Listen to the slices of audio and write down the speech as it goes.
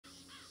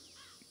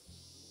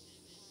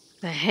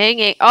The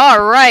hanging.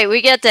 Alright,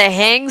 we get to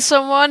hang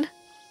someone?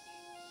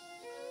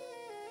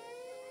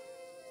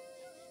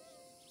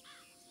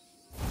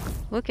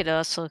 Look at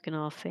us looking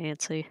all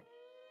fancy.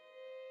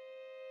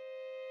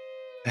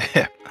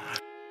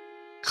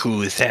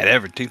 Coolest hat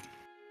ever, too.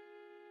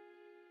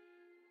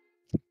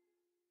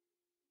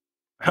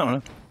 I don't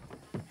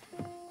know.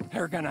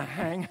 They're gonna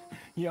hang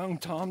young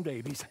Tom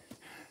Davies.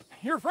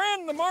 Your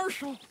friend, the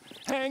marshal.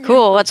 Hang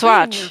Cool, him for let's being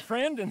watch. Your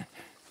friend and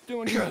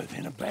doing good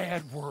in a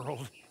bad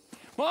world.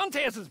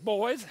 Montez's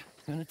boys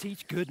gonna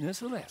teach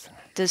goodness a lesson.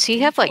 Does he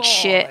have like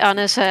shit on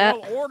his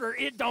hat? Tell order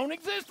it don't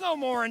exist no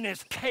more in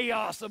this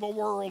chaos of a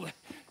world.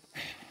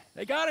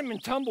 They got him in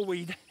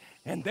tumbleweed,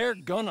 and they're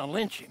gonna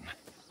lynch him.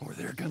 Or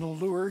they're gonna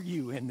lure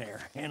you in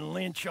there and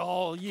lynch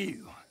all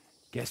you.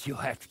 Guess you'll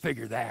have to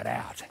figure that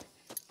out.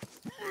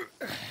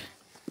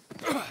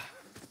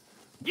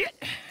 Get.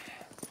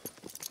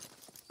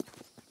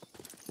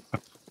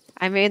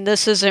 I mean,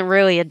 this isn't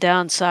really a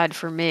downside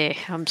for me.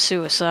 I'm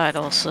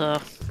suicidal,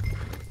 so...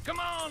 Come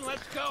on,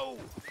 let's go.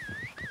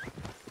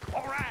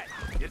 All right,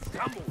 it's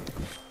tumbleweed.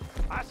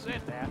 I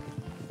said that.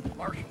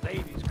 Marshal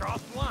Davies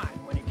crossed the line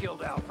when he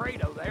killed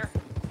Alfredo there.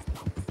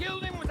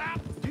 Killed him without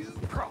due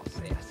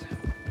process.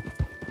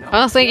 No, I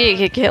don't think you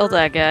could kill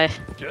that guy.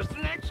 just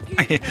an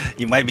execution.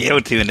 You might be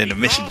able to, and then the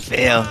mission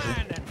fails.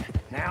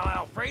 Now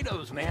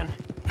Alfredo's men,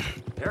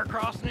 they're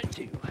crossing it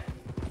too.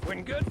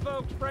 When good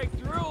folks break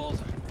the rules,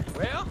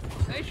 well,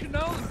 they should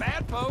know the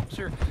bad folks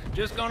are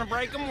just gonna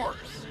break them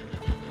worse.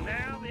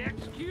 Now the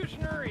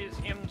executioner is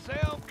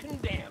himself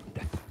condemned.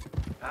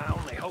 I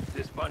only hope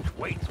this bunch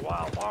waits a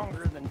while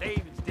longer than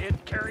Davies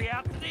did to carry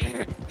out the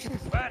deed.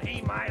 But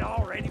he might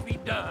already be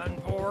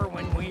done for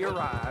when we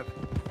arrive.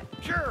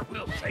 Sure,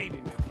 we'll save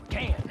him if we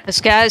can.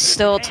 This guy's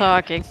still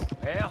talking.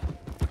 Well,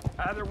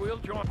 either we'll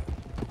join.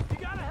 You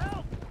gotta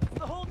help!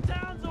 The whole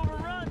town's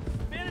overrun.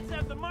 Bandits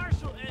have the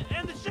marshal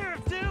and the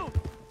sheriff too.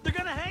 They're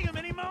gonna hang him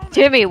any moment.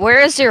 Jimmy, where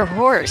is your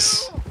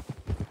horse?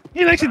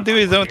 He likes to do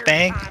his own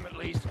thing.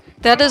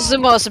 That is the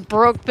most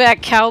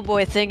brokeback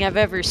cowboy thing I've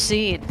ever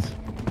seen.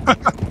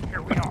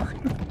 Here we are.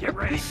 Get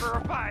ready for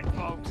a fight,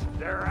 folks.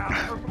 They're out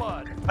for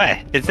blood.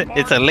 Why? It's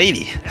a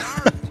lady. And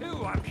ours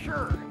too, I'm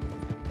sure.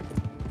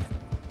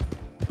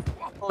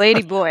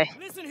 Lady boy.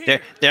 Listen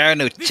here. There are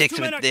no These chicks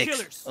two men with are dicks,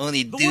 killers.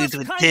 only The dudes worst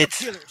with kind of tits.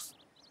 killers.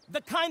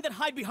 The kind that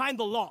hide behind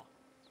the law.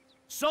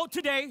 So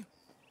today,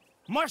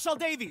 Marshal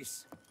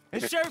Davies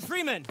and Sheriff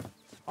Freeman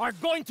are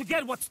going to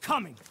get what's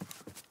coming.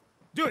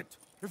 Do it.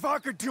 If I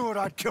could do it,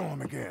 I'd kill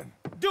him again.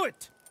 Do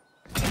it.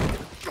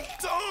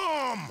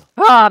 Dumb!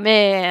 Oh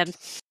man.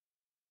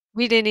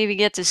 We didn't even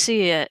get to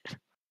see it.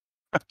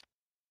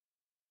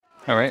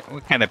 All right,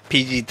 what kind of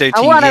PG-13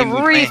 I want a game we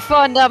playing?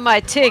 refund on my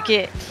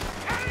ticket.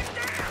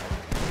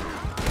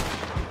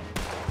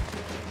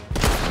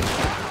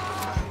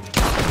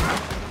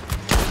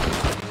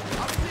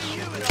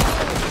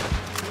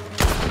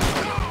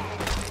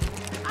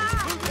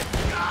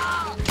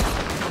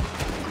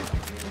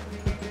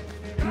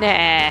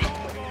 Nah.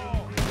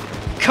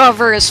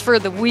 Cover is for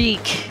the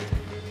weak.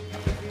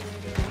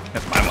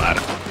 That's my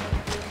motto.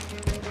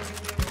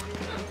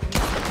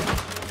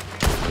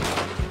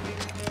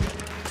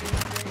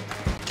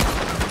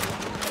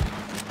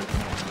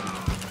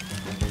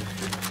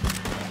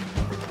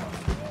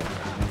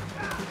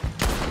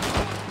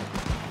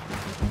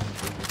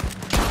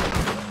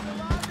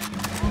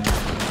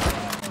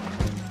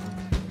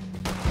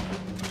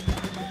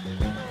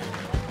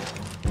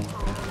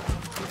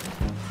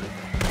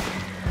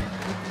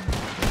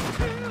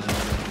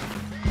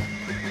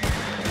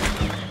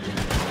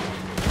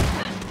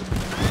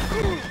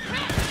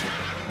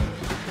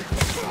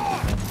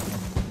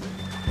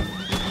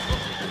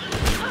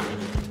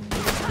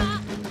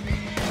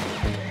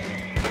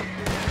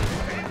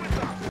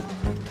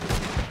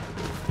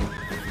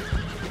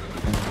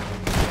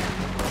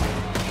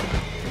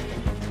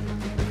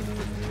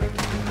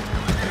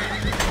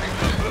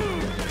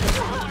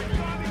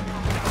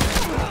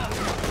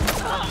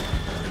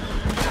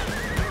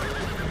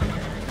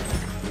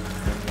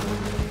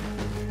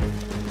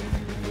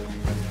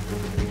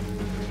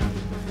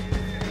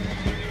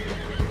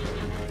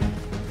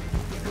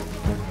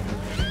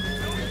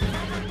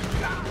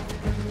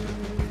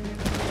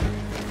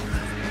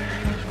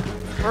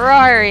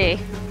 Ferrari.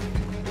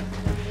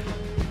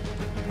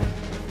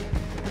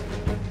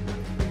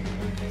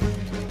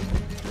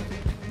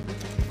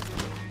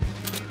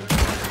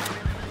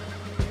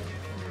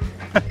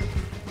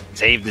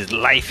 Saved his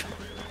life.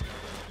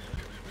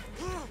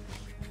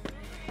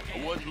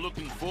 I wasn't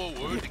looking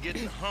forward to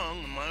getting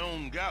hung on my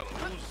own gallows.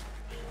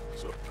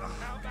 So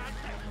How about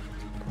that?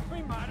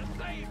 We might have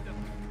saved them.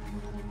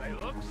 They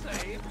look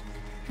safe.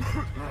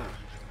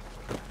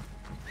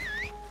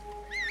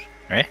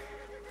 Right?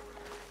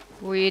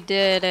 We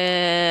did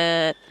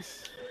it.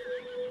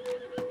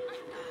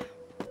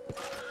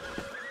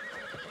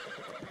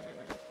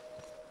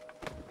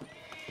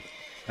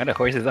 Why the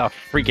horse is all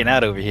freaking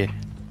out over here?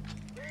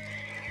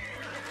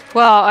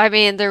 Well, I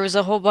mean, there was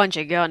a whole bunch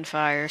of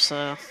gunfire,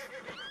 so...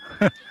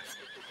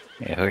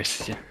 Yeah,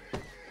 horse. Yeah.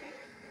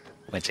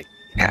 Bunch of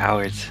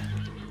Cowards.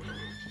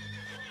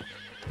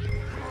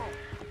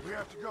 We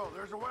have to go.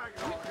 There's a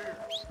wagon over here.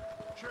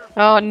 Sheriff,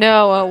 Oh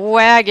no, a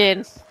wagon.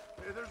 hey,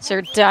 there's Is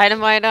there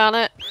dynamite on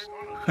it? They're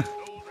gonna let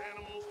those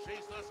animals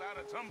chase us out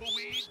of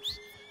tumbleweed.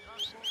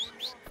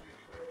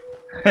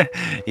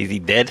 Is he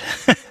dead?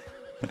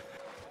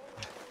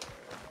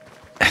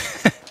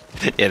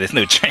 Yeah, there's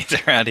no trains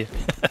around here.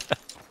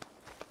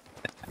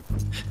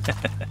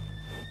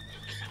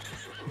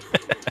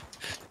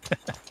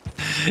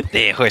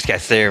 Damn, horse got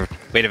served.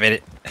 Wait a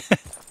minute.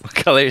 What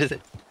color is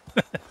it?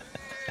 we're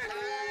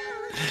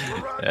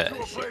riding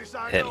to a Shit. place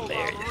I know by the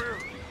Hilarious. river.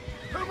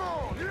 Come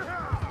on,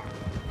 yeah.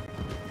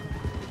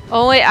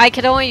 I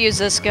could only use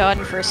this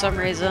gun for some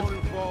reason.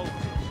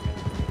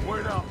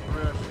 Wait out,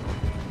 Chris.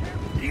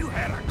 You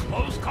had a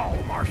close call,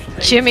 Marshal.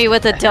 Jimmy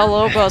with a Del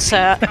Lobos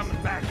hat.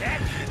 Coming back at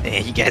you.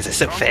 Man, you guys are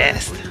so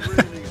fast. When you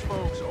read these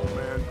folks, old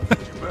man, but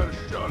you better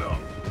shut up.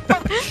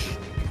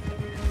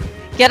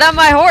 Get on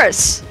my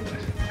horse.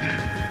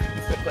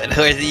 But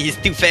horse, he's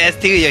too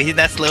fast too, yo. He's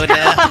not slowing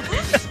down.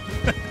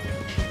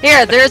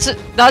 Here,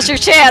 that's your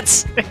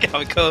chance.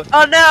 Come on.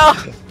 Oh no.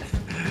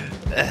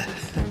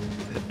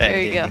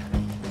 There you go.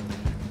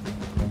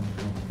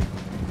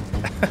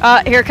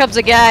 Here comes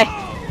a guy.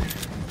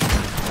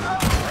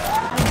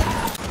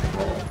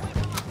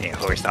 Yeah,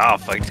 horse all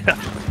fucked up.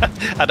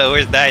 How the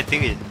horse died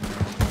too.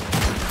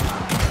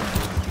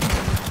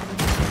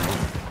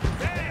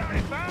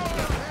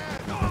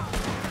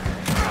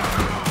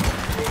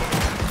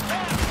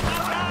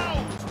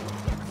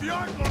 If you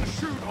aren't gonna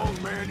shoot,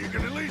 old man, you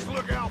can at least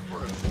look out for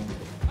us.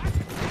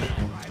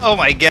 Oh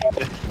my god.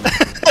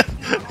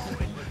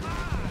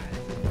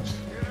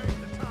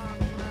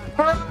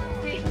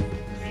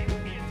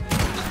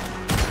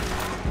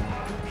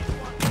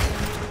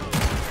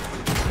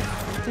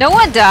 No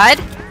one died.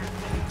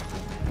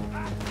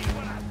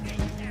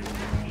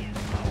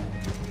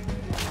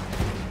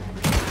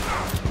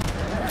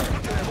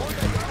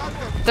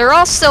 They're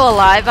all still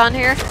alive on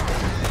here.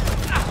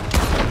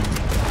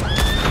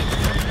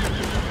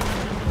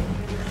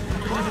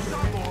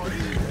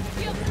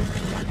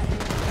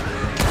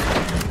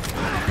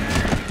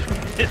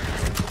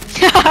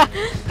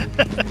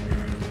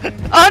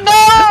 Oh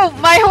no!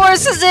 My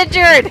horse is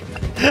injured!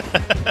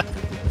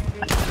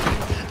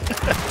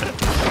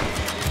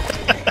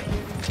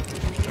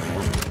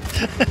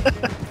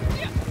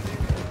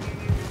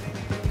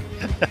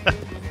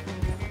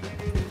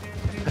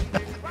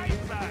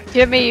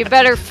 Jimmy, you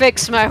better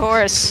fix my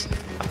horse.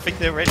 I'll fix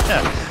it right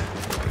now.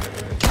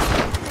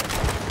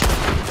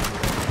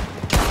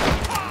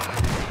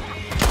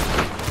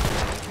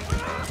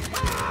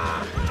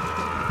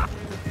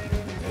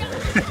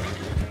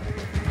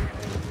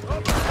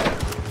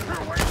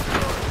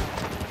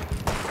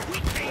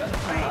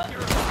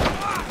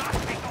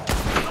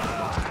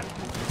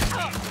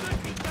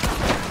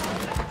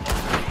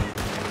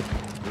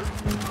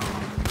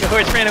 The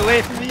horse ran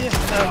away from you.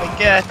 Oh my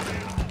god.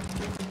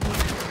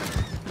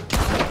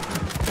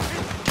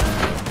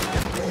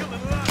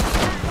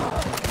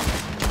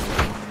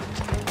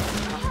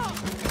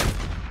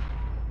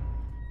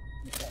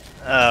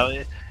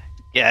 Oh,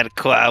 yeah,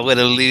 Quad, what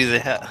a loser.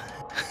 Get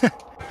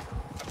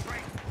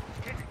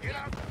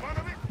out in front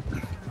of it.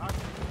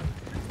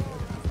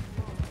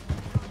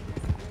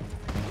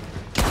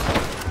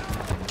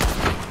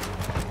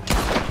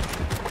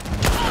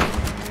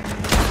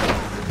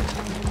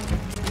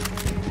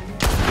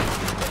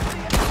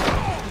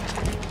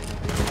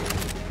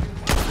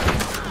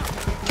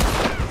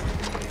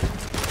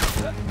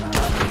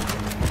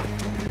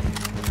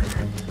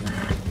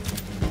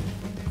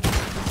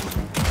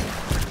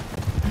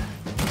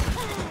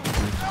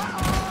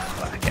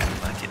 I got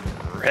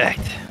fucking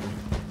wrecked.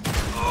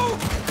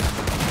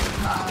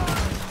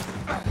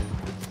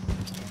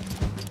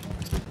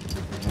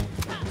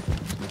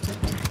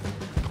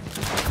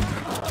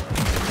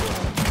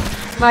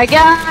 My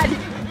god!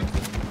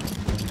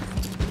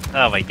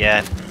 Oh my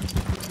god.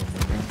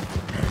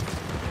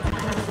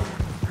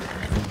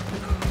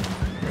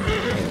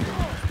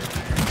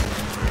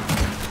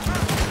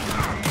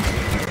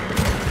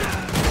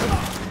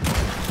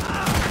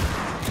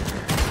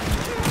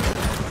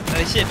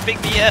 Oh shit,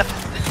 pick me up.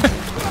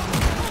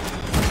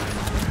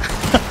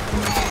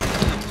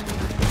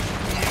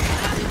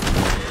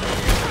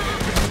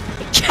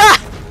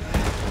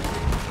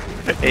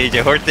 Hey, is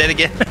your horse dead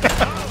again?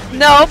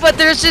 No, but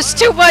there's just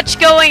too much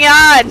going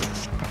on.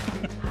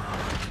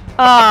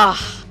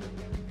 Ah.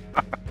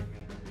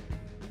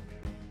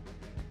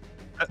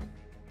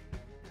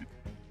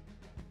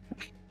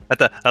 I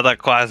thought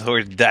Quad's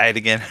horse died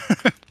again.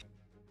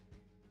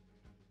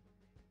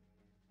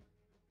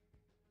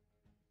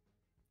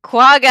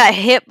 Qua got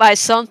hit by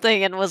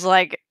something and was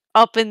like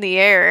up in the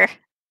air.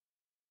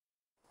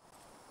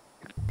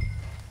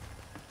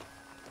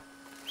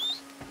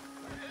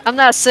 I'm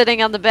not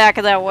sitting on the back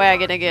of that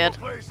wagon again.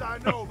 Place I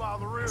know by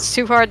the river. It's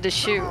too hard to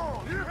shoot. Come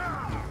on,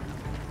 yeah.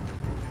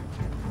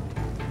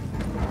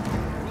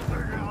 We'll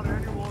figure out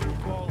anyone who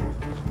follows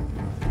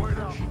us. Wait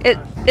out.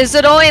 Is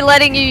it only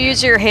letting you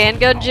use your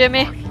handgun,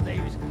 Jimmy? Marshal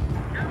Davies,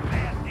 your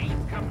fast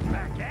ain't coming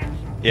back at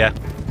you. Yeah.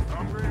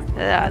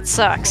 Yeah, it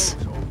sucks.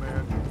 Old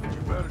man,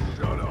 you better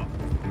shut up.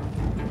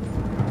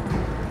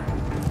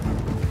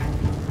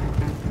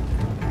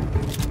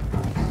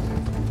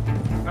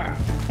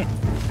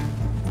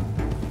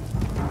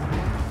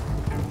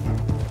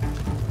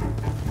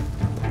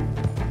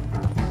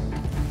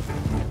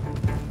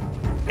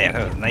 Yeah,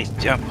 that was a nice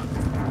jump.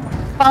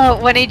 Oh,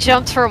 when he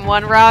jumped from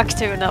one rock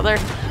to another.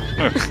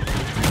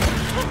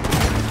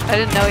 I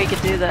didn't know he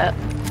could do that.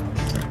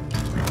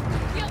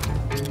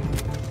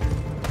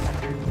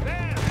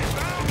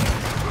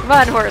 Come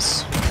on,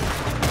 horse.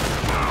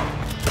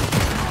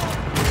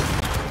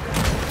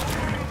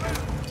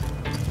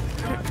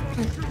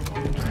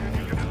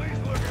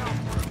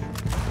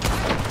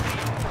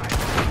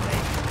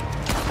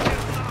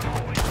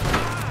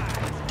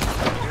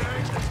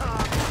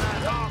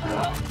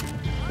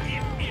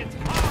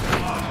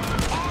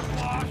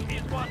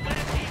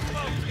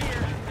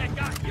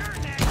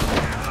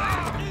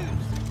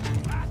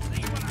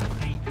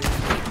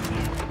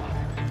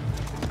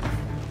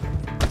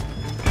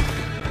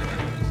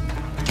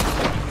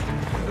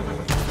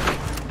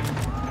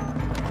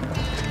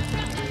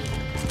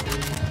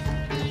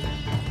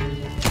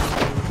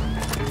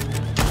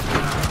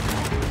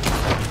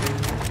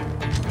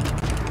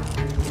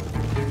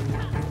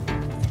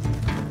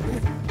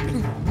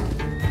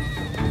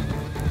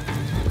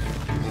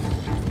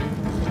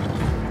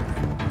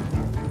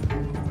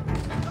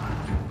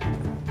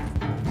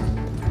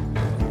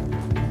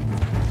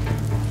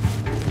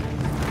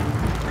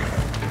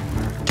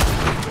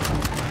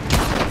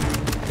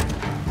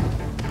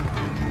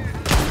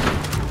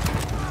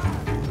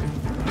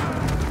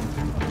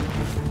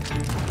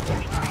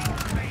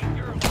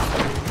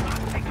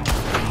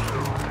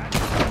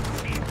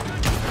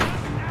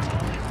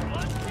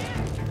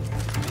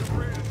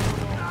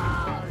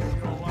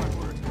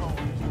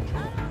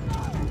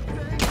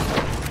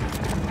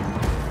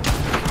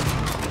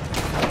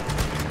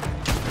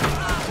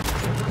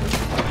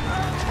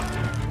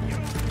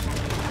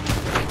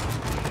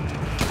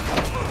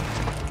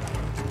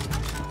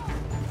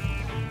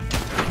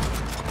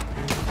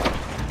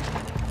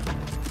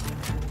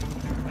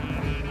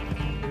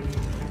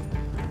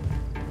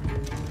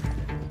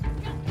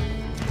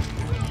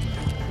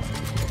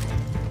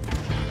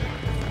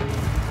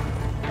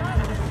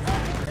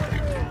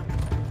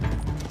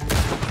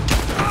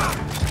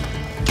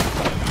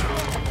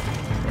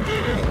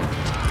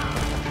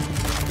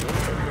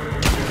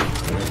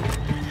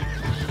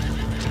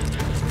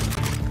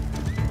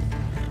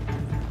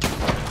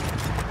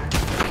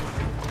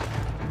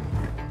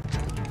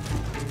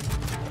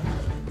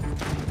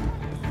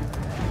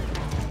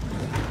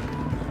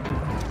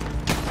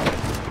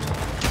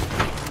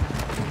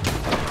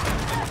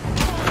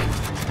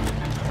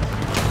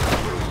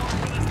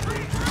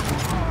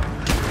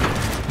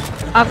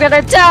 I'm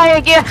gonna die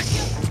again!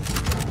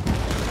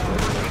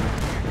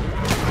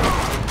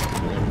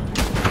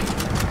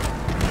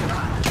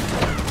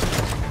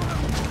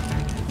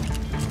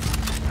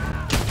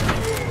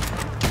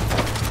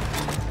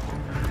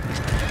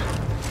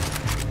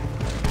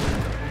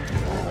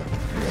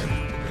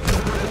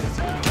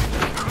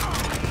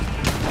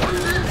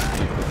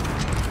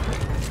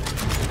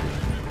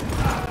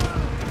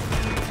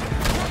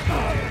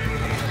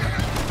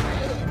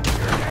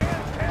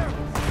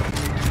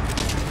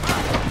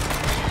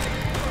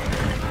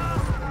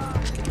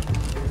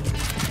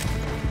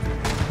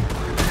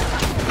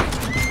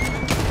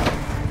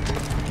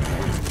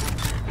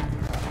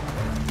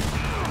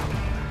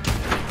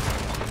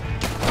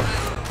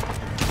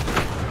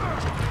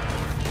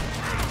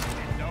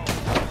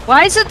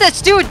 Why isn't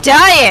this dude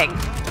dying?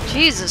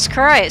 Jesus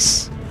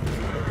Christ.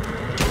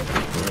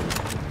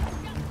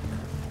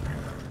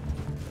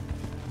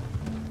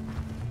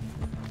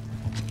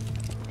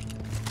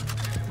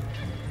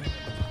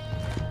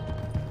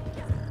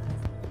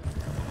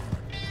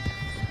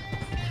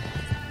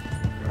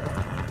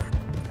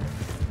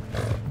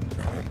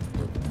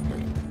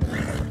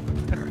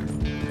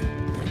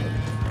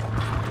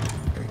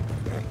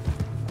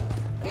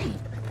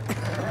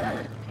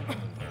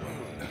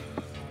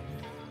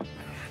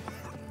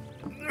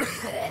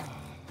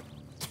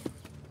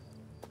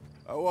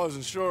 I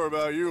wasn't sure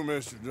about you,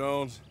 Mr.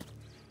 Jones.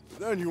 But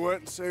then you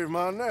went and saved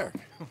my neck.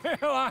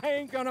 Well, I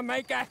ain't gonna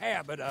make a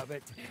habit of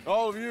it.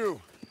 All of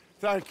you,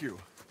 thank you.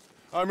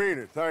 I mean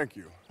it, thank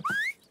you.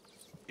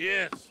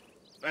 Yes,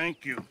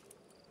 thank you.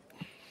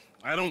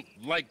 I don't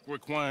like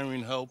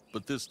requiring help,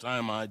 but this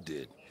time I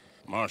did.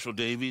 Marshal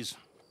Davies,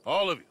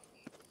 all of you,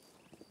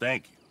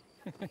 thank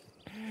you.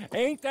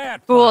 Ain't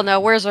that Cool, fun? now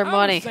where's our I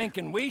money? was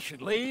thinking we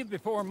should leave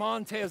before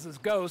Montez's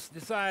ghost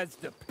decides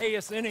to pay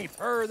us any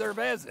further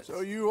visits.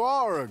 So you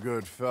are a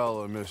good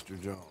fella,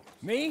 Mr. Jones.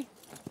 Me?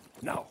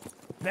 No,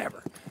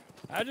 never.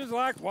 I just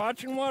like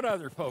watching what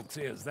other folks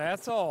is,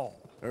 that's all.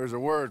 There's a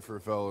word for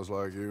fellas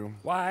like you.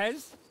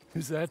 Wise?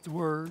 Is that the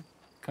word?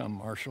 Come,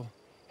 Marshal.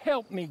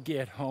 Help me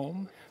get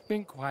home.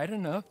 Been quite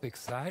enough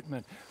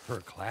excitement for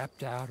a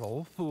clapped-out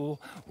old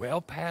fool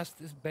well past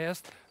his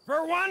best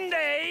for one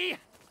day.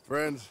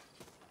 Friends,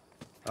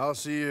 I'll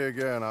see you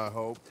again, I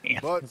hope. Yeah,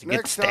 But it's a good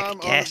next stack of time,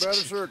 under cash. better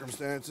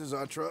circumstances,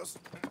 I trust.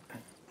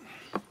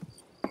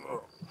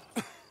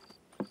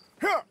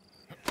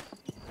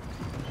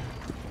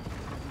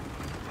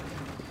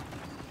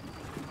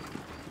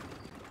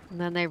 And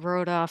then they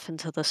rode off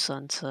into the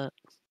sunset.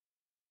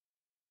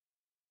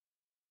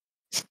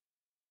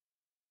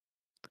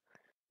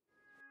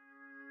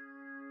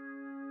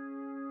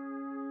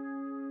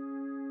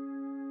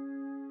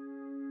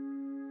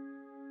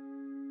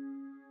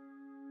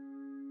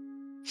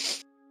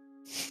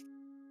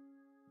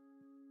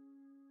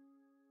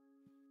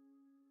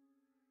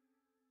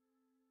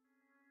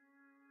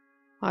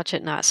 Watch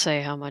it not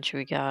say how much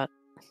we got.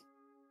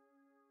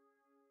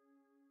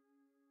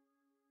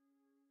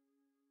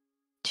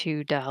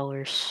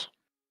 $2.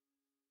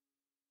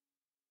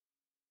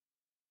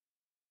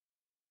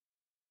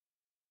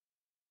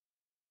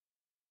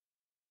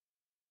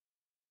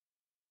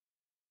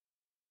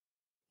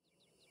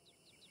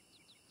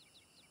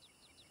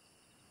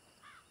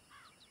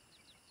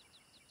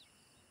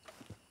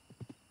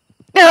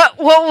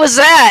 What was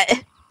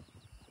that?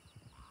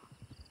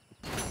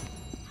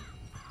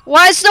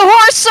 Why is the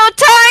horse so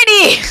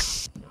tiny?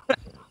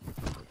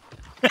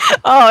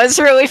 Oh, it's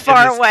really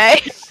far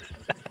away.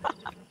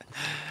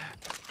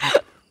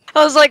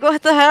 I was like,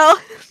 what the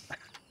hell?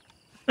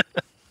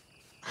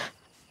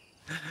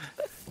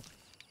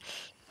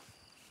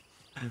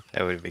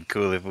 That would have been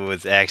cool if it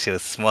was actually a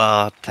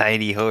small,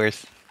 tiny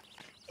horse.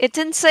 It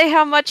didn't say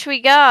how much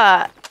we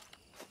got.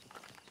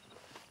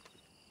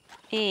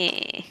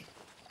 Eh.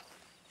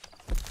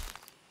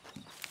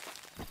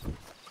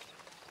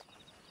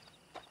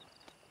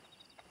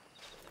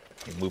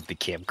 Move the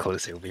camp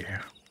closer over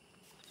here.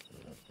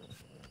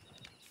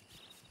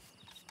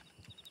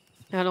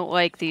 I don't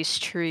like these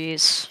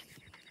trees.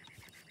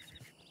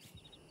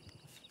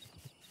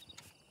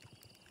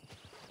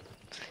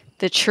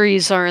 The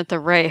trees aren't the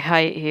right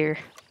height here.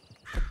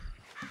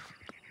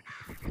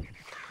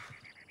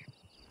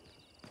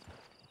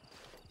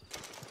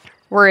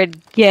 We're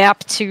at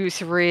Gap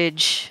Tooth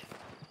Ridge.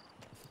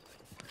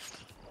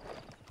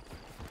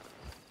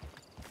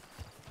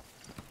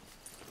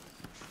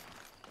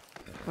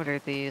 What are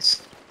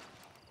these?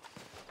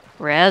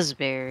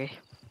 Raspberry.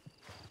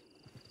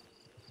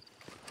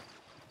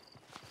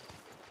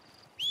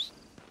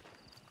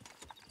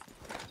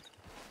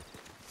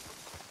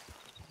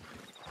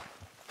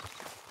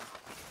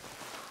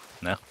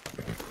 No.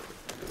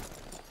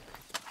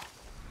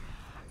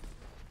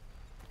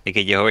 You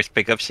get your horse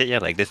pick up shit, yeah,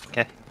 like this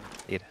guy?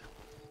 Yeah.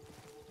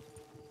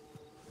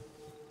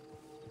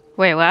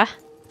 Wait, what?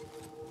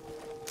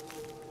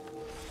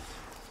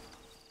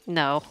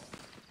 No.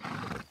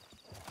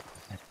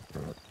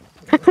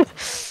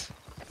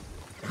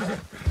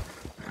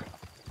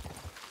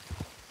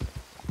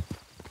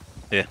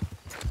 Yeah.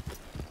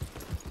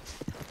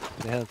 What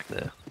the hell's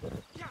the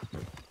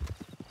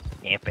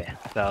camp at?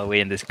 It's all the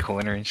way in this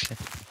corner and shit.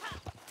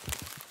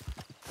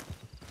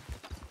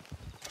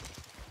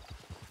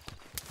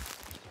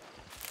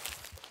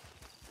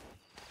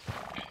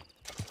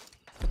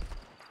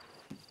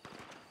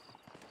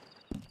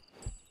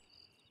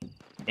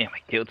 Damn, I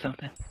killed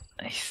something.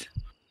 Nice.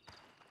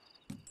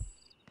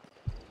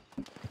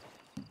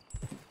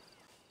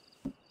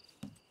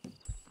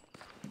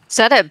 Is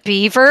that a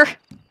beaver?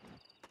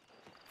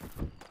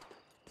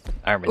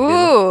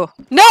 Armadillo. Ooh!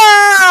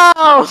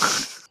 No!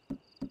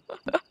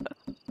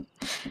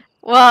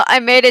 Well, I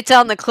made it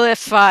down the cliff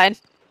fine.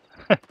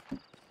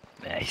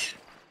 Nice.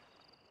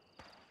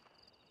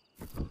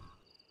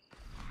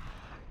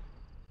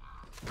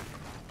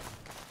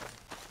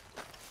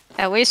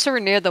 At least we're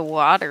near the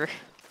water.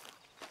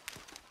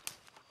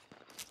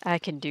 I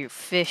can do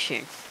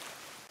fishing.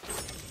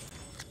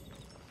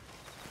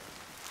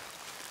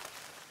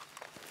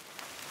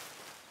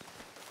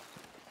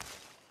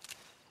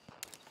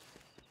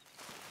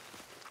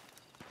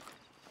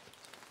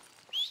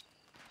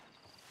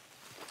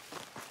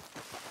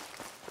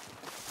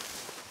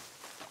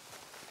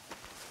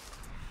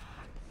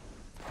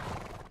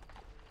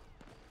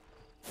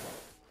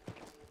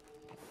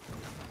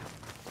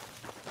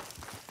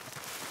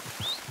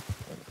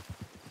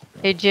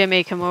 Hey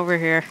Jimmy, come over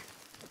here.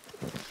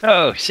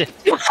 Oh shit.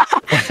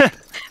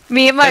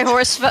 Me and my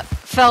horse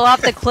fell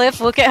off the cliff.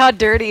 Look at how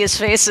dirty his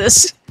face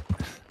is.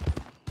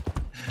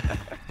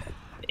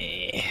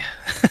 Eh.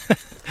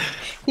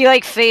 He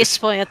like face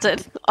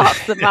planted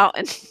off the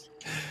mountain.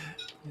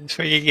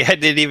 So you guy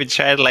didn't even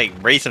try to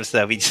like brace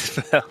himself, he just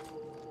fell.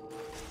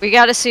 We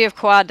gotta see if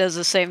Quad does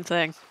the same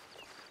thing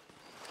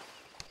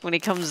when he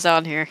comes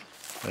down here.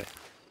 Yeah,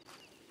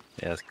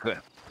 that's cool.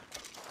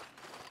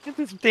 Look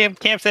at this damn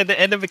camp's at the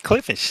end of a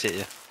cliff and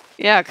shit.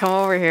 Yeah, come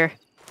over here.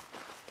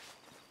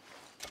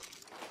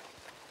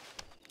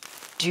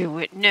 Do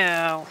it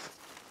now.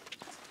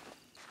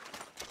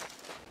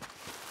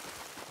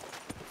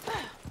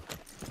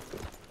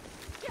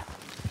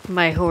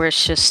 My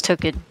horse just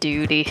took a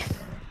duty.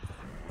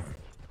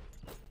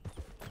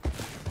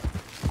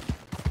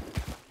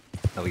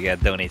 Oh, we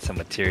gotta donate some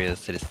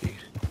materials to this dude.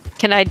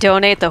 Can I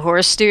donate the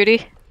horse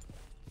duty?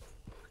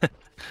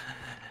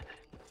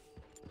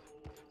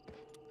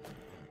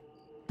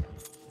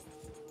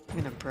 I'm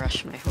gonna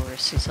brush my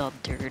horse, he's all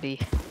dirty.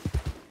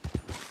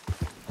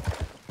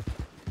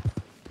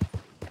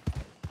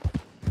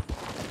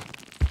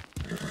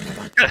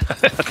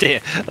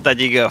 Damn, I thought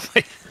you go.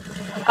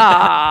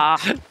 Ah,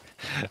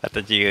 I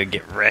thought you were gonna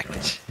get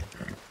wrecked.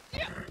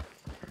 Yeah,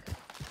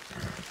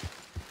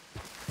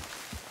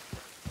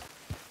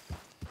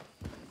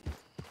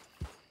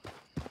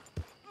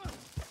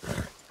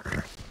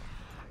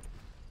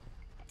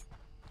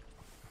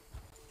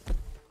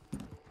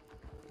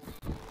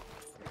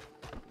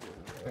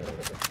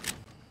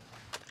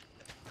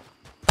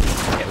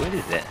 what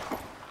is that?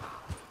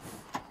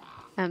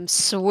 I'm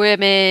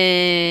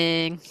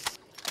swimming.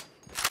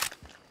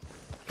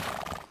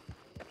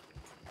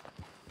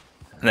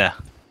 No.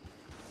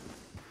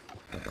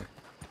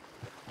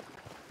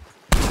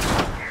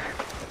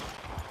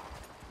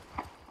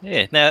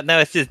 Yeah, now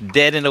it's just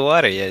dead in the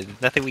water. Yeah,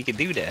 there's nothing we can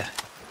do there.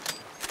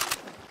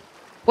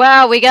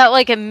 Wow, we got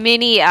like a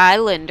mini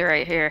island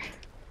right here.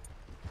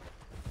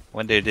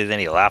 Wonder if there's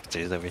any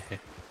lobsters over here.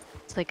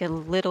 It's like a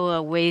little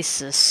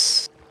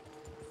oasis.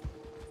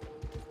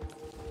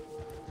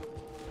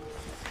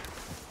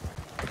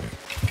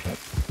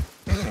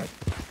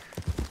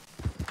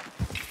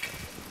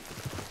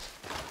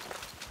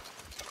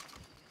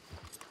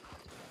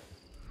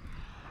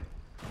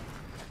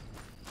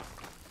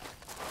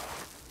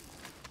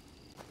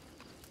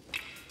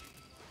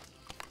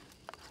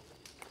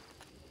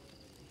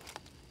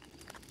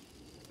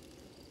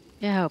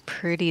 Yeah, how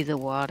pretty the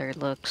water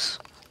looks.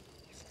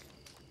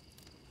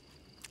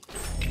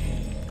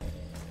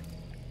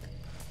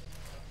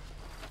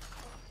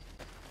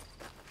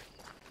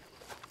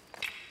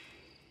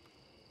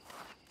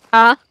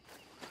 Huh?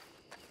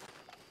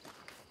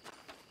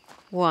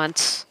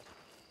 Once.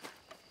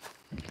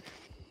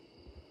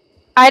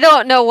 I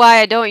don't know why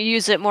I don't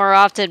use it more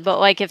often,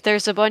 but like if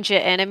there's a bunch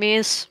of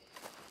enemies,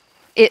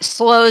 it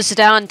slows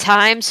down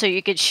time so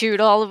you could shoot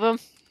all of them.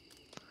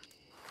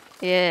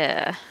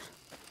 Yeah.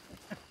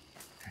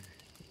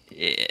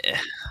 Yeah.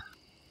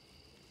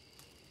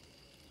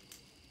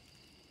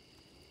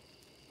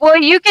 Well,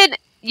 you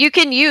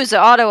can use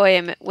auto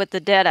aim with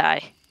the Deadeye.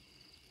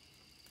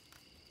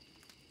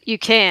 You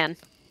can.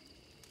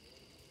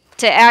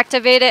 To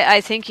activate it,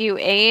 I think you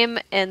aim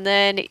and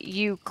then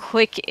you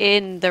click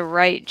in the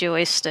right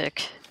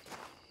joystick.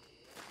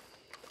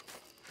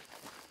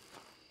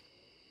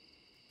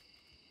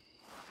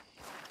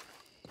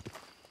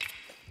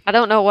 I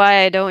don't know why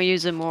I don't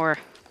use it more.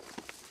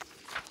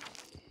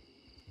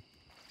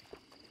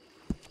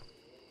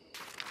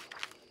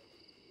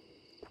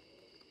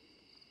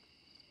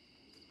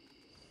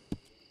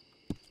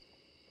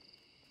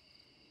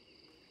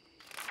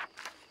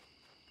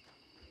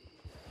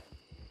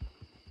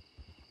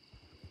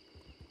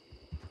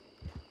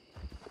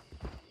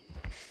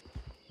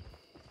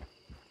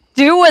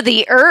 Dew with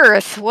the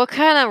earth? What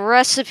kind of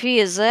recipe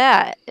is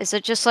that? Is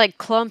it just like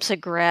clumps of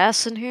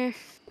grass in here?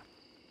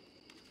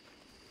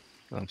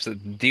 I'm so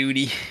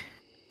duty.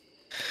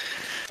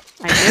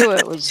 I knew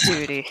it was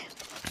duty.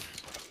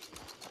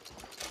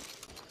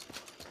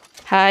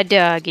 Hi,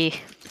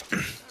 doggy.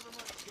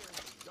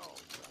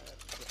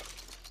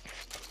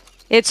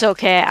 It's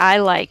okay, I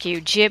like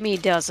you. Jimmy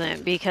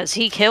doesn't because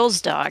he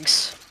kills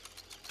dogs.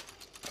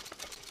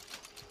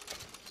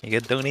 You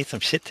gotta donate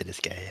some shit to this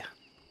guy.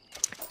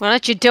 Why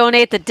don't you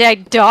donate the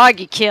dead dog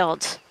you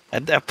killed?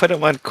 I put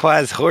him on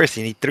Qua's horse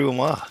and he threw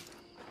him off.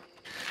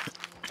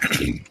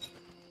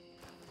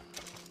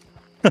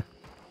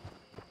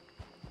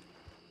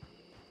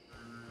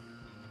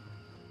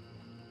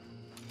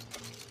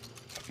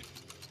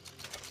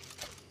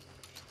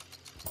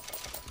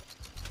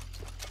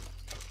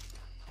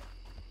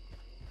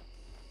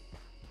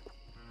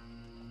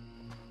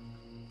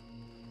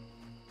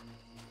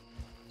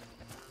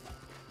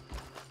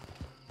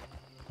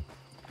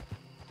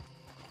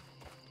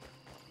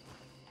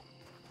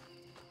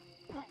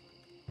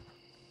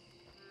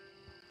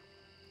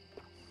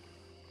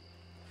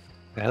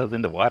 The hell's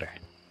in the water?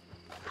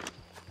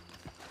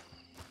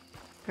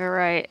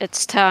 Alright,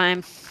 it's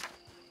time.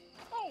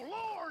 Oh,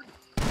 Lord!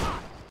 God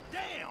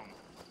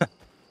damn!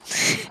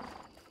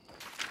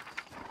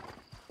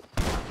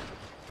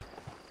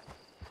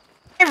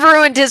 I've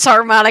ruined his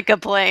harmonica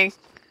playing.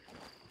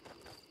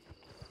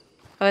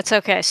 Oh, it's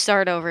okay.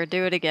 Start over.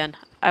 Do it again.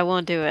 I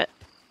won't do it.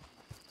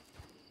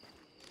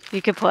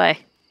 You can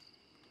play.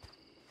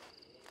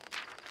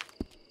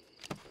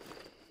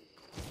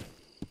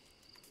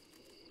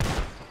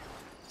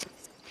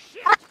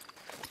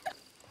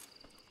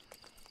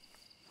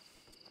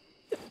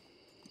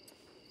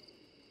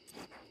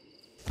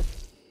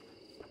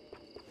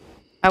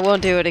 I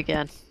won't do it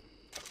again.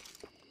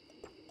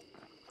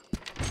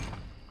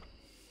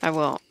 I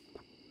won't.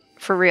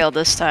 For real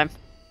this time.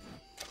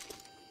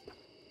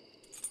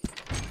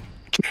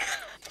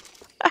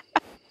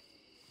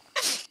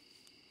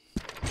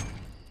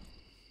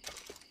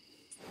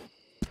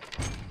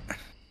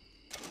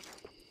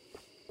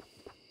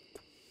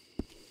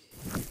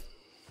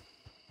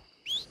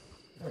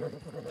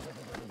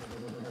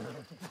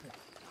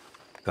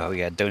 Oh, we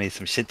gotta donate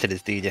some shit to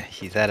this dude.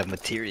 He's out of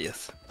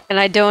materials. Can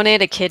I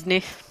donate a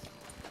kidney?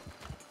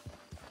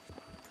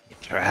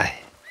 Try.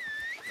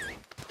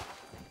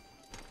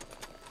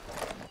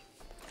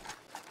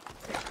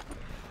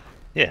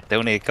 Yeah,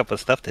 donate a couple of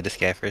stuff to this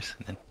guy first,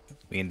 and then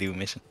we can do a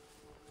mission.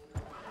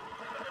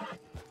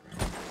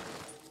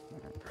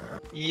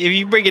 If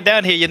you bring it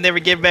down here, you'll never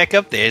get back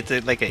up there.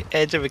 It's like an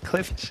edge of a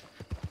cliff.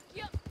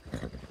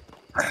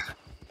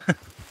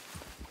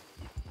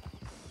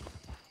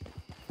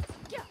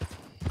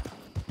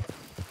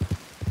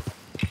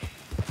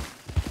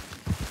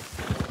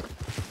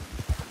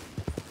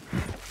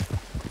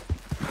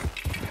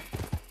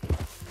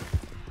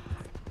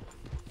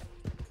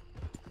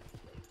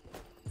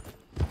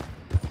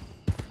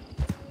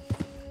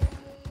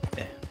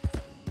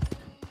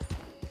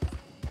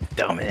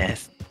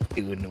 Dumbass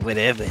doing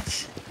whatever.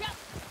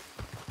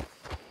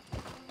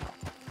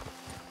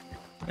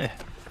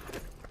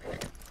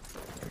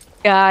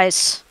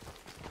 Guys,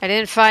 I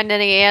didn't find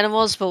any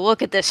animals, but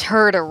look at this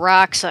herd of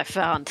rocks I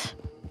found.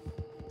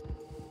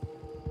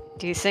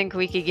 Do you think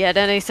we could get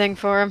anything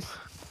for him?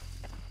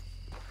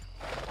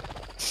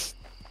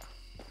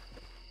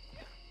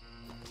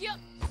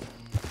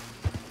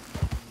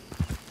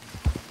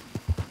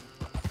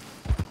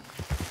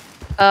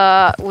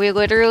 We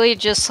literally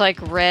just like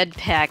read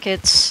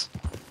packets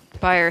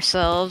by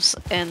ourselves,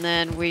 and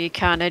then we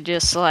kind of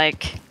just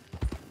like,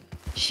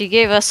 she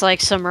gave us like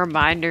some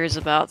reminders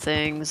about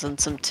things and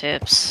some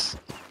tips,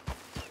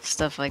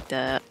 stuff like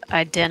that.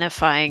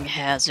 Identifying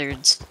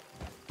hazards.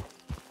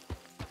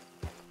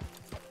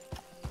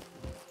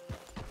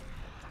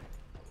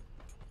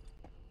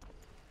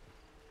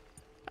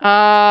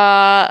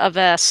 A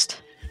vest.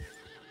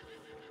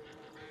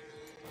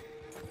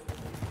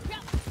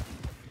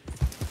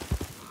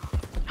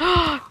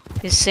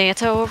 Is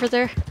Santa over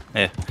there?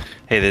 Yeah.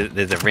 Hey,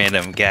 there's a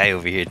random guy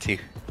over here too.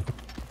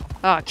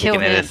 Oh, kill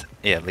Looking him. at us,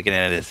 yeah, looking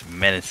at us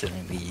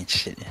menacingly and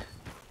shit.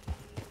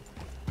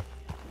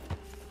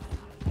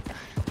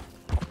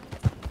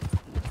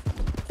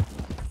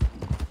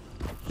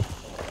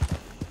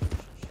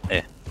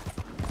 Yeah.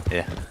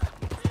 Yeah.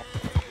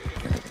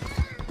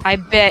 I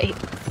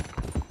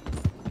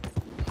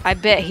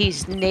bet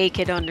he's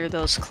naked under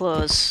those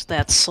clothes,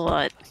 that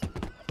slut.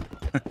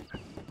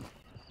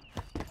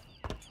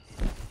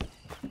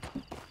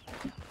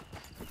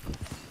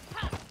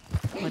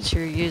 What's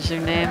your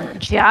username?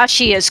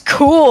 Joshy is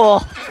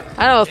cool!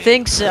 I don't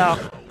think so.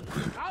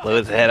 Blow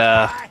his head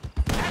off.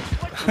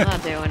 I'm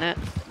not doing it.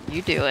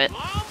 You do it.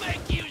 I'll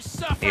make you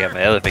suffer. I got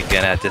my elephant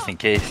gun out just in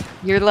case.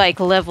 You're like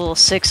level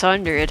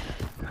 600.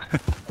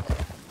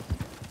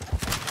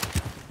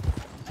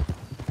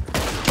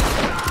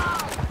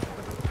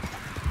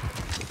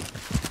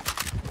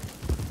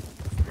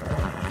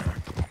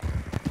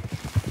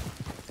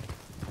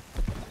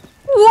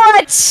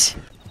 What?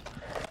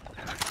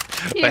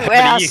 You What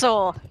happened to you?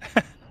 asshole.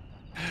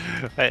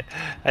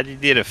 How'd you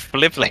do a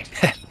flip like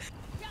that?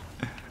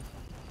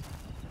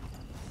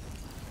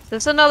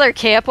 There's another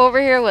camp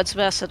over here. Let's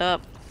mess it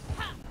up.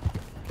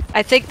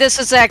 I think this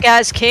is that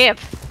guy's camp.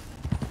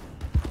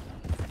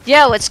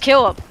 Yeah, let's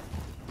kill him.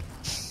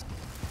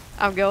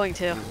 I'm going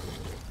to.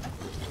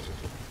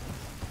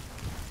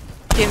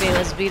 Gimme,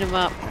 let's beat him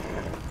up.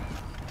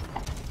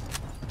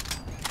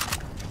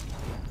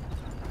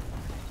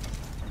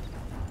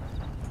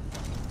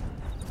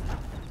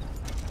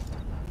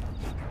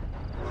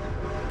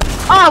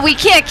 Oh, we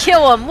can't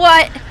kill him.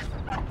 What?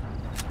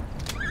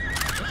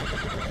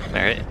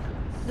 Alright.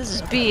 This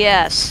is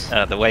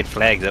BS. The white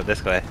flag's up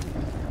this way.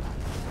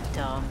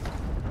 Dumb.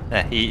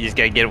 You just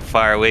gotta get him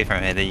far away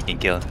from it, then you can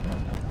kill him.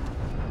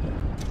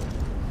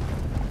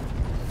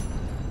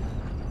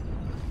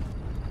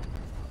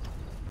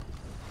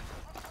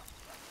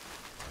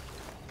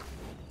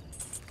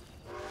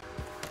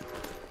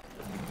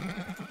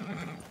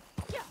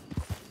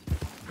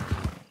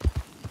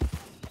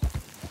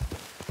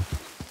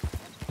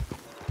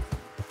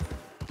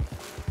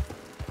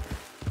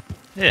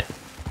 Yeah.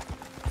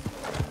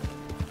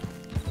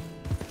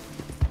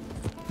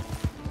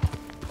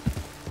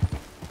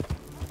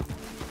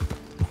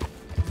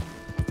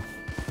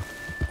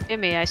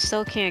 Gimme, I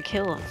still can't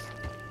kill him.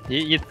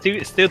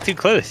 You're still too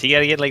close. You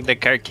gotta get like the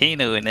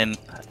Carcano and then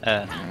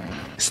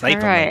snipe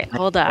him. Alright,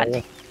 hold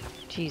on.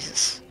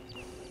 Jesus.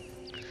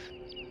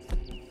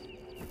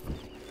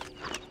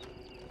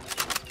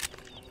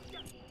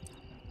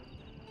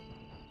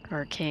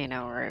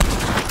 Arcano, right?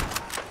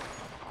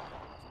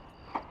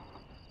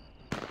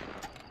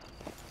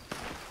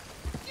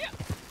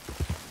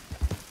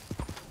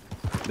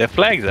 The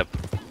flag's up.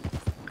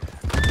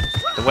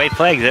 The white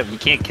flag's up. You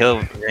can't kill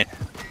him.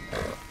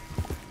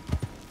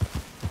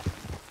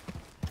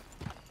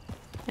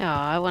 Oh,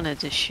 I wanted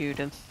to shoot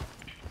him.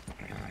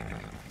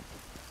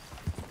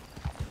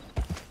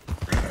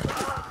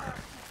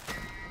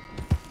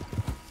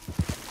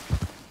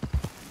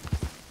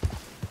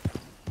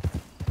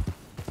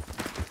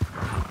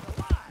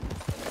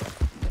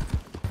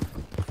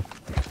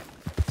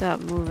 Stop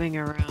moving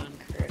around,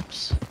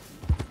 Crips.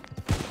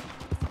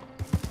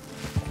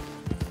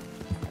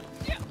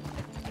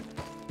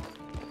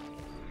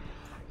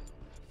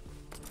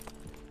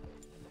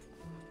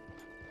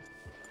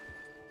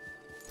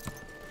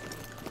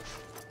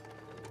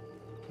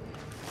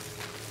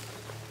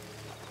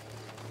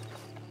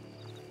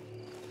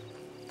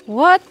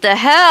 What the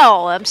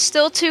hell? I'm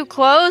still too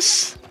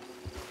close?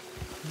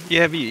 You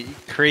have to be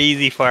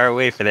crazy far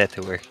away for that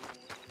to work.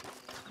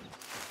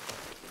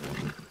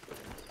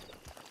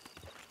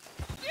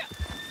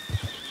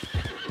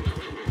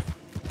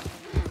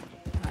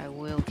 I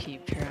will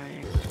keep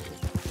trying.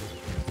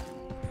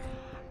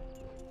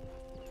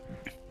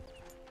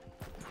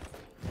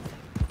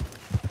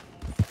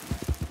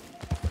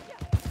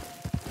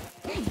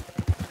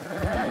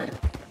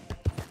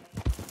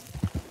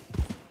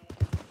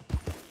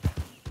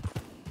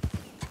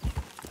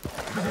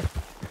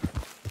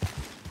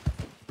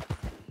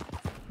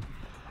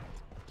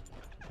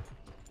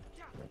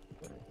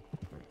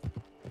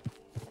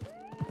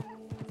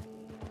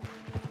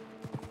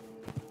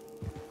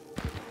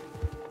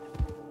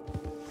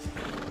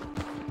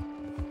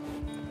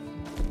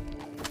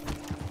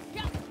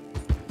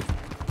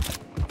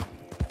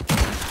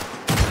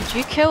 Did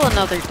you kill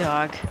another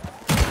dog?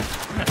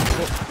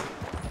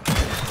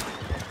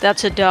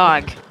 That's a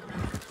dog.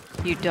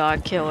 You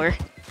dog killer.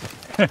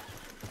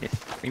 Yes,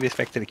 bring this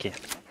back to the camp.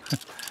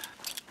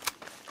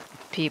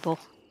 People.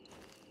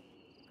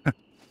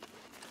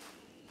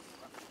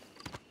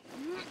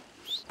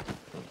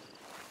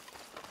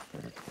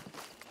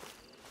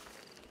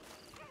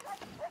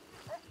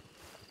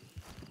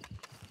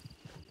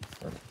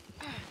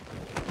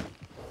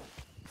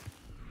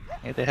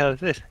 What the hell is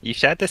this? You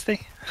shot this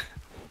thing?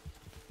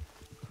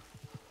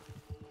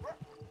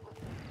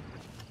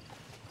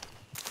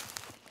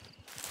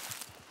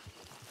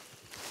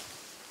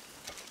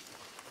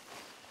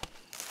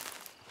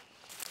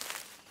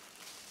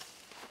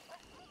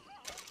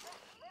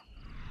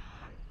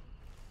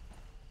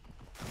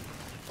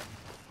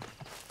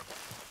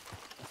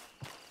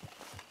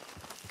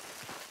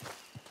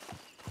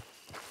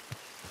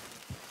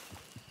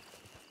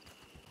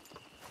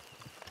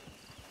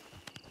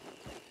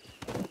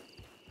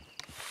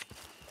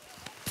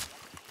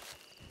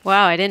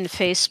 Wow, I didn't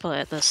face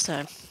split this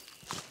time.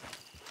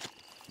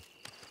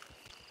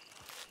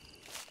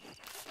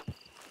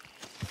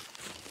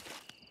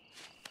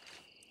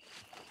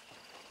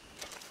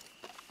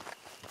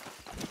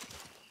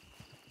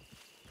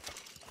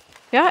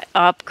 Got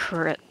up,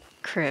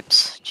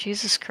 Crips.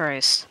 Jesus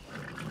Christ.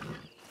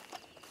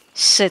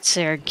 Sits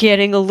there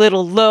getting a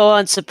little low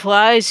on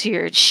supplies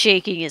here,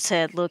 shaking his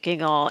head,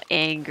 looking all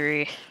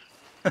angry.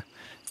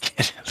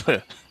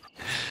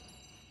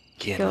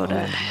 Get Go to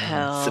on,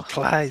 hell.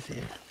 supplies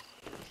here.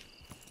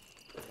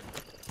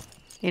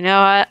 You know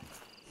what?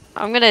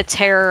 I'm gonna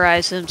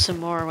terrorize him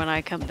some more when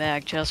I come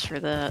back just for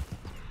that.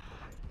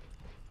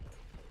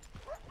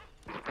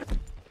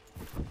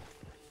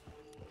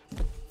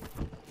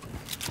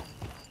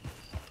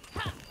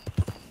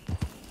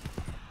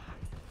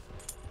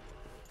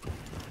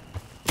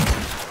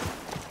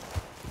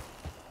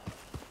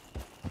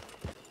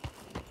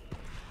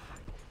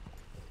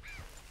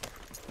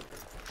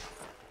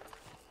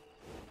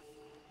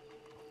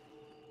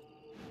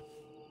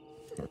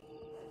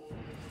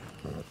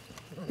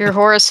 Your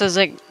horse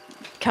isn't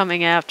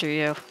coming after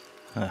you.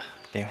 Oh,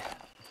 damn it.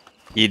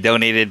 You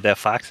donated the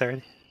fox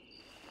already?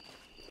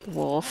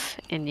 Wolf,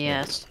 and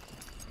yes.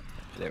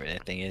 Whatever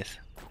that thing is.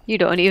 You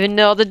don't even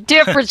know the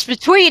difference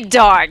between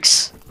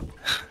dogs!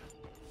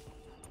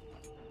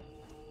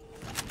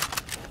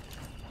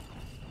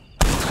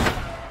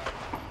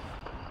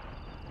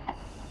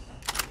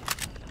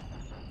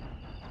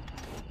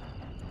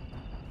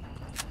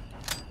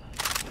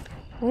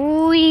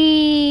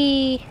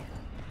 Wee.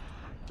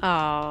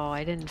 Oh,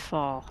 I didn't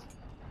fall.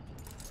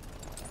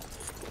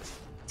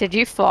 Did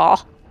you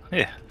fall?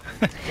 Yeah.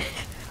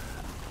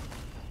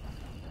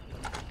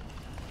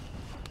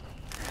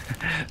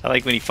 I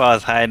like when he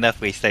falls high enough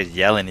where he starts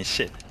yelling and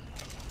shit.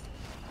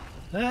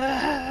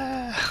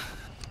 Ah!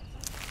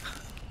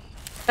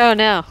 Oh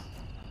no.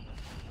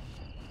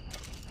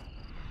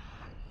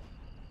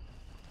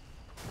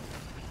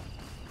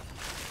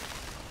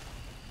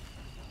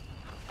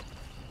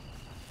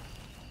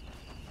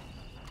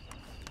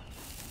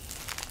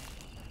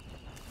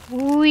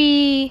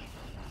 Wee.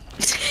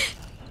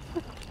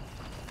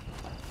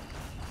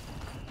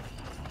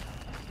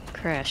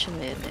 Crash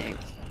landing.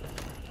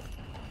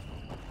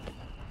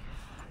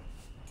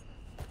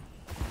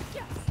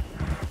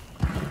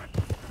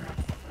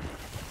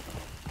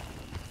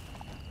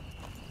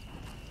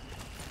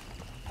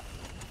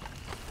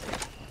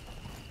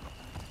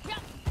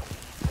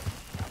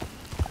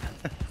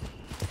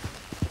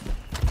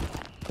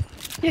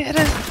 Yeah,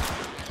 that's...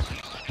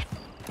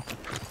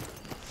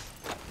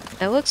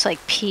 It looks like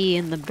pee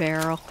in the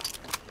barrel.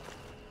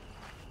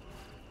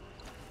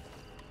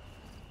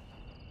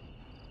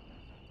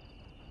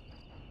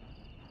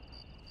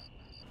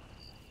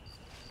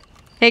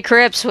 Hey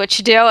Crips, what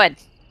you doing?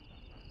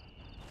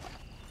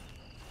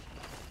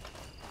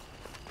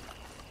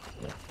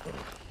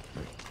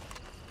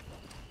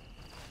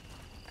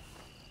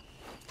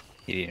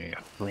 He didn't even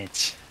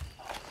flinch.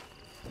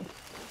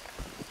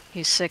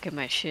 He's sick of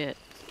my shit.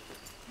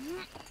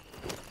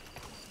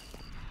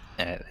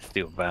 Alright, let's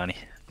do a bounty.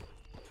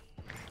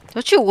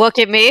 Don't you look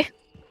at me!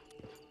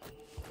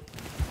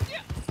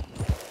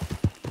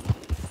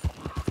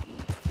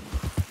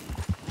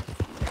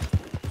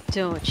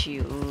 Don't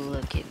you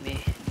look at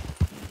me.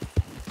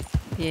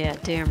 Yeah,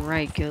 damn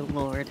right, good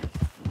lord.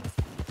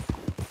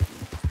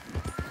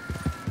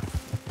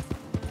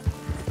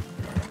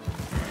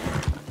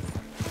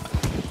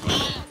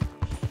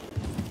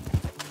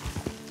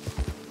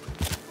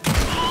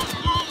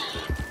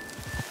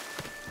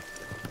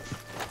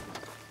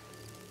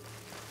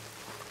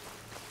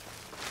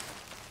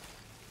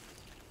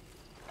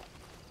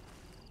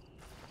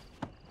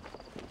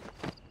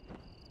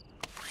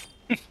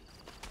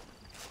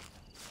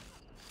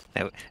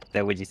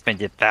 That would you spend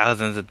your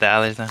thousands of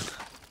dollars on?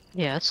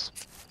 Yes.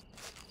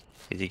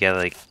 Cause you got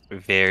like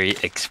very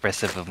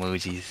expressive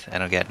emojis. I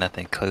don't got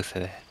nothing close to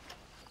that.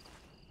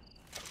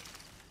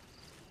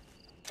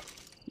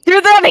 Do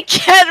that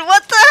again!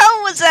 What the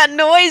hell was that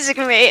noise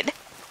you made?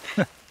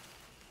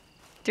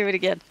 Do it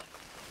again.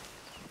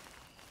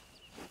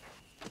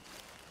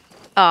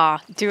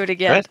 Ah, do it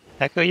again. What?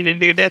 How come you didn't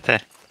do it that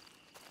time?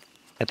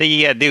 I think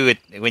you gotta do it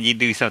when you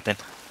do something.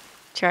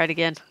 Try it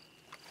again.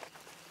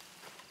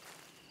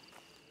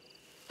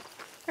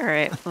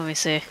 Alright, let me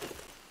see.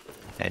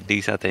 Yeah, do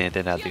something and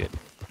then I'll do it.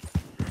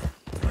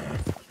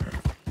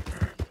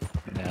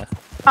 No.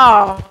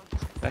 Oh,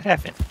 What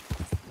happened?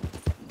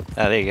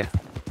 Oh, there you go.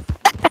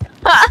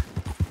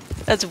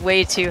 that's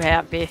way too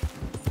happy.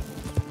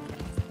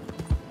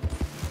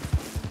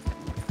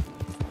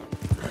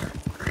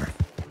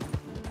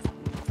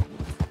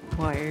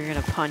 What, you're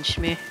gonna punch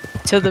me?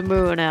 To the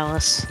moon,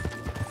 Alice.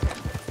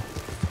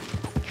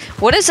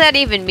 What does that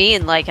even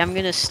mean? Like, I'm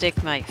gonna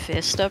stick my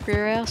fist up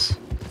your ass?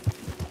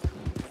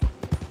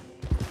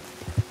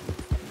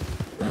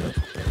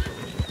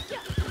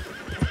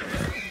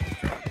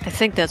 I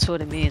think that's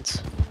what it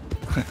means.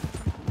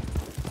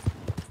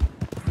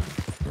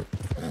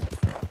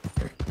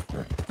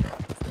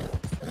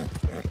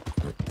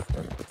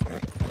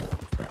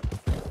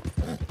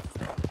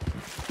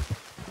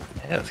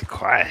 That was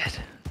quiet.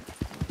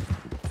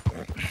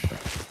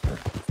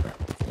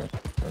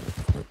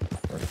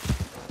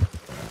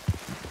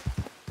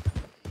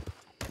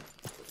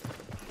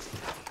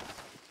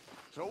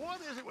 So what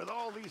is it with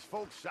all these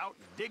folks out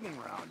digging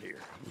around here?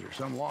 Is there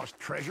some lost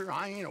treasure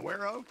I ain't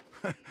aware of?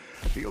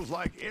 Feels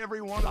like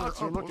every one of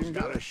their uncles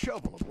got a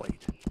shovel of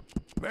late.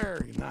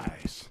 Very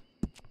nice.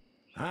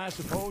 I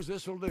suppose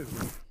this'll do.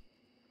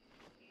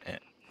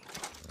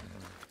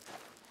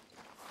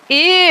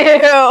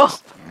 Ew!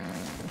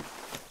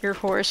 Your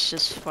horse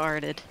just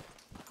farted.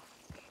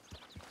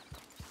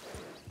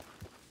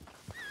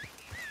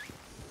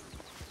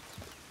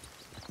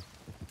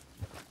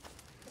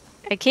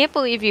 I can't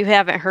believe you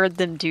haven't heard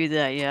them do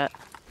that yet.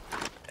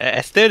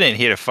 I still didn't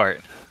hear the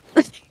fart.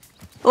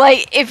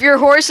 Like, if your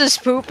horse is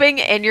pooping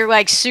and you're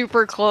like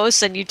super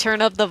close and you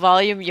turn up the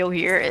volume, you'll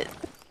hear it.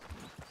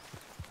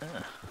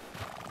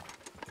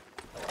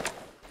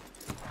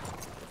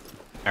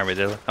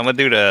 Armadillo. I'm gonna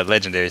do the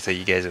legendary so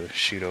you guys will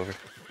shoot over.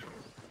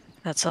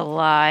 That's a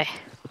lie.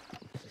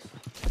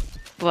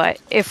 But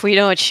if we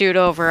don't shoot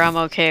over, I'm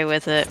okay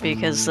with it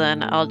because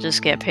then I'll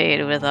just get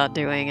paid without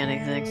doing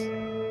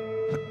anything.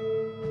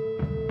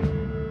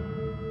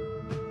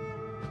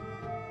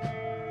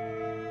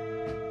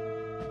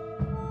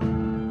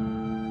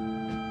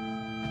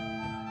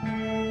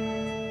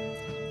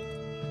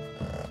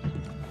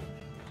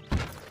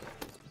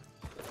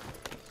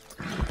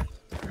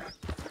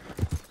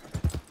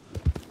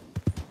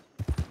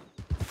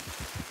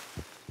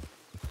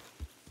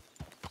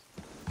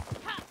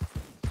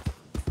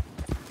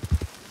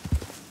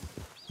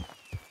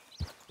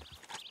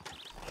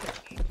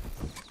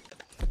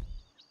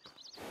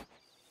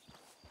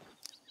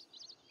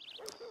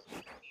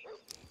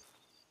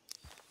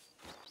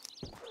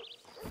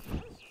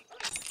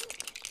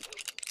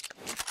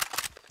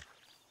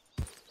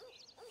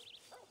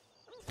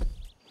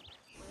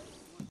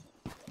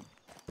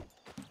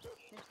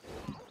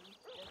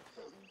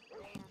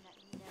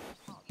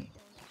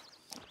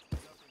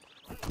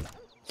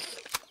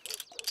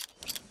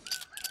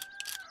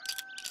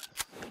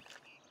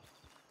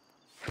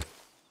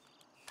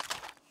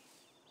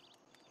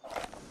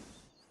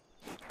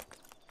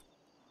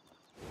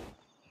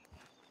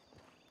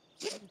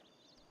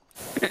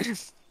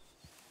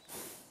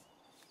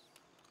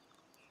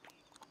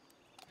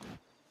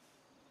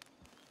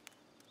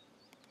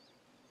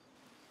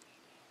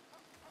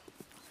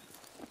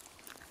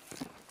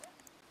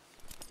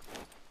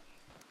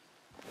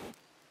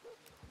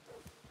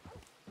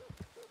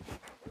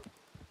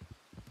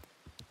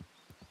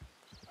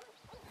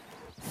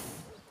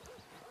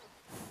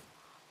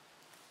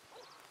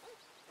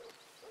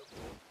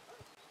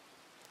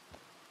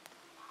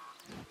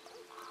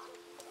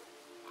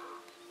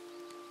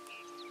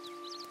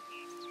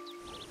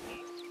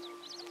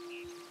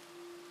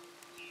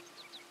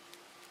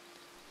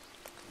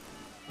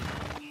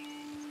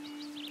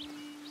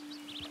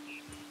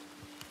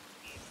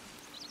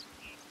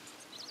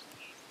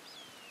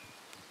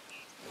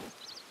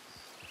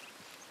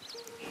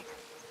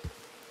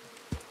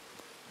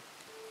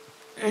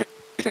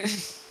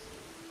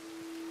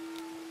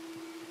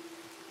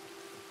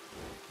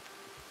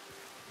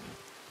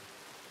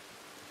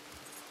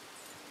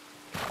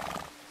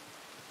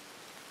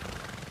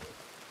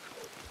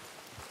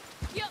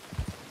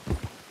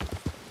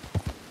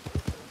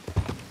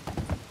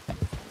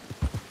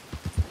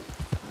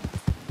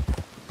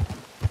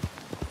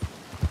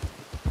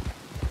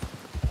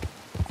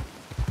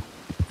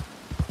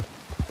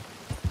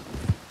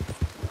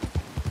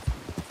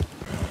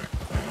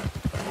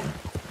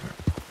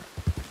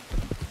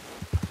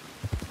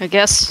 I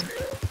guess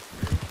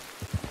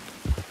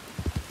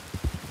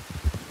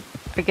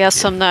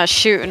I'm not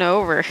shooting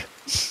over.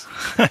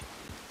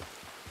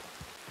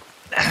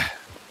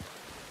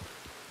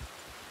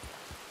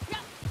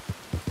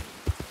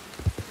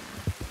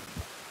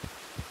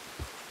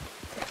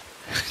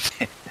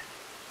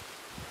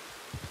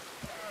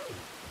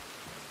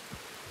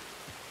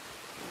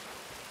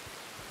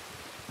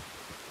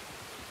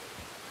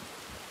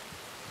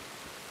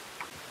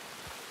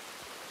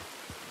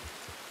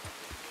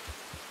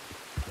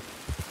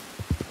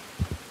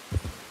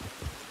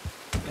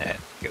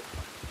 Go.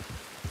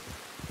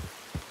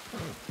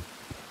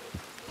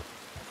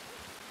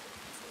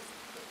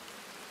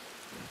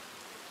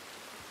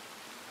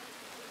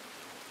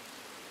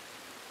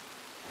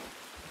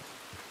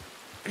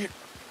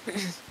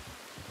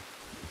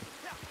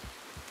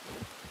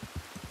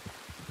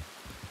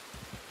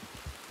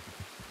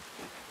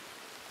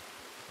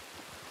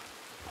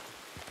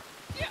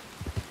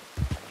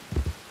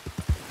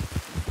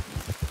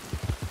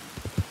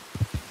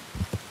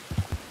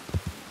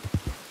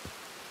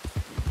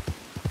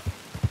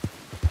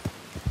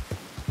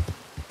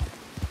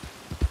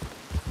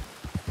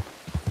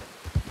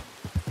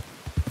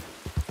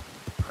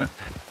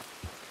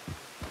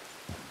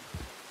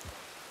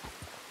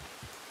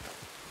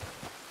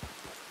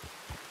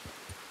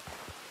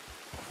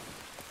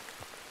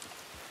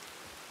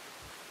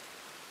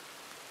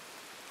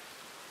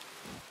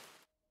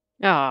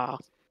 Oh.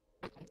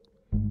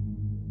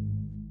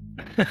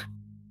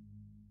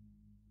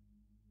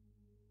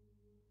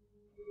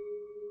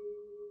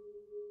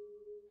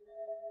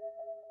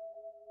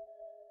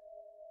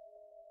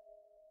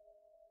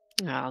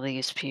 Oh,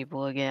 these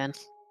people again.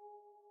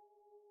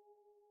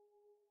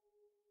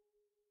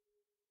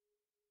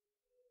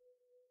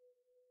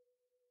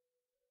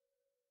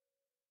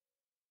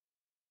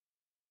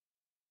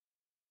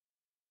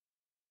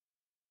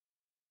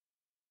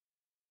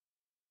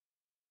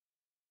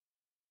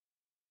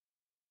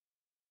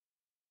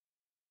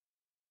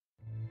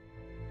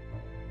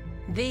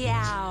 The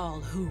Owl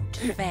Hoot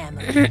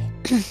family.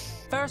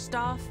 First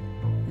off,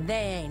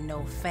 they ain't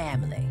no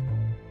family.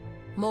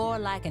 More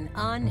like an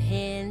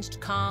unhinged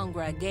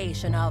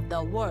congregation of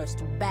the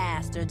worst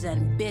bastards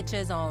and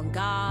bitches on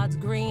God's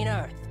green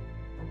earth.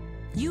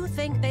 You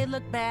think they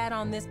look bad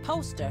on this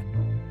poster?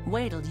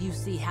 Wait till you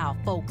see how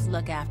folks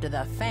look after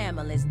the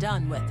family's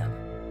done with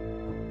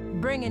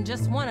them. Bringing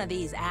just one of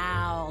these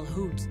Owl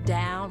Hoots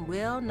down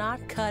will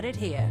not cut it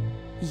here.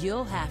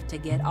 You'll have to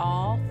get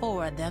all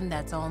 4 of them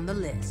that's on the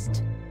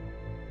list.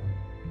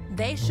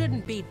 They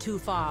shouldn't be too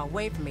far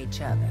away from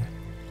each other,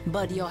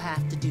 but you'll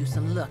have to do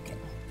some looking.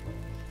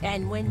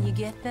 And when you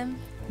get them,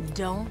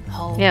 don't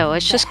hold Yeah,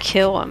 let's back. just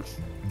kill him.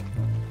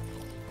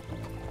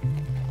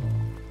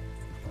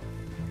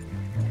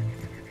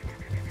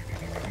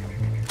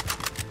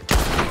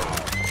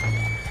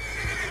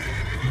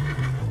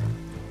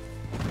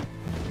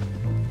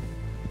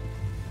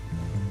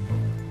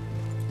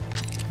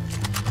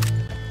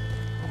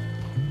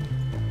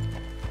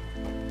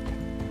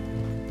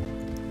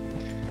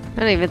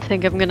 I don't even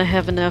think I'm gonna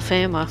have enough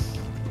ammo.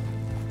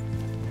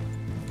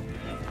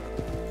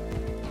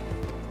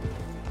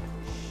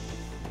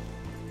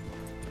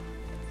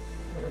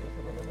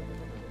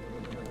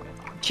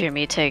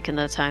 Jimmy taking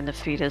the time to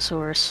feed his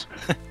horse.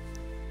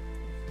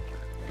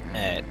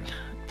 And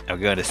I'm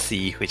going to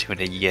see which one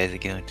of you guys are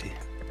going to.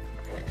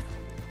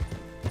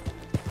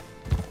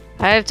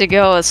 I have to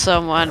go with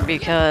someone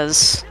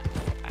because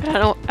I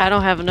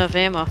don't have enough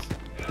ammo.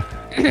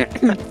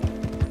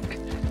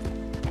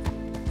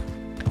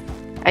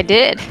 I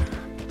did.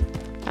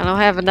 I don't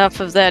have enough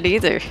of that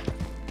either.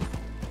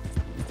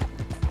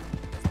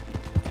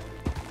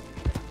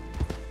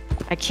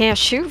 I can't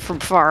shoot from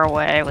far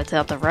away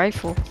without the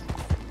rifle.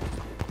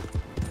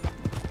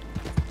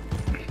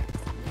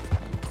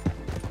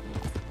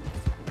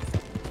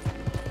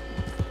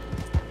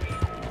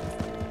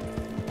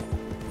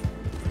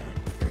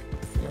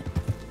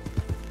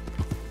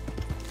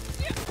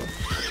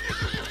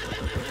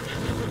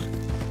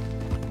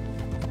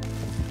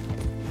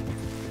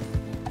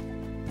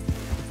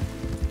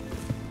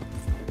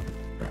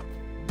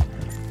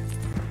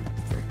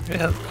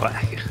 Well,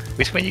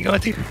 which one you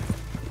going to?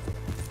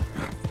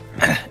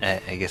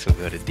 I guess we'll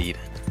go to D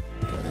then.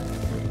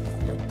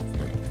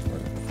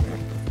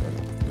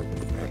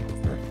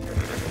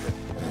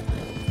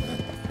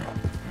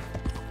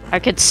 I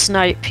could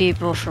snipe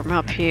people from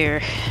up here.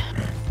 Hey,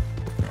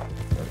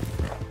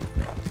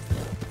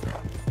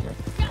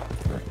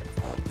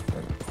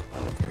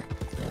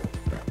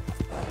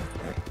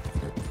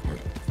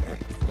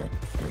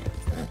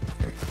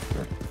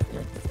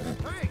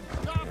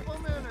 stop a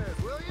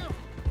minute, will you?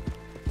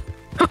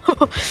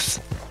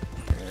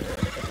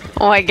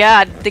 Oh my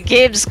god, the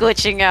game's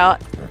glitching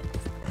out.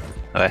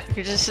 What?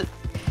 You're just...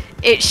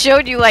 It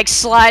showed you like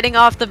sliding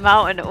off the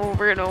mountain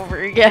over and over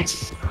again.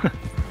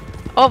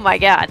 Oh my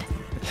god.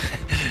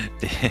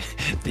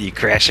 Did you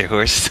crash your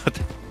horse or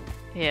something?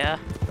 Yeah.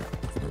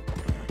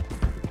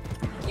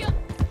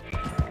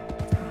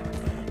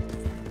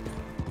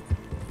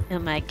 Oh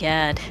my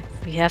god.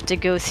 We have to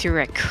go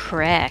through a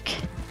crack.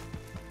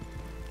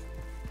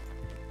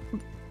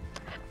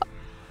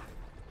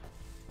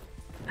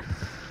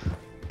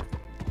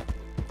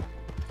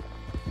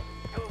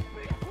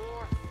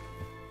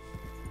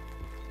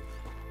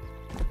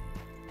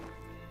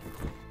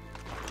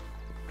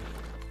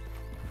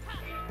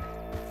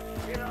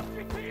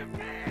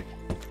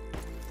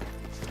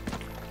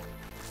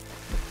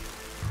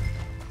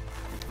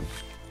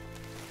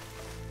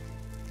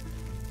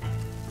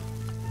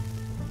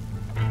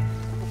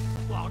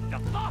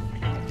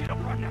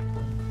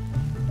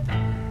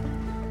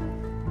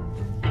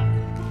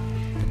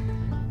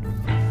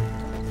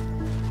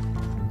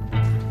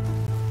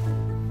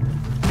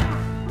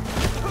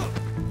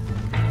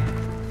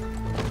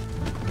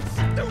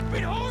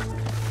 Stupid horse!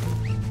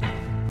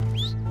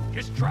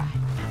 Just try.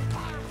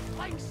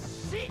 Like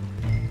shit.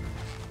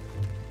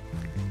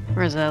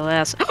 Where's that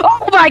last?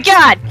 Oh my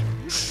god!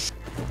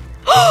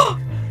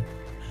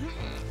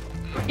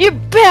 You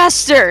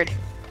bastard!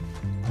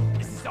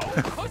 This is all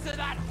because of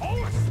that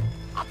horse.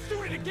 I'd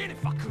do it again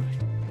if I could.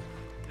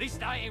 At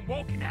least I ain't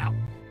walking out.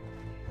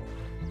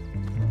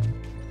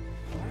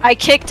 I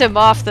kicked him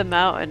off the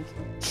mountain.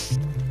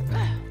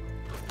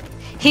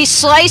 He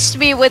sliced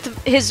me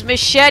with his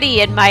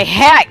machete and my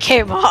hat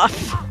came off.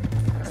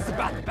 This is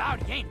about the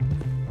bounty, ain't it?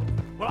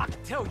 Well, I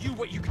can tell you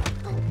what you can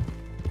do.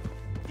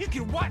 You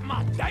can wipe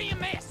my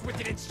damn ass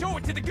with it and show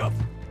it to the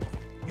governor.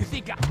 You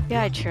think I...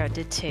 Guy tried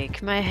to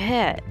take my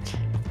hat.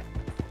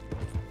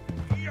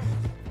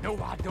 No,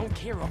 I don't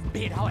care a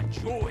bit. I'll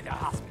enjoy the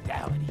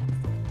hospitality.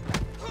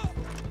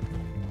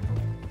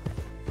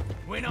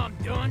 When I'm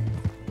done,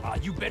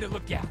 you better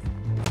look out.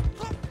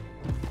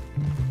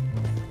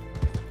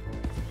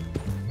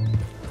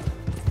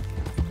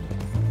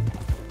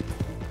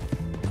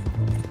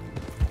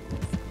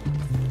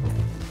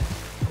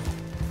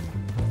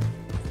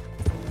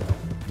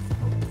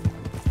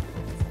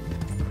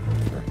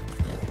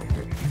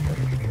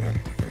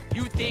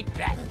 You think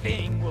that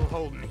thing will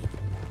hold me?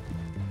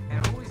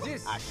 And who is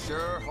this? I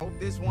sure hope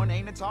this one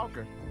ain't a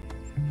talker.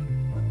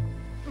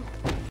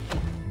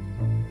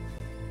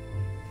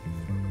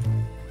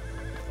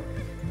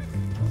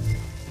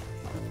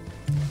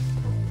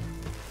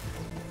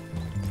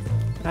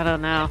 I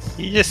don't know.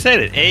 You just said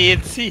it. A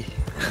and C.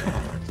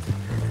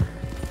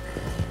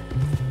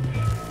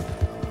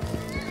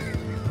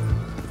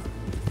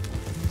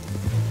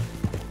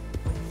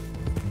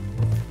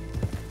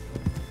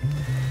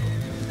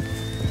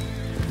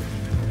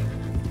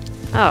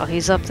 Oh,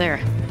 he's up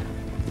there.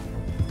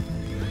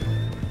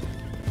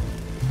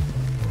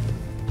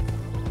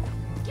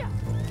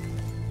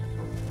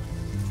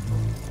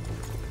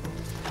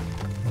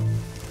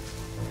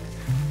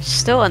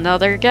 Still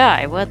another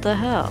guy. What the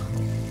hell?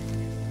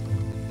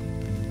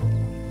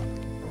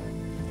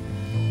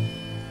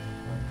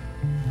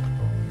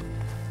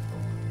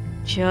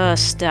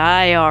 Just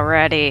die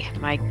already.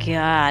 My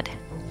god.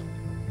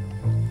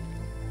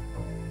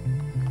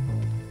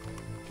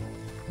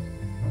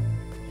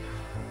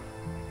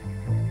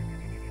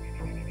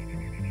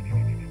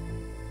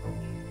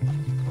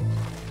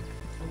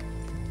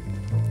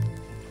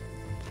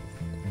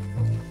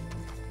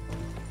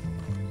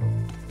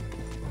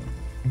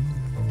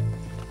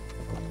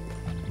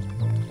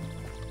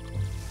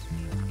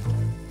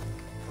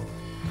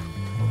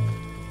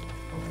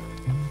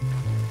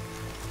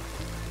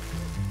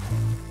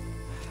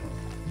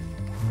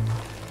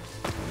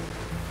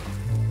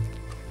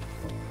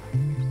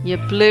 You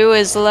blew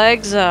his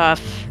legs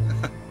off.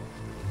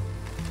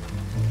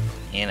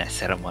 And I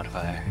set him on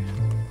fire.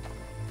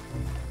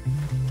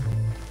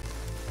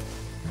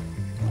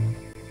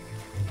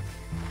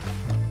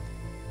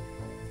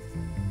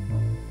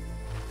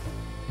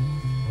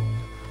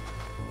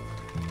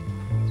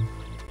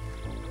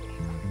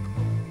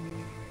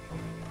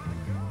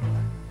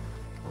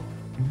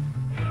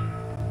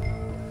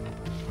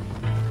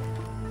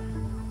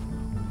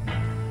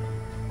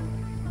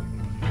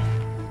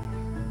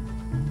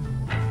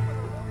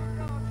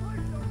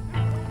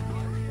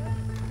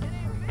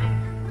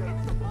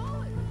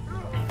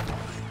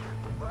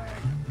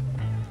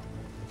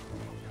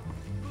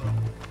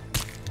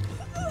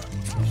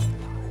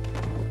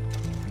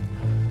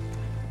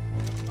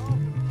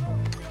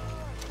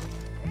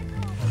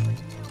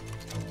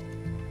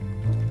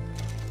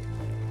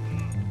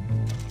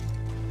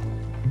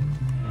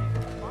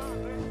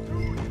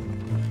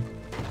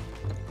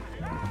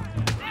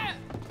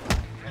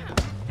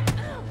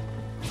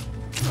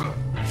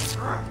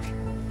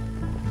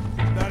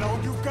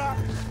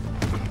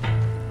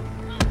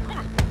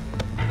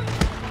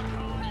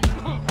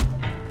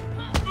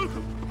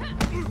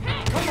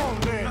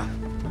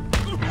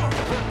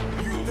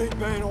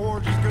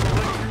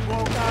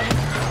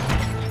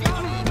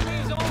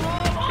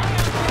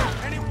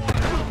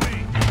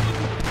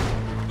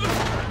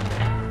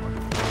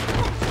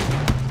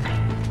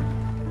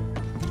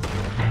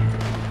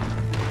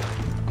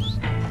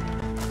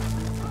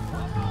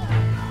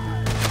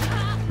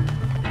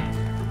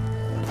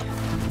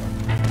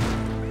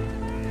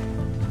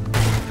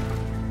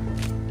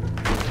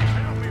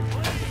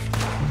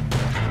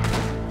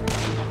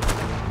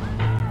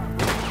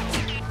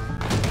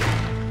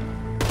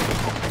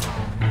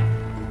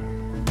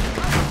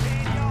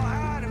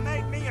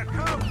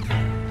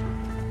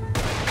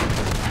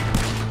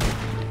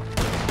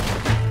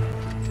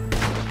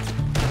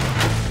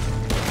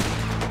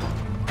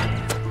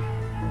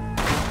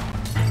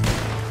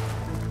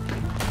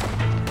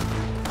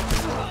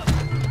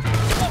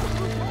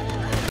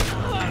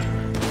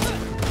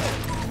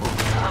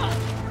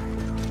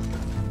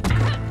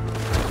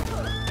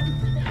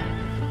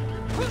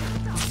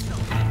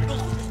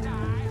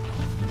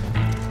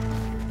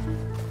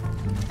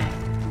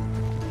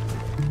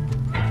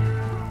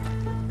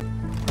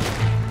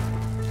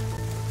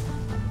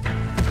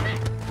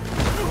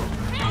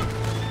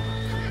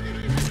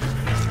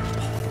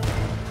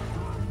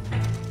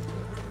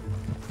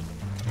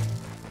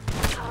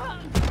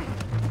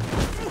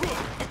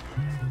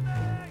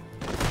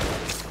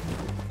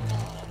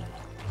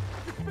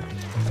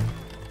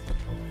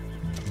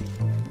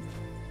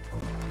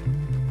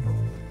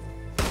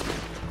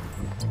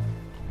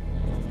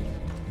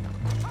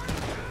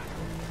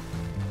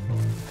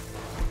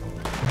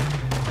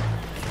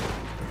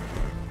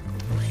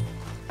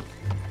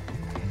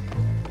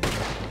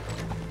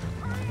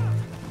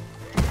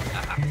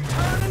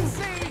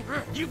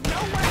 you've no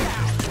way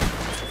out!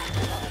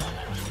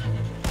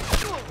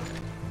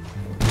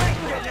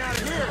 Getting out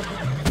of here!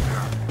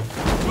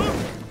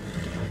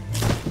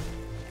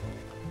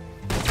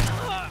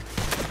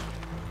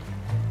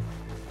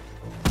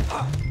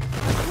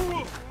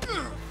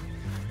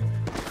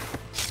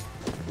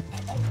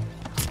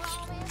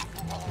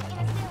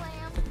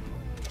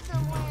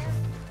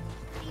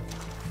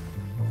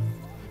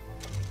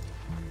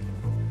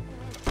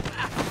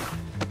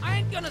 I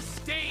ain't gonna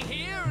stay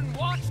here and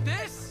watch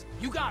this.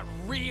 You got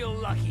real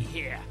lucky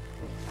here.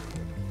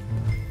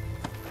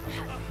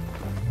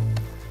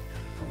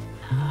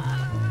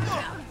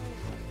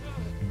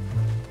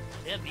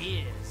 Them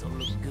ears will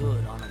look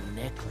good on a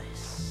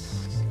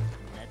necklace.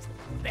 That's the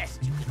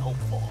best you can hope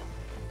for.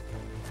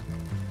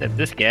 Except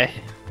this guy.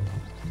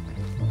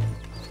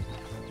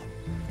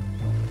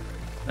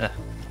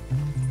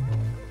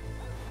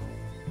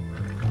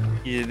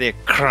 He's there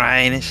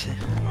crying and shit.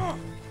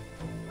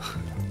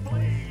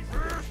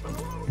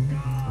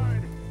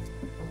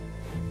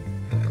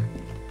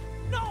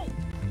 No!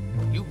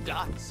 You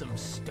got some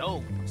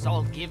stoke, so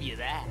I'll give you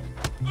that.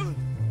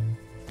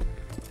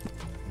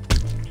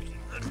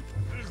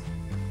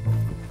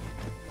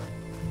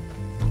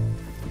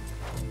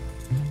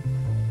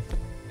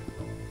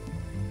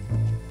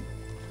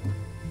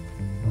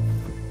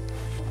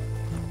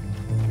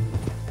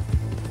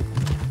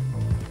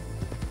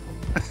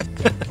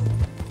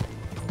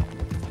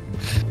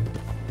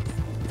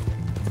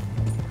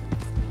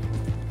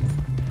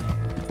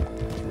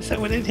 Is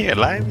someone in here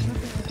alive?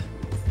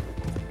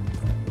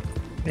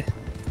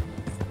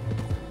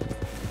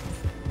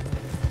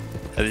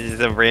 Oh, this is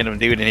some random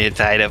dude in here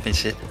tied up and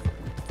shit.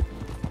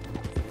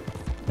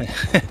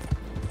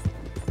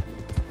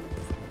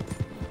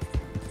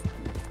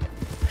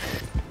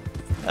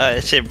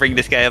 That shit, bring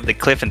this guy up the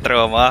cliff and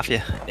throw him off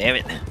you. Damn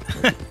it.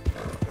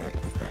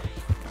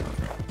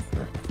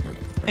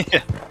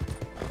 Yeah.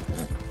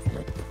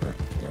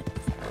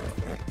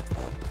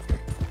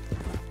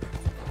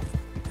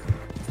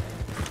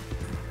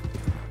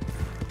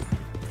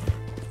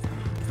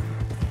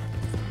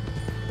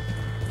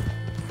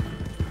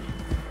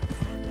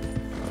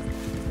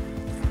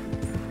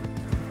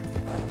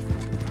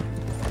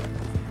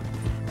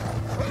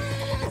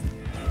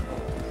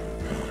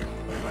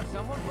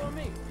 Someone for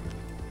me.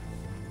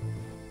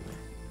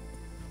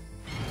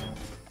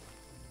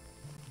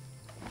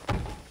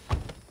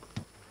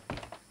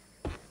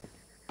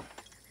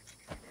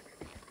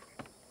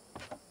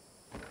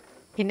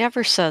 He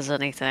never says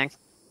anything.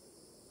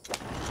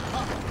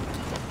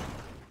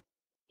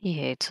 He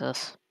hates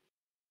us.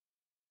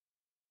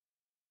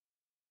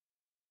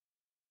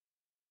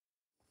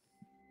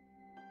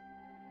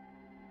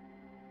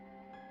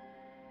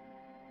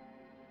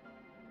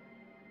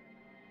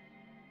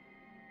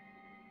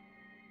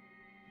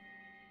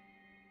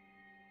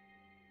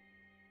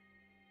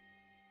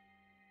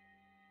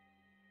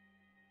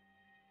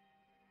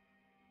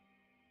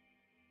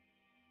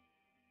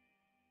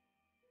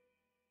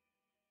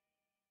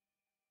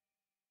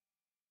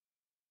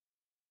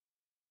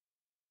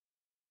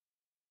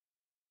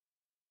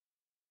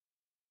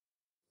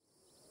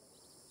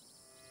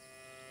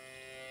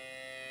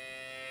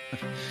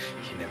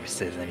 He never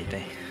says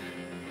anything.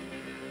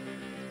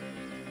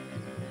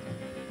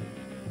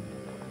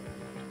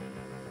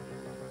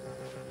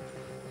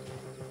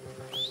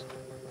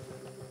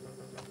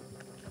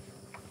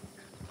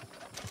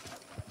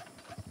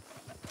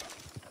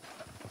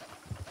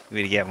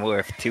 We'd get more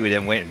if two of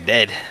them went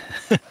dead.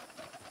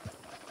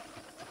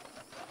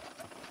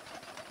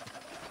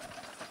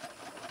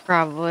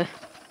 Probably.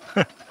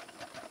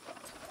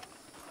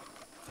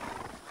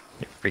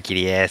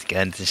 Rickety ass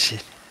guns and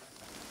shit.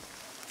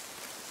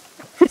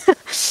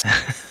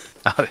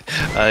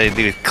 all they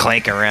do is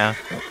clank around.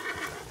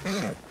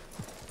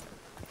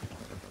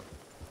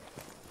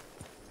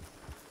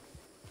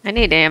 I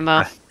need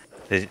ammo.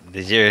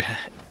 Does your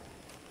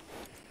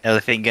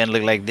elephant gun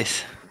look like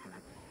this?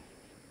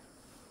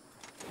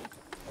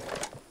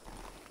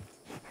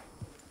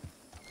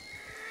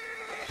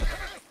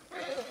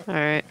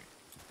 Alright.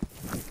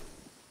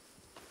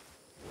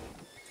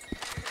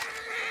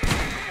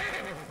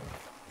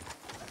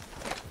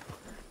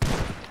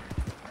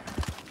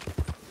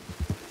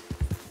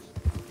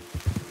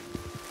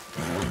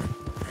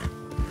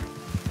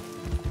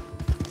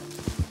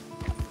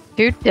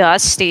 Too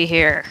dusty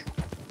here.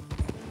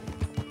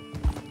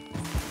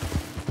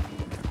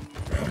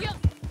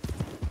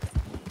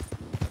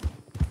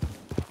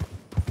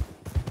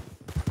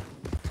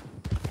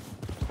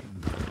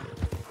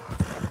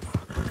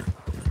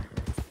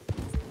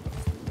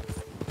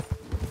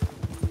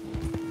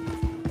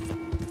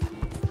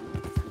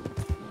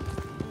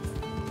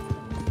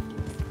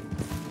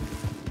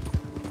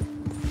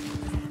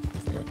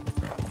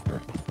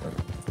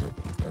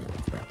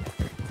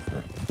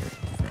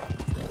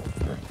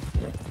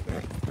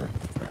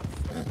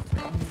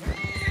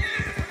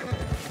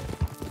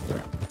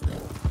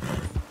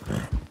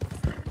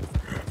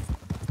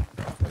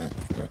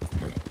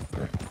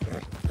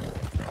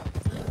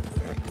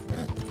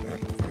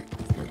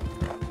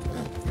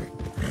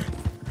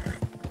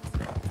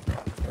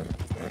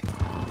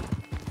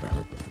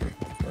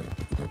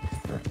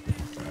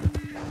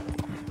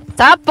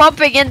 Stop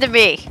bumping into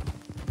me!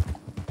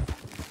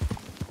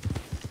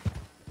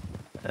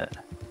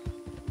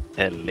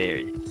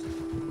 Hilarious.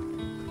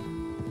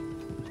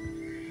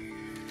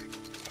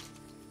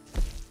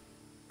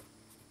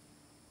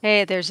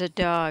 Hey, there's a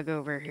dog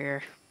over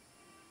here.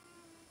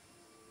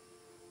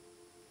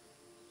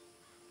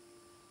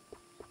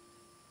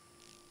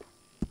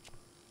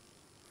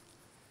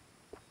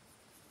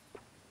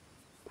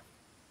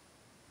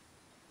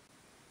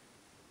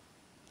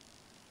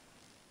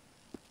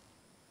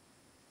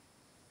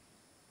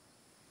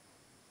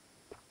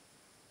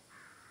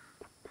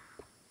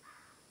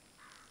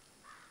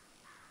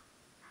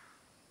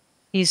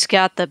 He's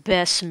got the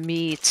best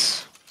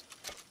meats.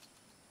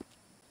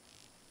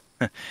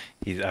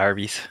 He's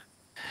Arby's.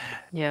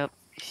 Yep.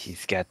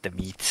 He's got the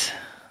meats.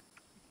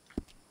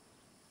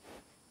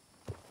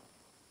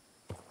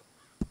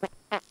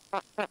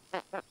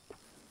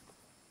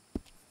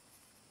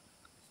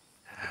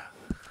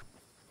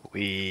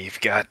 We've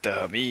got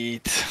the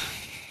meat.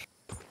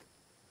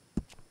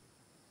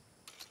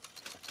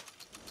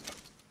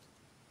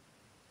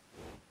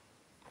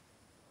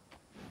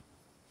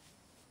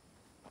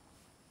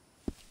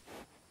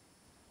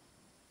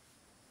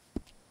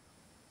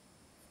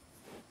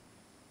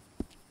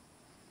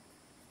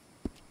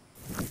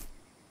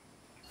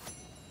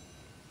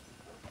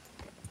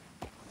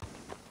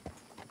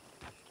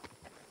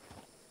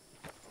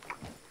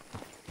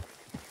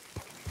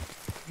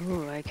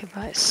 Ooh, I could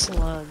buy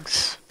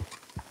slugs.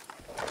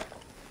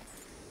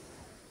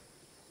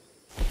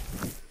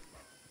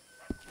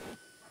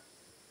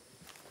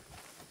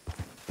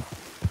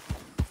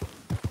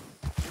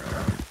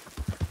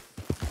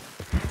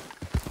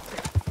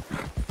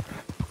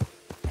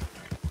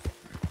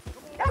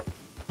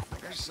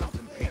 There's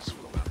something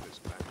peaceful about this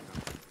back.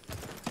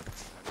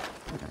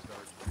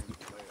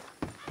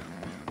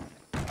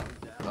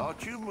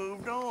 Thought you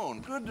moved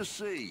on. Good to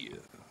see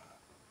you.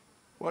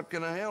 What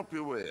can I help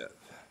you with?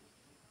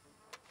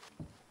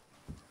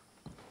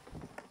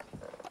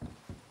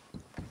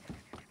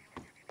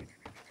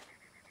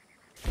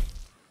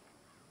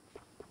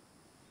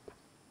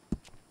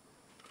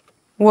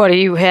 What do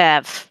you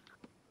have?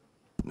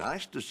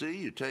 Nice to see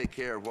you take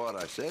care of what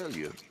I sell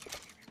you.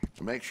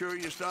 Make sure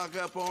you stock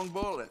up on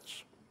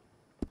bullets.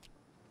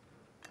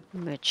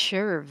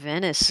 Mature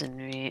venison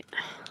meat.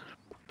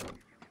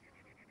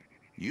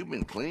 You've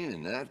been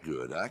cleaning that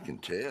good, I can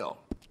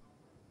tell.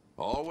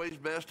 Always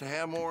best to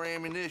have more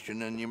ammunition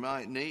than you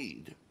might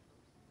need.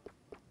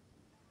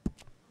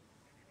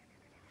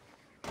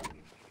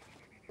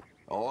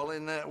 All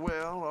in that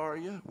well, are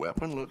you?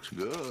 Weapon looks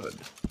good.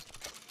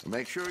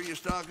 Make sure you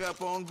stock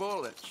up on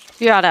bullets.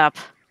 Shut up.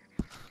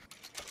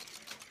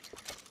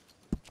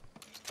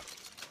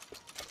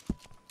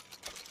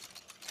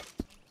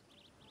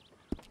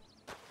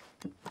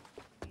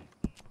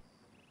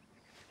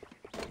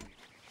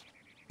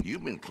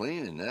 You've been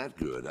cleaning that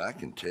good, I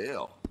can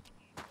tell.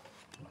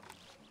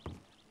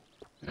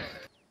 Who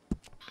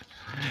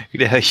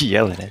the hell are you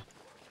yelling at?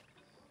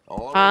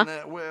 All Huh? in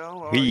that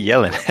well, Who are you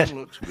yelling at? weapon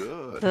looks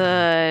good.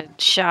 The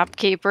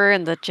shopkeeper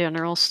in the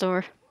general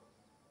store.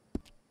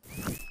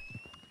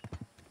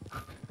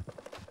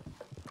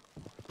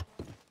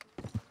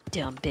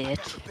 Dumb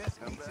bitch.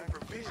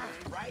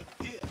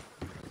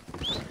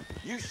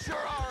 You sure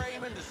are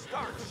aiming to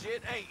start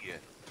shit, ain't you?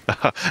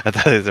 I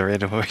thought it was a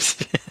random horse.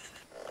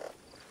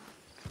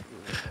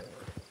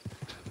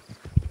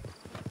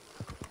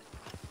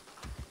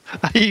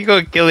 How you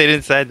gonna kill it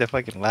inside the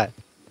fucking lot?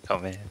 Oh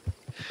man.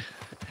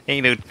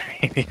 Ain't no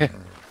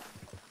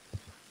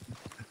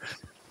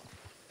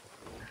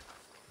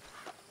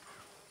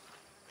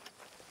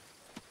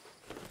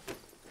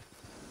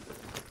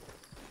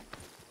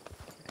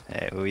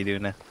Hey, what we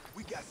doing now?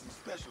 We got some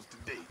specials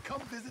today. Come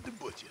visit the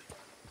butcher.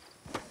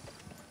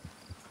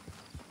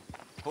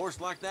 Horse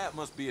like that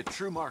must be a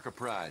true mark of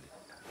pride.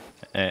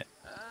 Alright.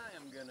 I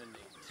am gonna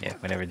need Yeah,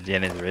 whenever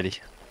Jen is ready.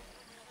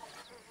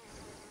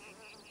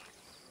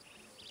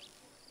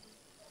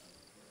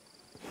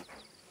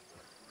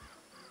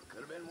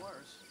 Could have been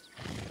worse.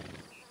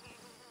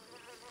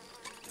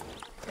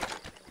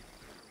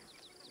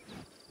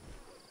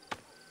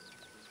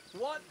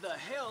 What the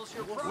hell's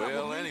your problem?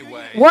 Well,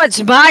 anyway.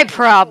 What's my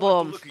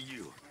problem? Look at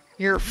you.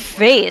 Your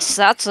face.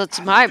 That's what's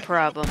my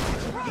problem.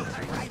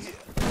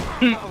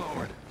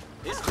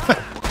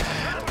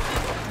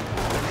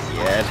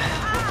 Yeah.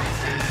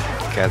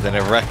 Causing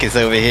a ruckus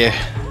over here.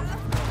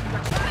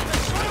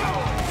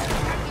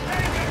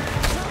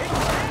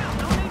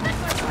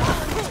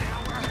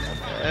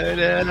 Oh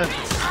no.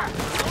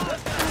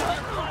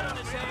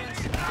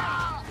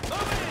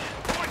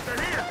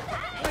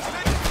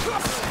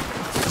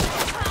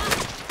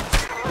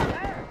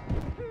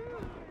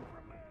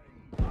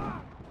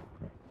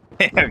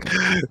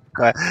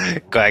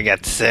 I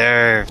got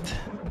served.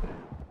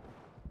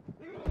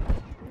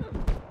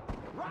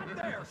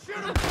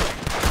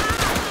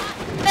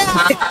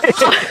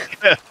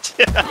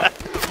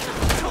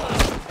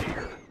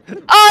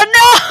 Oh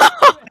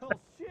no!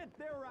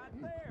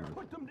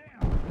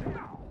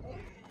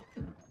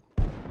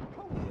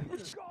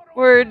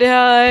 We're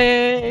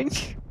dying.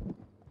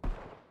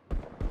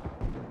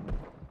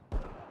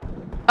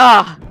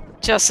 Ah,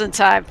 just in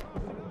time.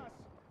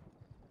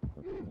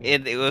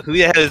 And who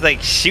the hell is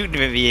like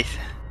shooting at me?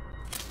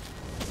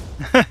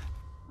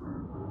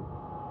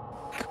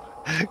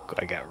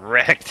 I got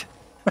wrecked.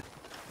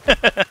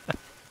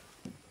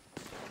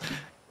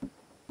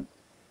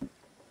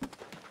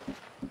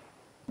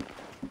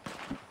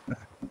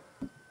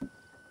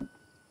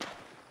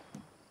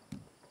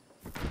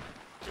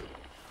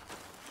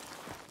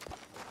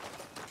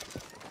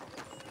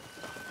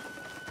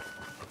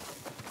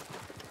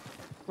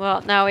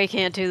 Well, now we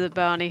can't do the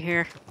bounty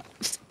here.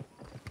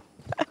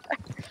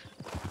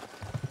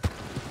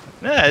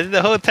 No,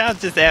 the whole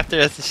town's just after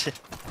us and shit.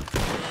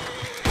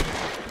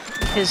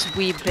 Because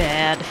we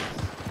bad.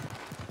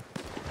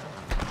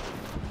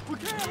 We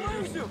can't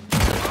lose him.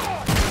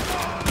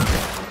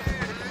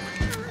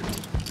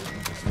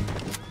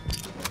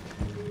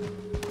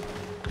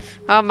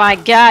 Oh my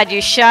god,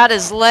 you shot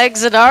his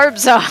legs and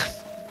arms off.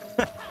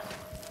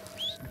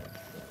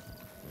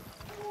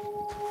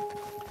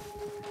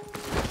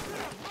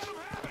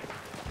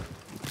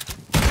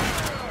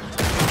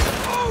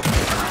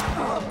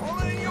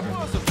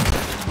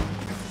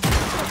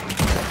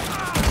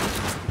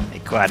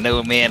 Quite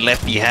no man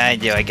left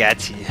behind, yo. I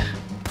got you.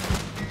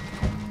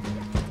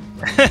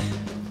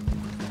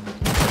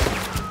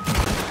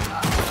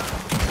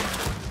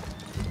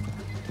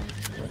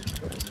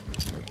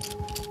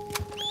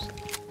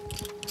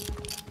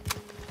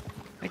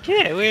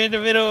 Okay, we're in the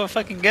middle of a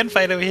fucking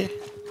gunfight over here.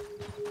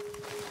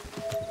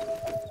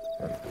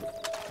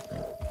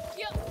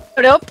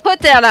 Don't put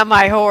that on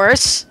my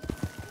horse.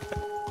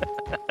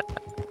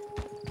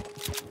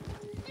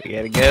 We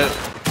gotta go.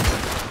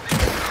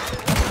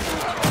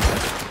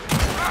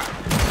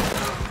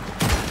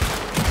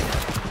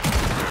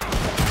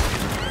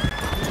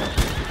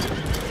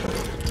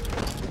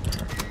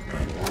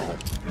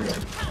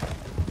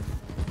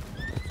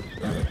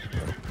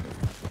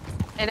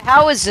 And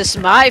how is this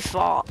my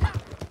fault?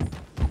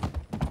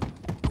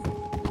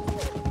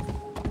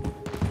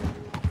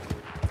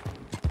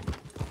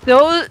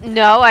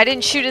 No, I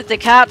didn't shoot at the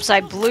cops. I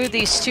blew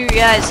these two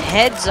guys'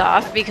 heads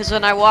off because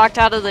when I walked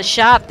out of the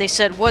shop, they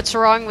said, "What's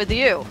wrong with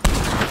you?"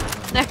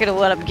 Not gonna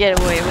let them get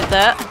away with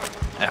that.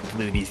 I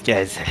blew these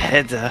guys'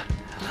 heads off.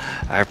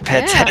 Our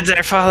pets' Yeah. heads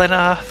are falling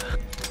off.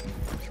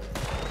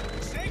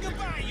 Say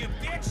goodbye, you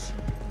bitch.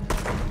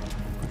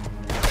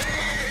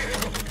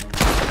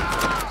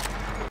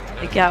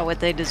 They got what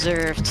they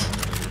deserved.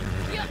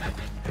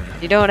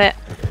 You don't.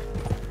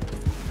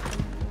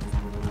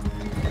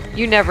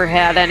 You never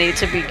had any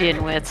to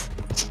begin with.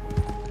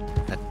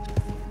 I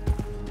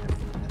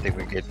think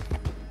we're good.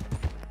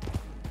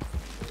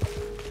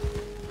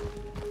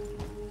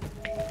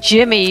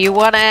 Jimmy, you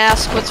want to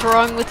ask what's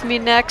wrong with me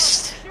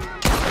next?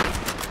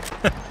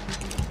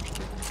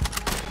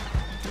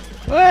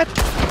 What?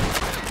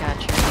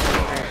 Gotcha.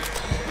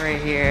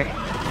 Right here.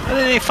 How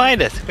did they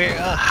find us? We're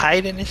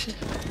hiding and shit.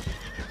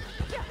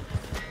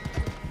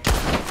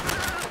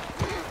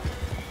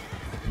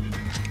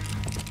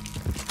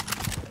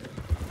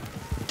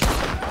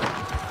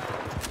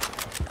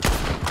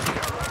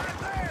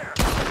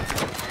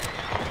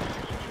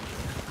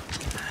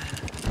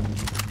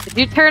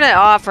 Did you turn it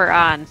off or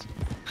on?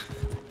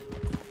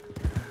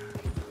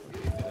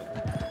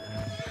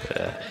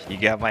 You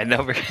got my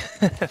number.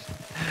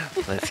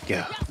 Let's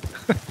go.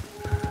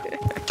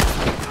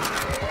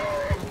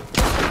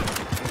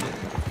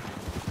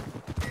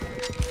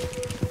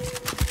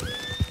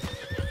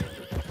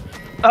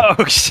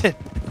 Oh shit.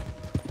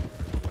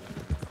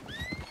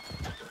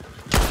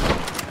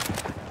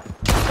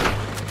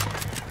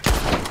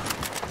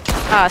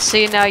 Ah,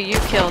 see, now you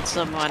killed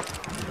someone.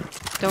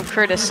 Don't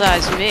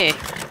criticize me.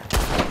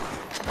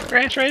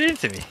 Crashed right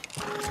into me.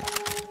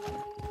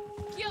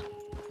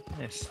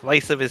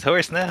 Slice of his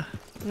horse now.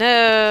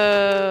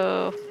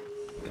 No.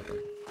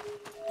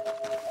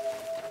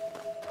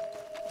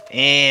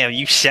 Damn,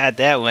 you shot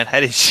that one. I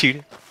didn't shoot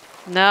it.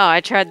 No,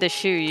 I tried to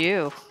shoot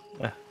you.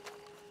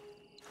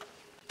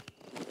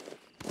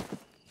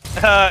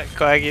 Quag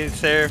getting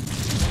served.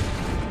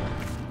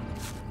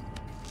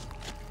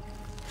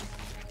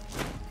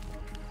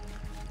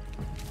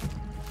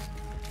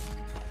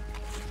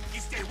 You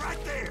stay right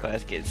there.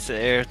 Quag's getting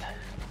served.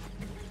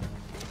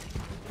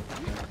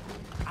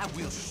 I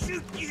will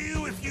shoot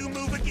you if you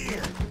move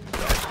again.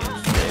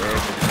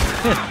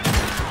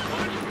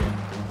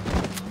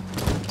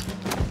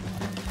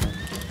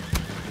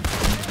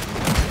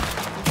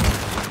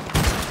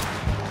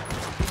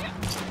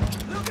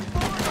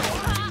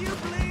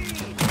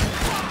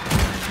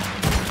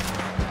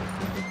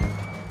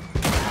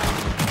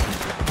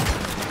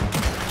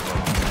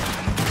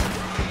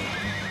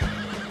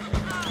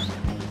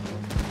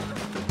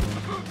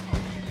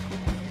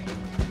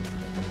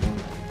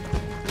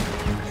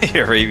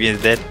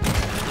 Arabian's dead.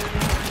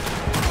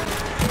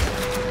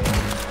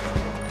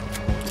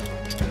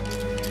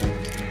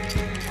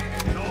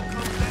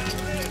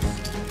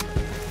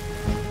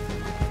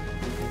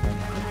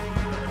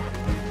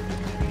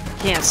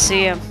 Can't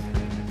see him.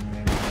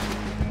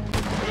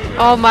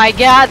 Oh my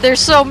god, there's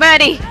so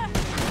many!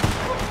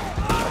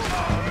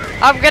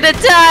 I'm gonna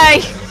die!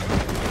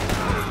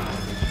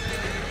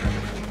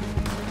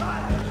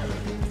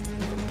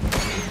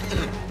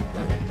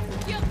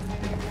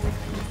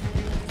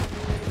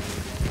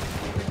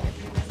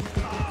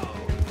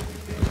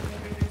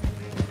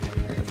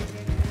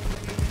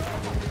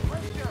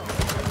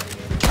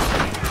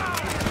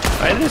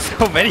 Why are there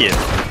so many of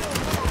them?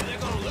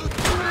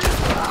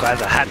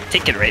 That's a hot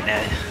ticket right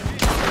now.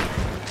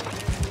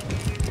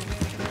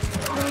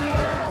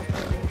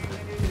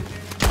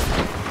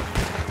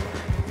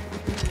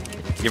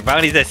 Your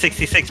bounty's at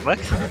 66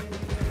 bucks?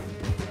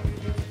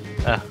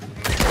 Oh.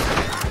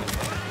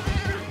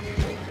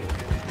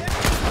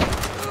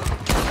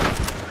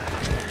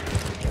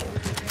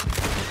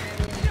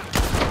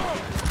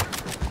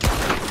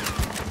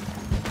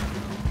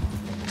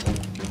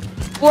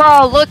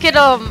 Whoa, look at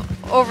them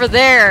over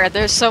there.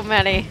 There's so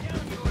many.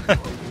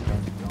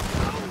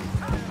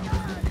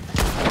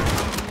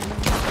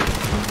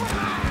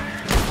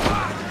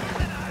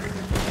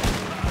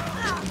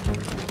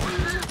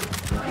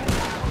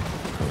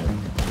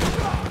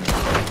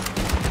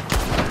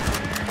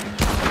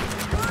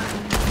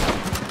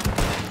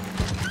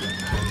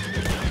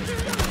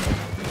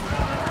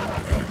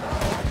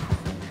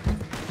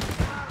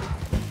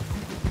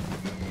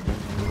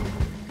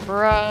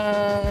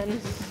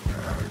 Run.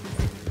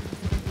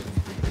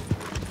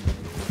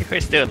 We're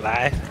still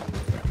alive.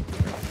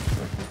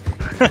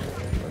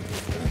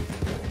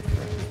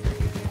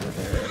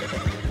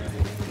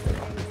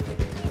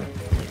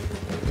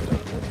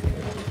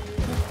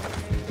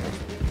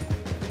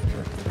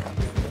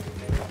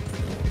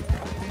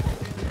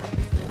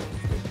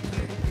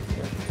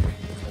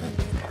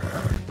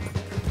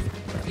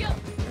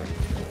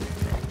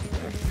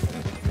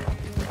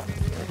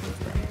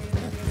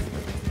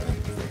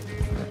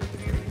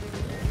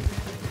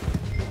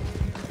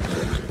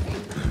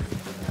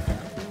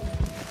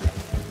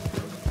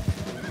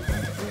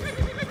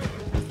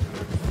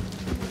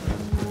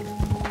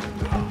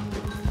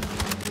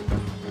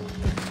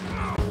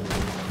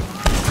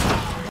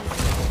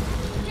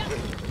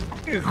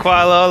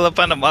 Koala all up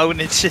on the mountain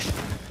and shit.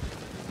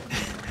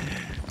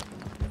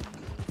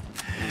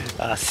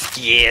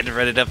 Scared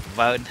running up the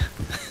mountain.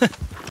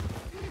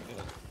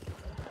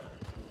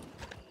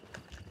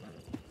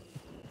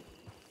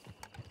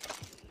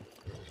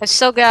 I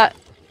still got...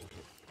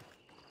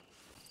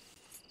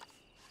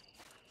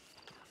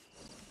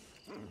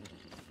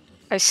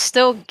 I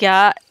still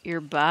got your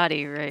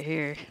body right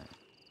here.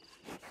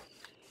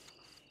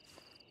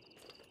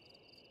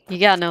 You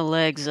got no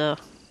legs though.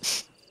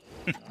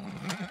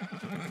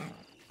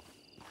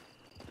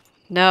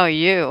 No,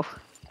 you.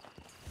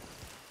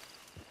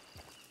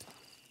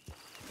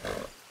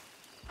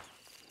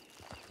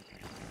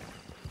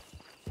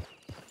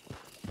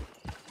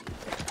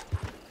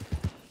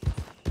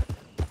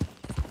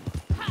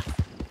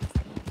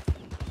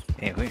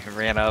 Hey, we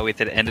ran all the way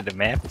to the end of the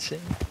map and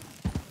shit.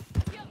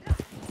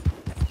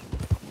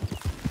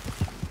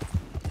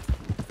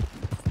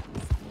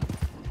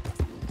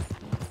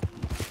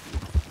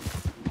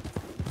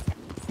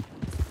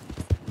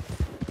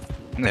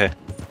 Yeah.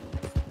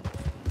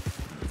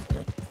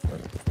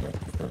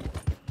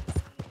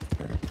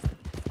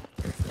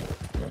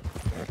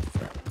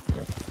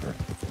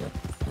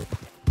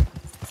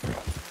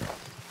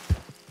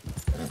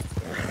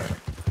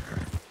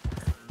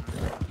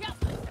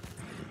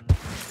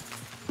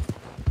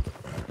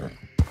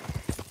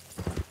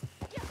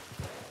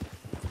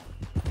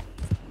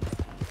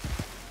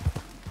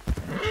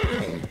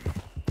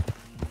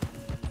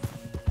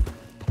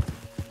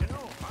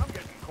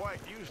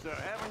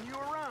 Having you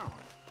around.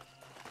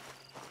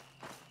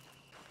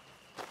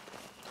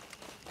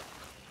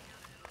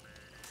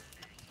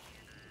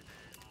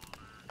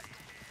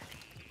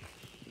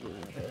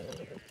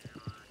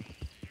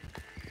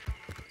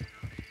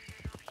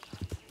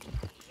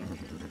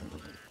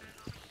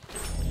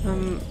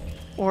 I'm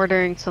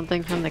ordering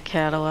something from the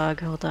catalog.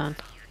 Hold on.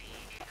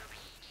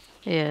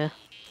 Yeah.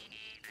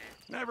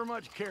 Never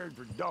much cared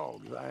for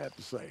dogs, I have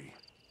to say.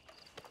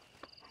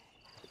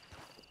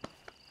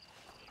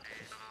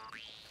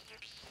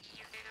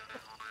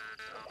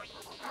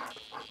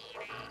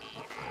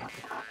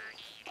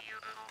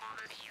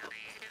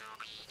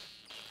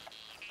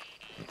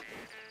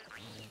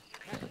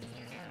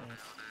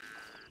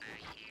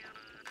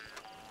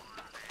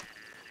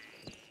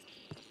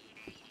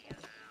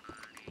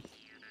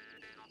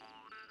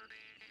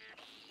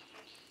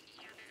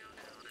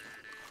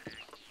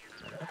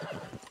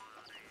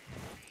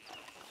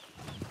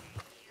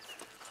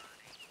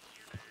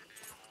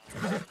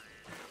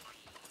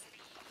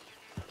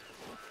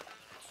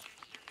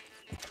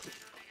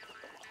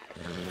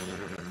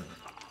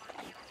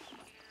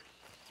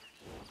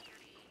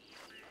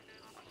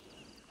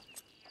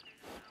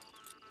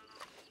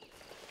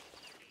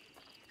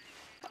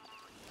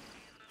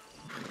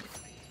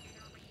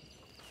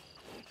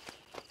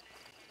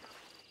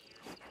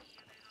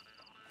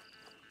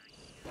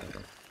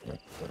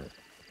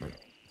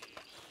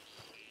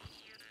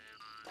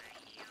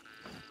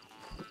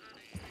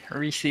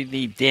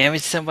 Recently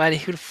damaged somebody?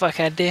 Who the fuck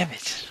I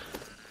damaged?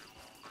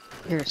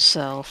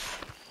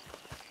 Yourself.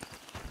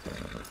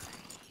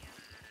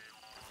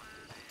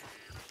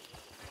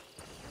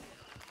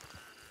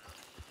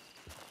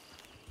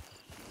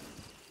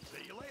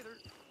 See you later.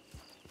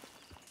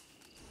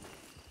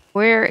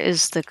 Where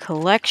is the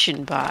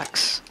collection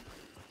box?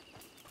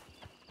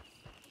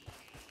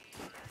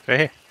 Right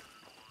here.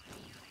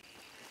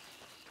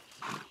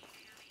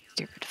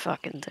 Stupid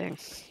fucking thing.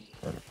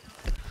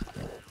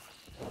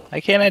 Why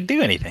can't I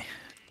do anything?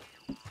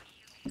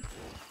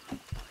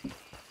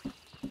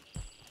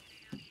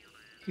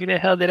 Who the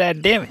hell did I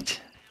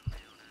damage?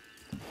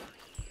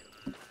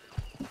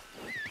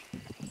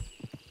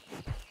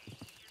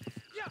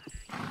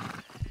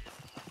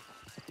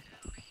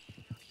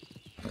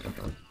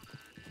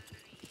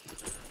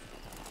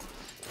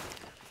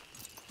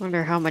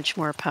 Wonder how much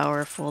more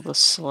powerful the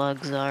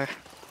slugs are.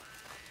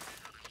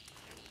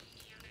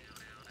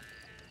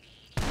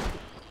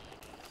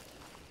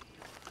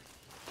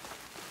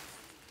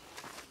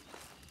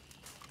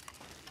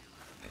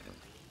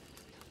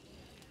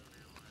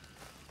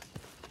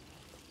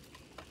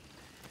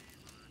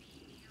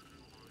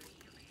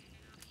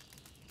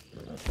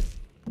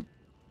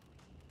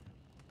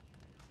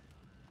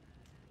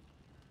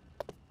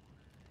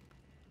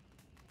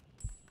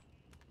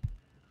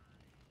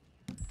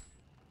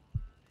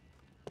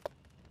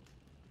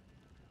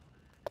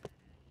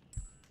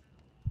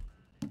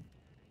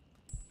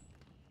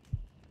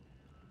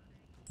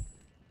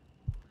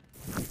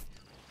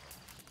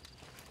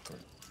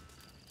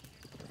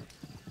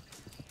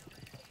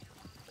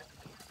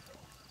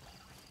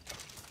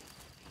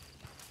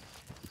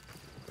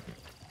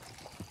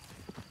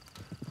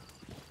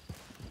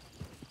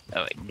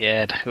 Oh my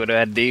god, what do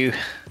I do?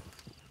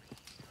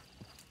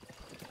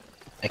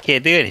 I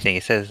can't do anything.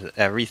 It says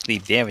I recently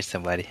damaged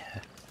somebody.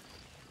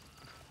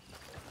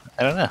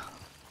 I don't know.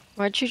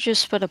 Why'd you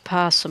just put a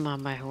possum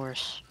on my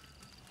horse?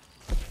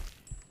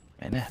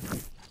 Why not?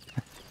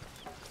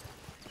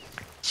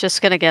 It's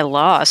just gonna get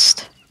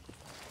lost.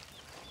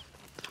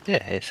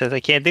 Yeah, it says I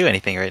can't do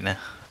anything right now.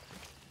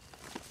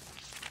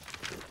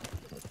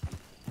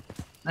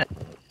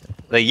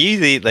 Like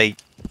usually, like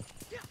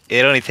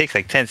it only takes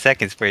like 10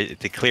 seconds for it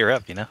to clear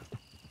up, you know?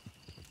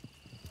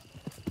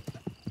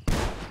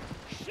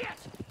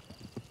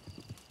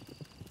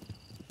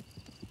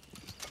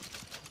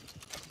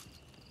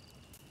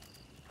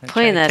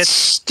 Playing that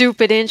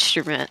stupid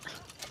instrument.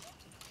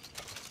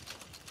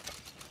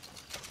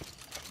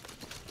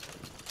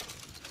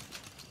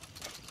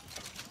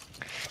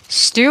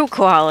 Stew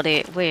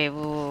quality. Wait.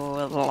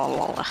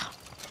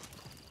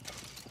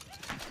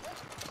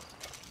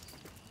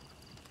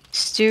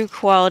 Stew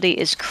quality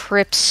is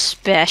Crip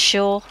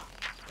Special.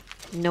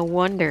 No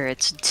wonder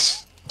it's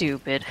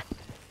stupid.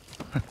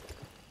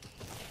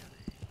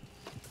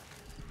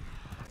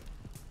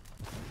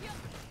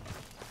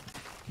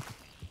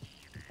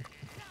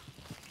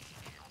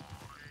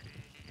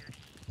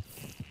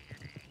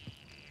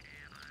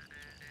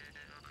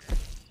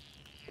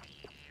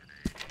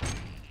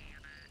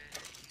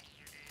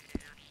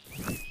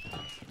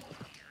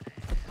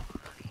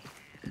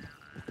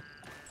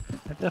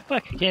 What the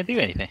fuck? I can't do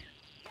anything.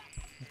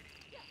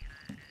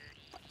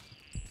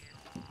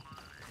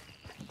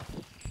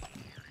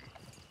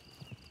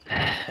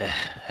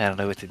 I don't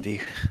know what to do.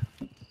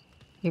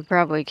 You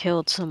probably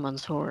killed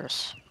someone's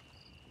horse.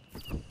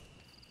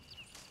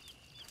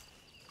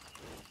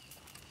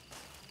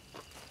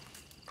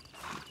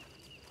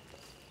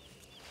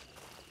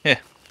 Yeah.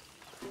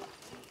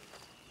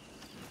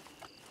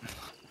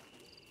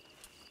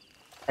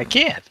 I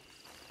can't.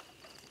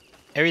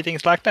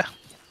 Everything's locked up.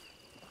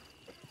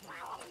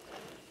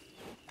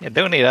 Yeah,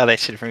 donate all that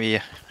shit from you,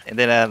 and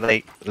then I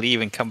like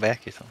leave and come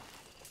back or something.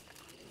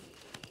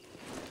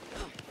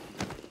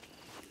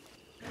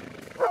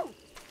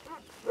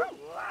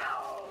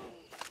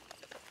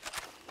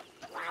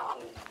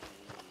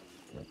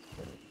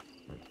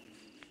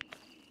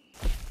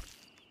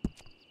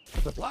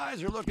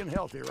 Supplies are looking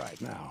healthy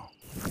right now.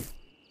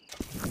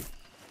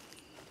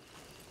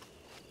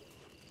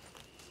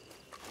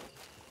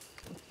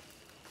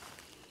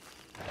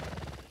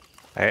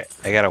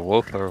 I got a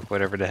wolf or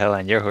whatever the hell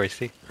on your horse,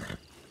 see?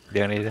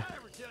 Donate it. Did I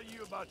ever tell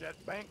you about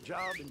that bank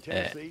job in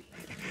Tennessee?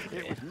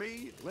 It was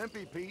me,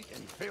 Limpy Pete,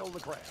 and Phil the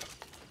Crab.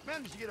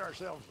 Managed to get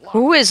ourselves locked.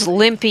 Who is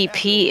Limpy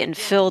Pete and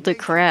Phil the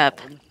Crab?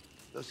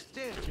 The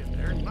stench in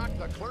there knocked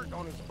the clerk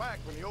on his back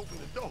when he opened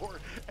the door,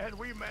 and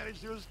we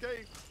managed to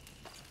escape.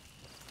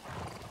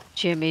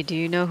 Jimmy, do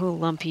you know who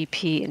Lumpy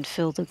Pete and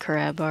Phil the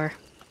Crab are?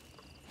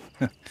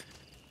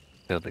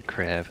 Phil the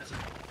Crab.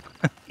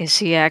 Is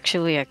he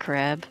actually a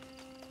crab?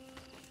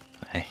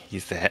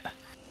 He's that.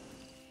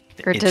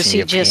 Or It's does in he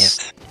your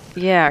just... pants.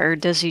 Yeah, or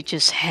does he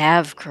just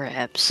have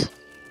crabs?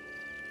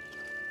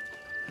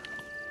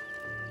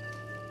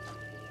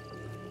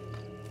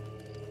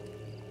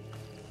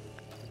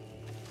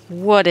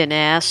 What an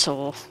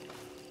asshole.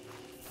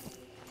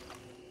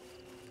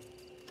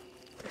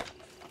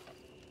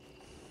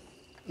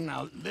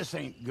 Now, this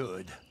ain't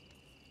good.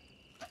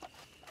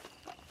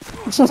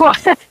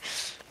 What?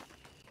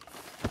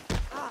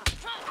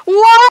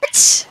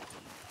 What?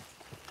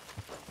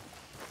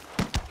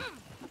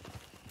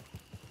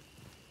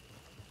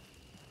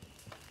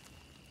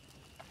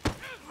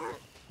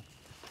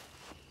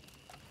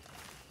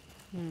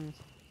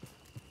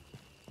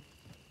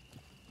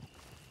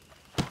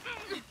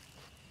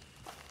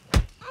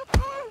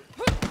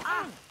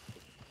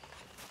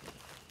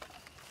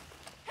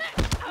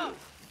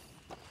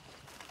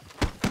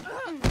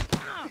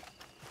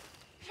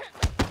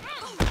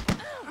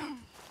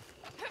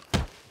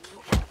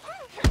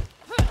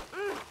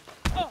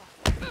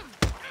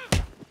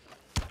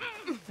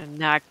 And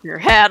knock your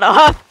hat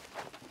off.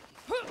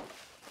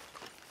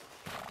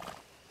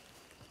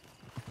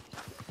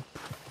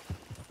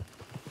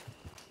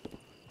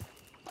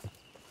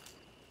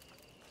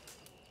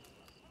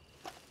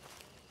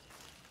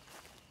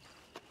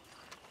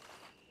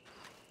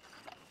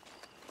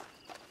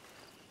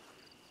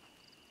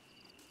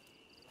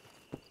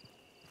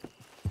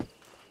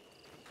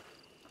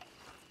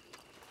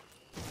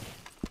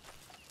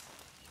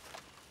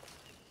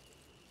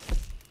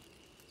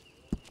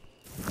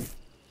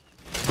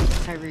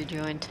 I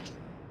rejoined.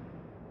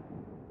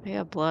 I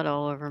got blood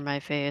all over my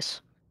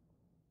face.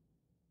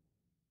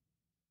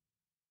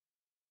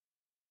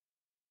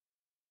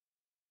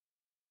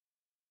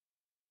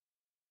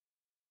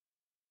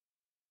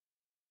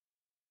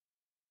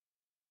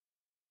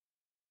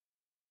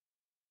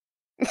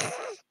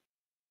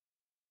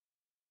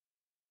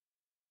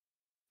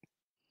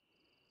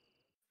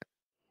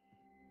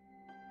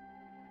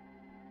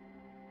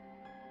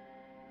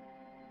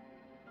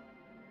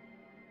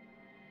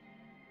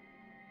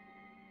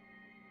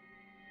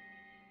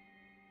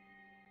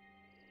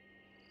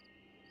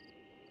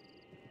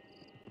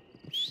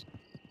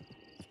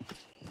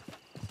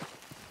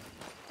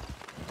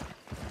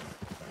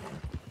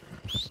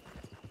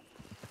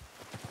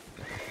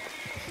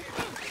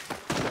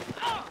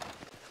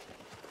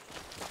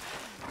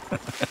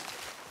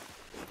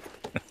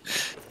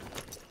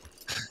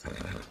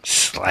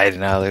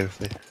 Sliding all over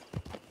the place.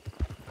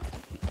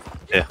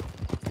 Yeah.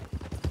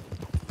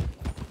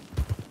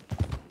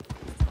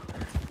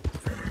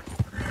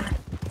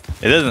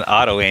 It doesn't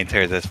auto aim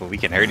towards us, but we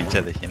can hurt each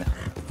other, you know.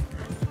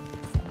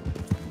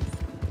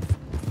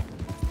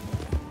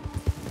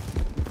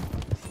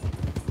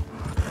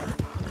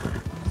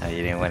 Oh,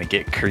 you didn't want to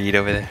get Creed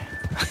over there?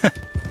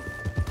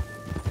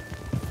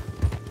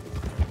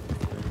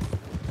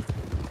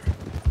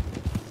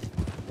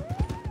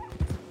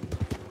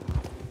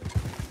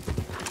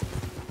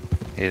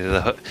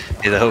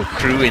 There's a whole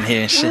crew in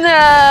here and shit.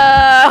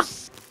 No!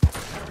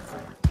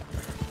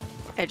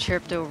 I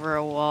tripped over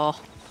a wall.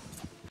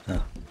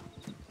 Oh.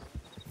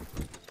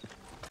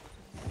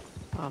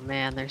 Oh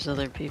man, there's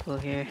other people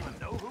here.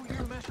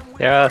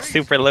 They're all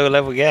super low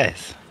level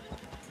guys.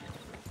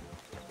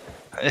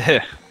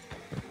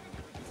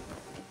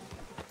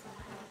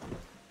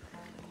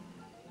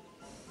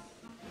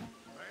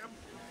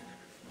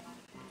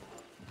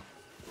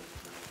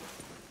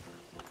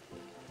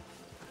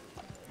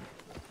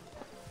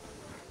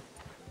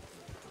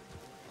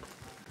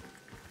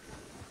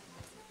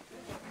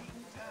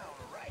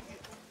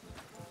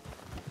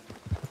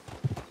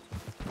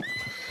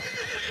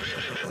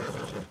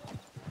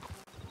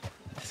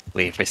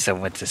 Wait for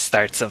someone to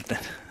start something.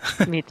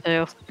 Me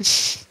too.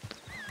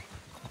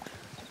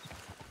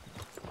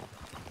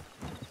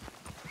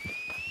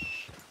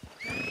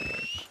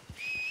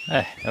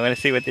 I want to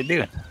see what they're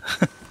doing.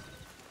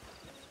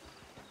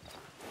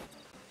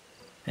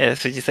 Yeah,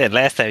 that's what you said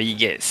last time. You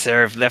get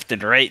served left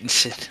and right and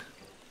shit.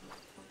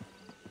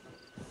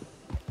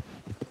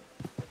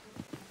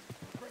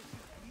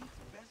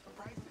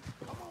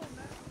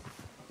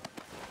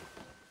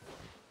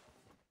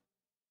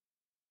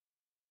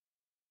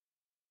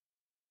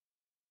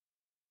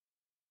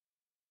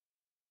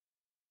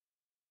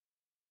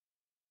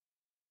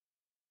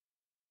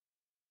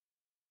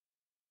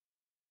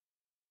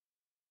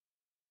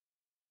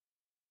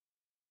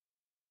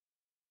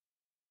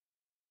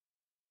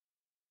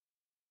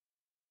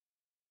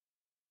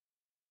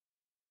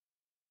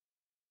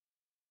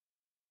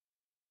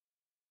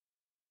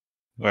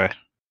 Where?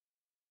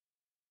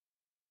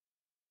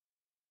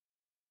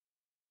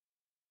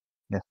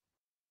 Yeah.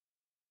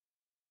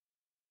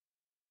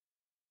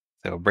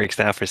 So it breaks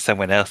down for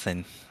someone else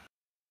and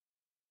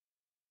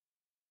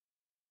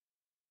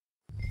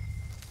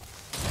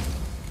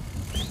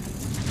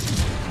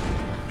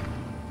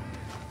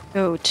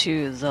Go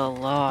to the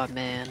law,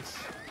 man.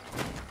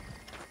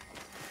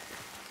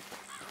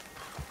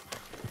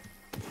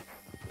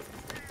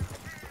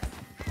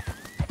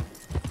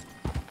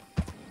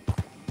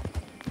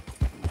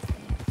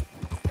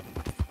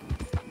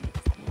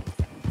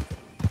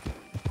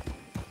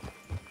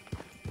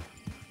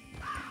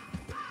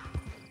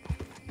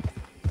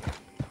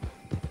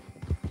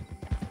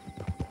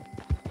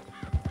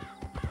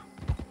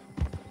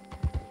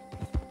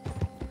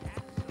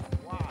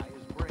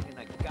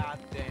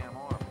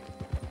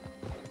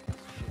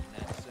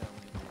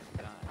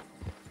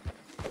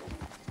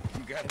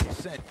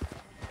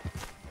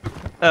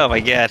 oh my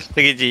god,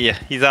 look at you.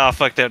 He's all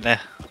fucked up now.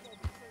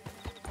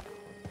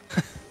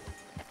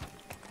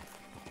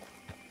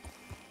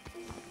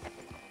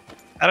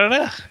 I don't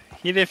know.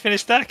 He didn't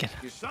finish talking.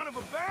 You son of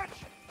a bitch!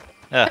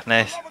 Oh,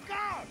 nice. Love of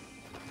God!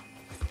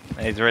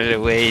 He's ready to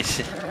wait.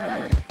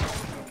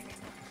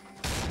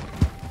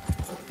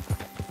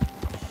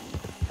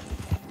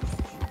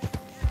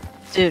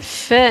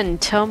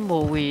 Defend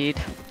tumbleweed.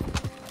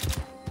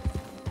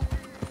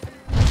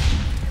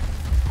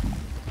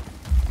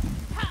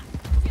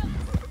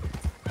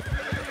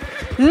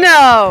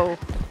 No!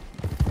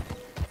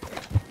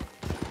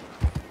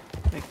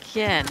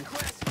 Again.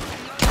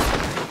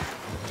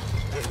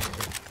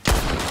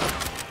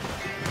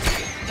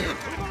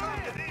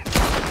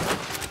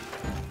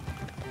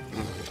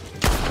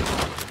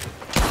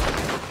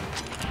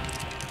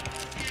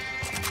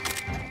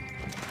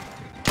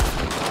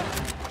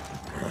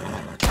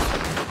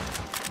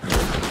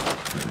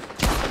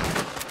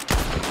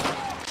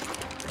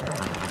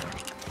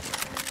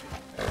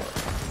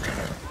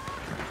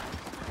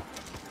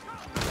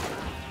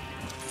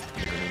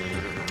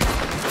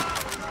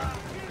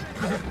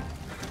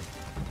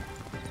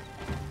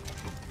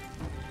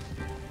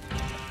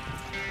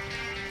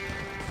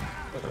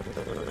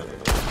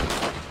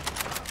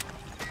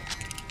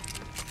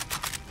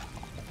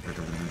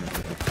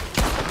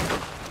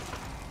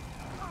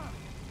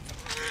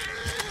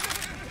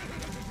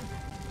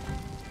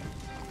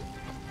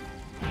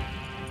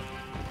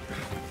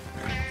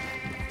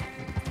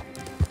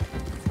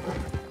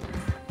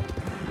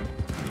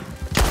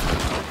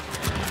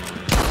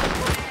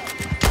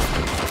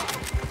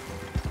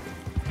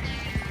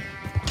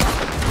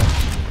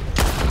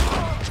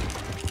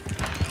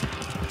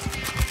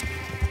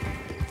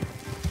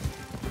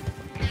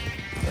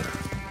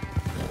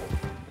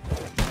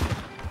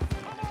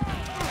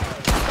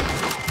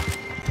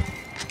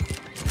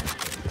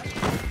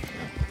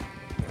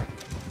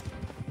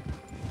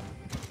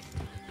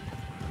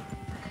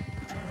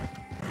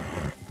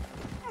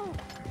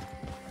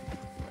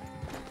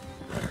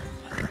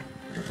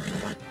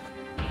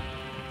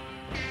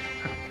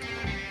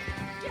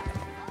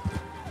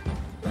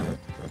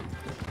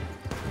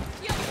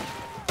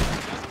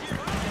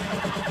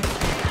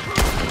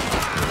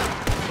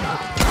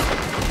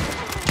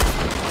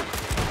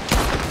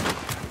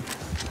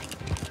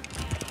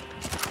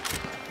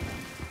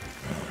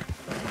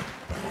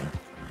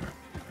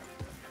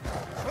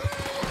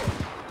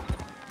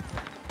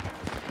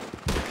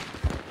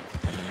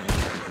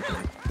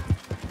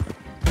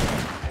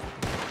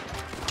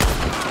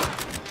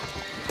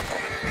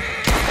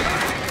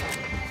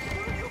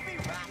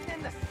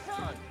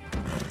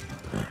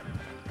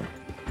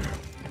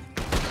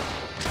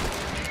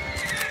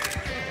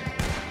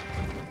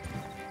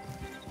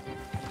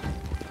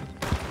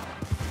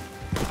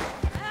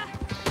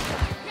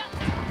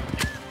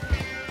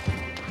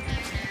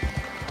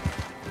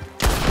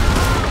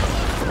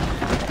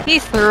 He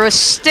threw a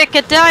stick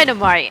of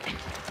dynamite.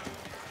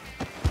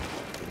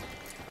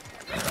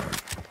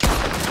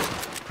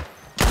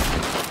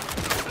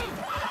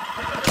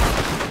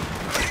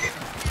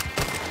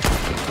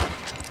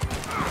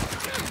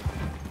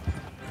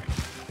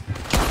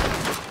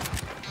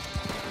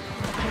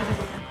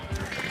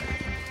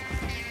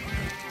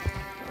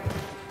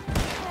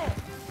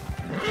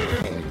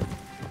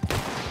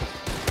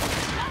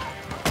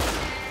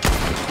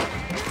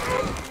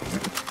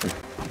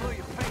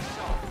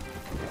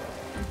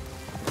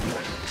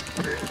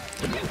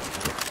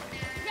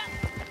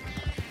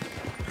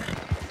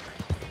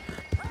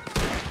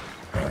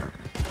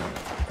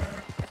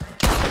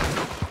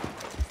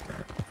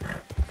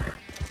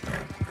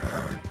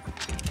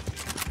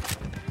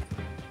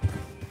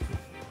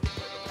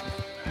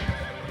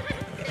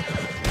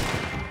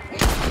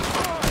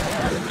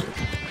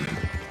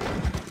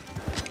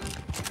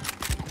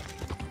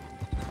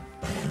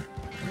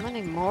 How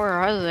many more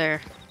are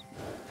there?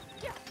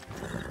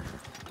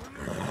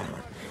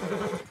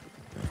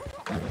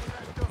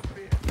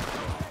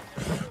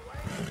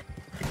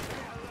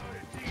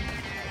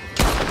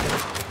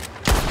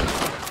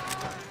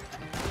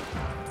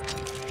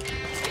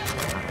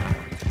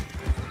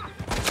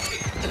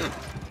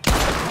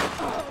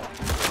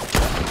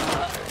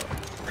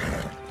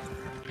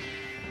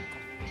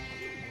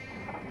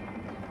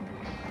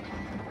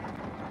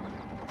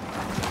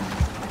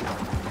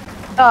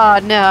 Oh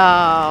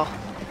no.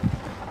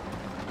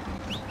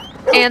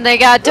 And they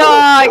got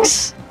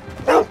dogs!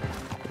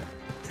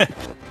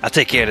 I'll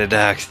take care of the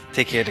dogs.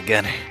 Take care of the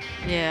gunner.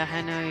 Yeah,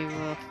 I know you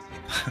will.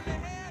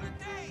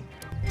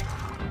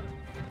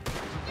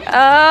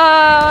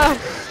 I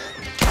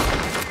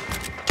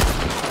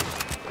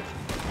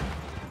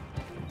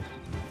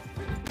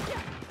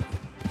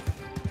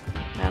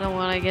don't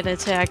want to get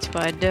attacked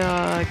by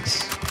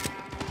dogs.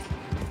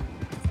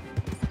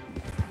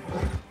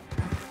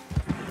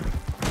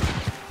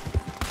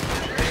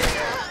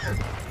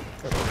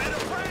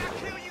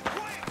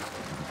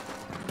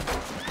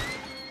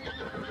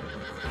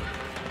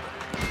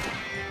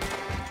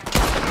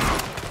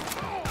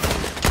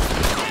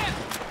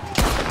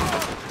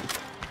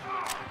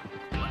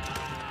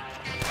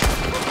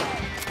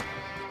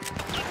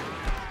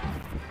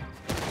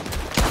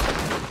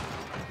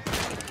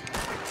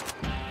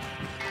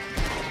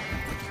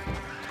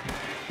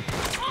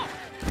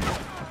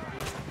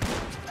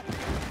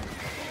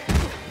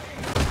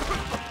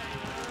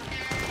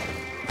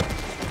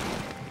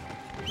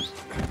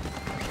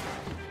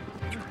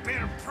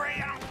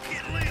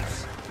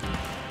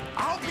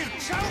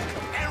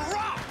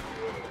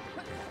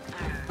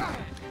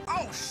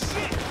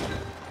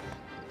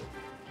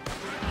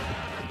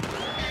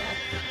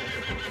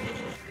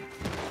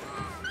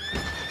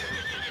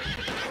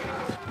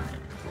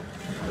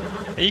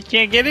 You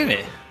can't get in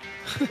it.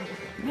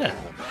 Yeah.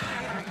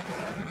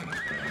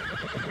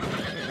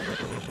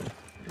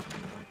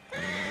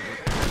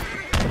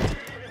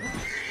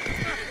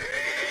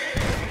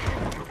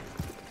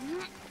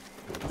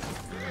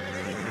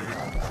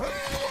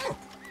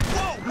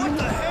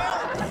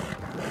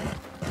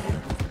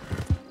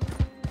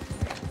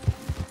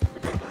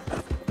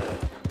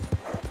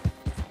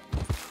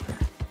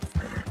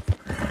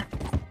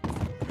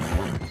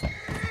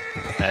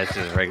 That's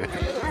just regular.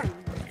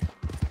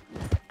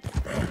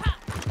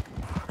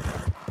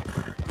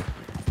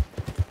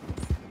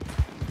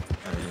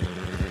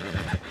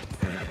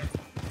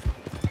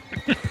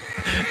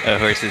 A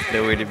horse is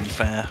nowhere to be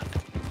found.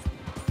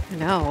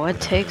 No,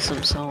 what takes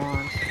them so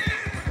long?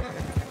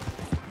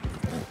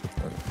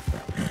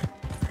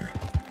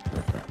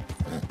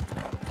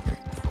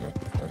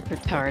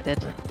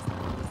 Retarded.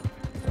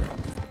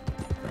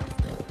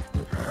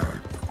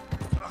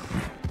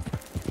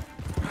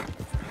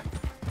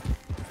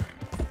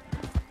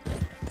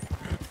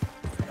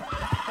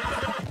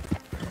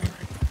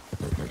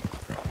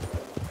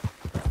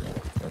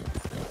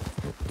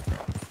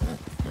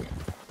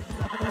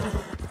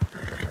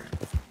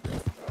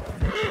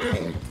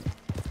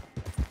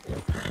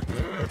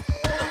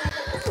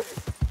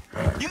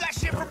 You got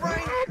shit for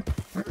brain?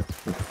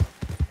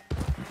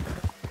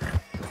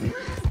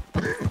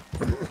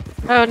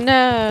 Oh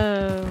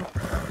no!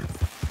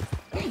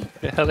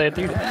 The hell they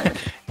do that?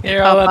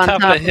 You're all on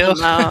top of the hill.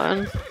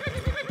 Mountain.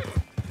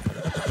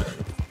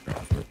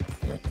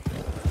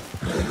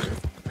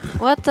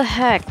 What the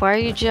heck? Why are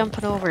you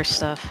jumping over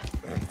stuff?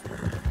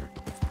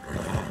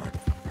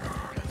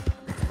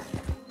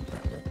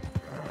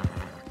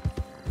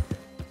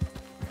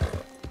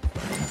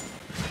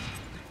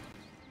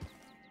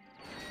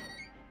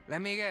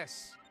 Let me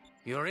guess.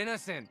 You're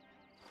innocent.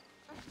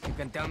 You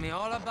can tell me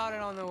all about it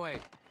on the way.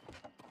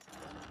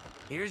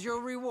 Here's your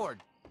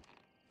reward.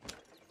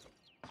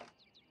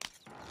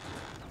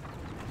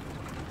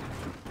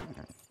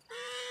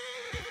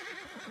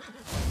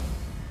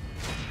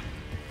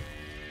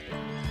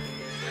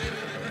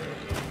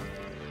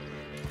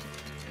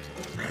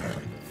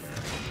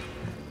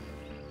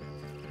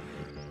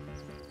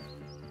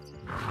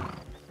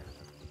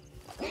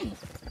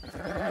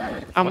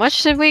 How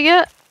much did we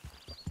get?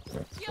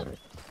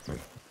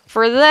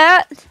 For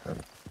that?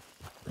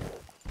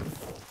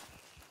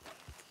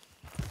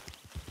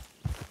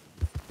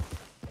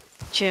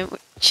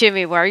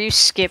 Jimmy, why are you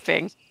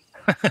skipping?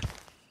 There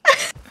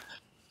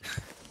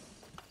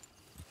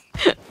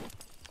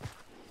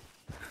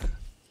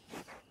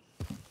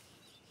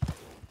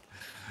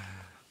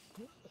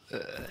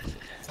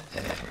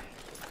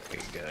we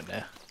go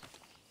now.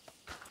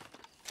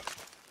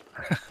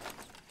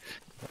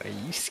 Why are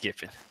you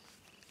skipping?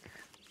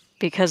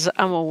 Because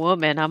I'm a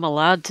woman, I'm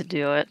allowed to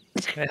do it.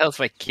 Where the hell's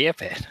my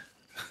camp at?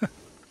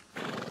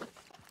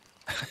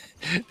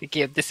 The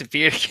camp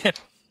disappeared again.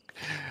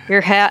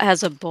 Your hat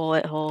has a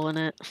bullet hole in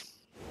it.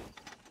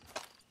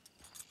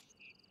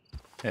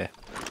 Yeah.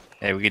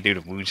 Hey, we could do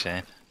the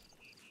moonshine.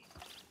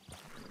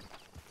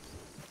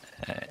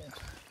 Alright.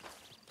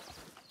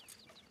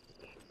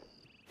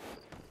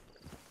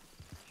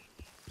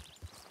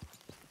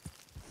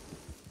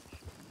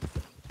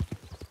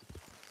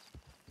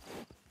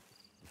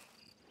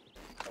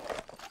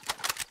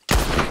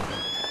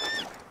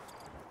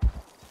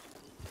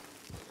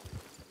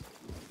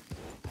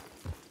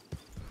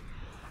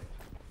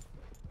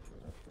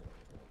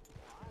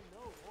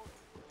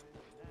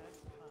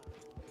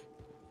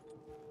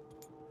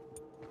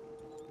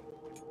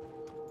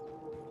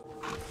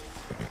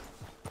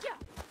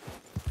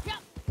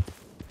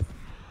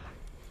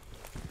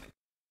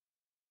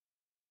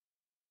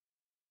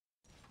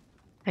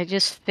 I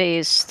just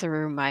phased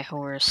through my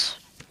horse.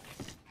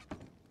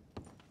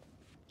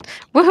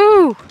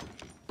 Woohoo!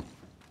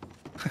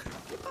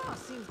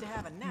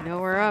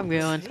 Know where I'm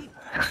going.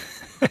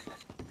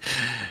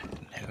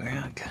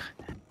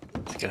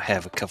 Let's go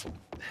have a couple.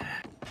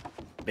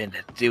 Been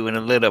doing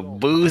a little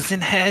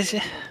boozing, has you?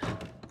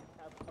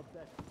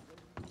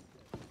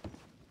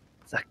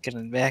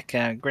 Sucking back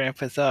on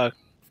Grandpa's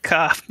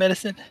cough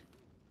medicine.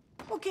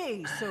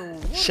 Okay, so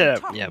what Shut are we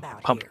up, talking you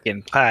about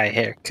pumpkin pie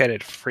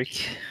haircutted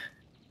freak.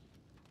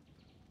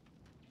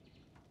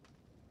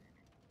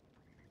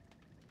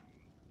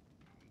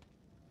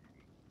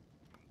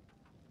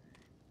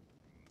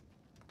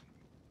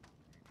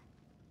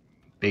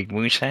 Big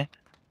moonshine?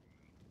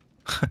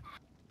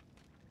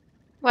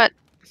 What?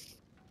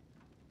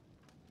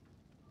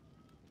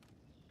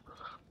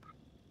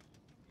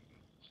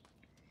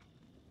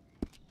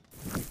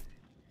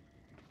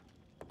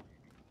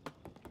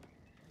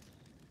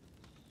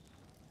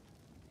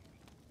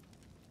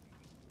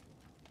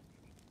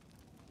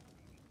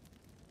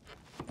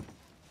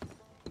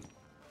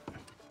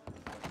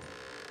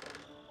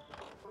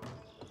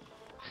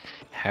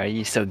 How are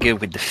you so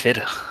good with the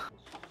fiddle?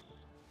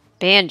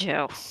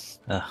 Banjo.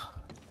 Oh.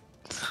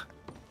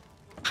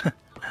 I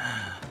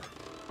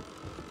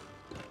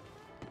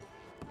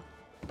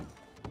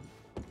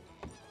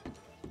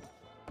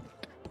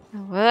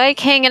like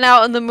hanging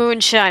out in the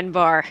moonshine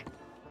bar.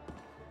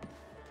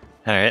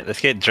 Alright, let's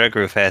get drunk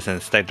real fast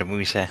and start the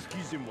moonshine.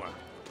 Excusez-moi.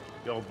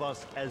 Your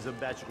boss has a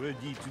batch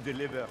ready to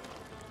deliver.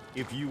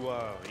 If you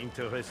are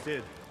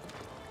interested.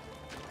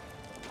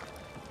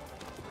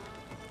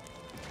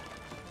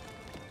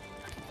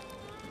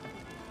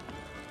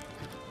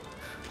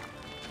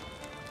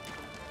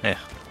 Yeah.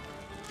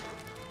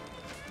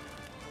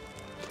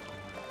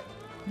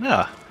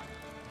 No.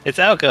 It's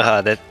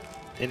alcohol that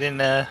they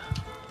didn't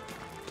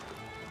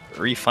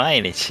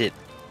refine and shit.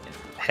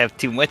 Have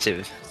too much of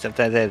it.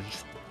 Sometimes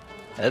have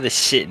other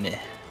shit in it.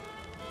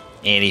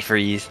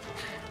 Antifreeze.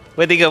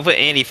 Where'd they go put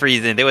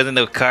antifreeze in? There wasn't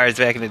no cars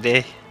back in the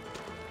day.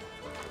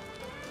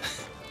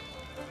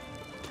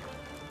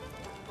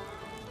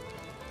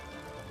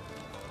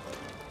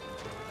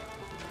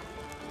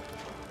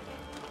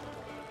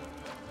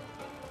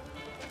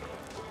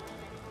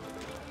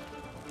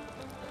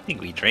 I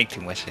think we drank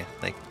too much.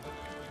 Like,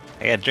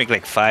 I gotta drink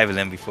like 5 of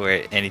them before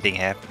anything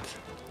happens.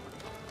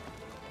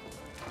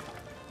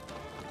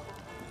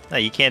 No,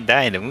 you can't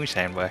die in the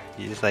moonshine bar.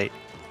 You just like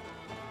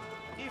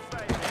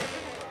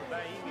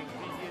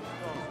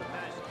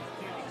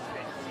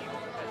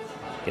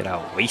get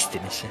all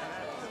wasted and shit.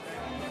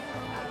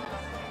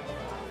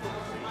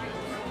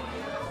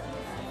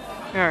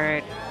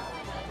 Alright.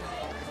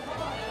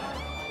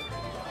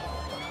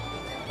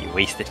 You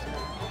wasted.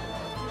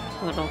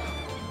 Little.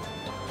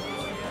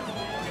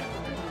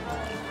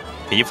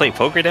 Can you play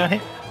poker down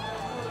here?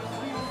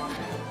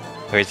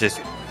 Or is this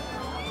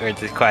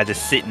quad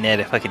just sitting at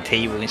a fucking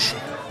table and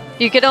shit?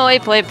 You can only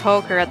play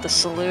poker at the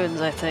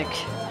saloons, I think.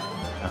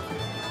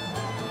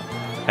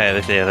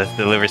 Alright, let's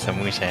deliver some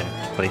moonshine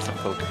and play some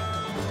poker.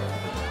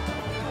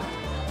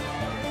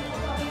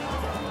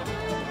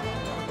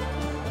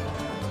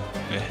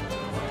 Yeah.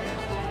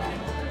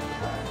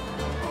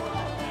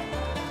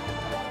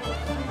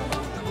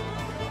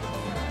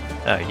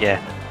 Oh yeah.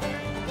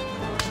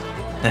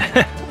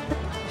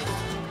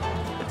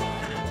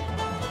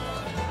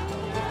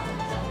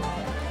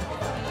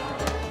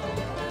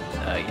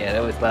 Oh yeah,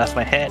 that was lost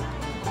my head.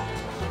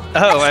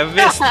 Oh, I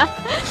missed.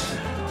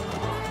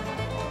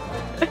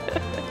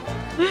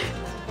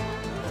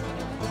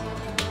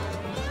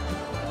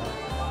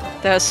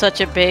 That was such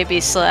a baby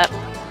slap. Oh,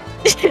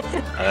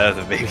 that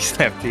was a baby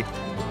slap too.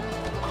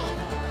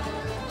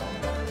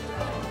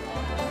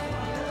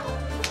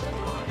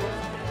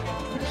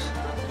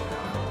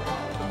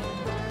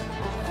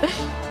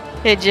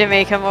 Hey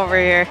Jimmy, come over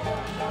here.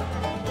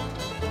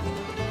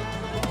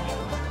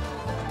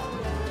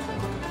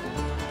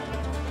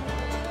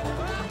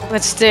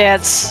 Let's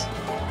dance.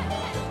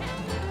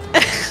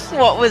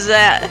 What was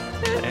that?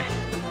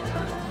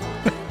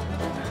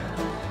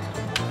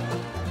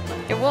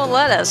 It won't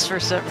let us for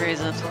some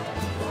reason.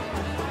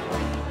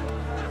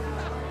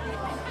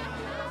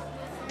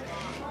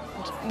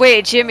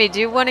 Wait, Jimmy,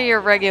 do one of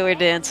your regular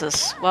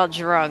dances while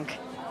drunk.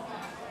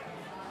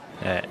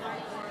 Alright.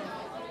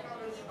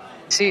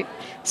 See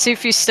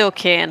if you still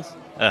can.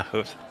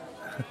 Oops.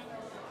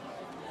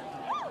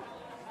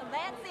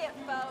 That's it,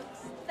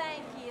 folks.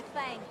 Thank you,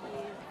 thank you.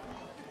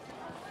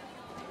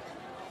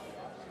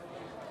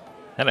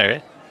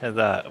 Alright.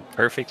 That's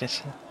perfect and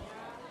shit.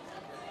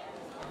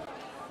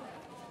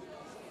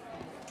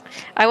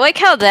 I like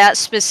how that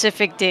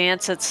specific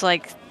dance, it's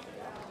like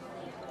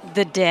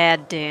the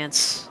dad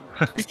dance.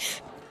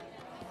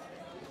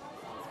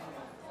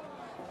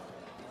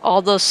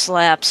 All those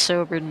slaps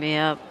sobered me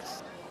up.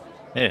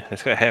 Yeah,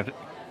 let's go have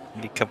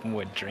a couple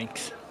more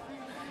drinks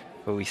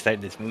before we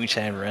start this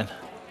moonshine run.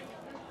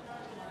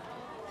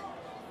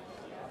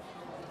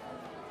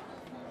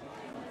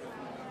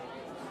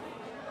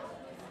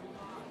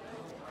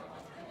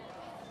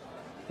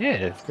 Yeah,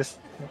 it's just,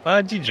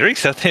 why don't you drink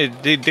something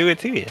to do it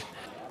to you?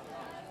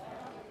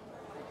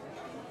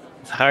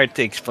 It's hard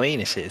to explain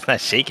and shit. It's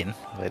not shaking,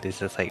 but it's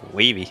just like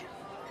wavy.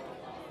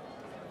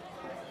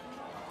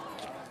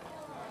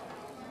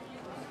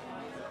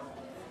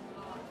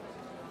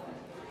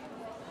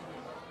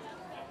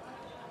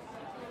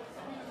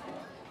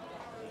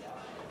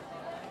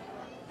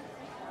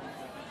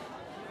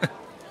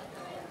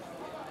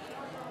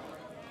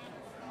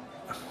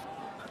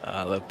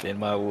 All up in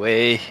my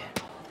way.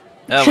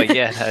 Oh my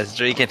god, I was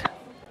drinking.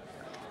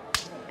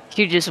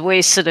 You just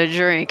wasted a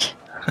drink.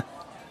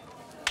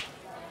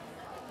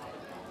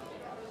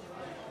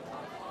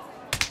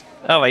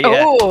 Oh my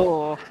god.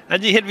 Oh!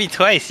 How'd you hit me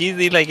twice?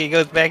 Usually like it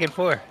goes back and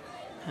forth.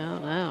 I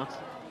don't know.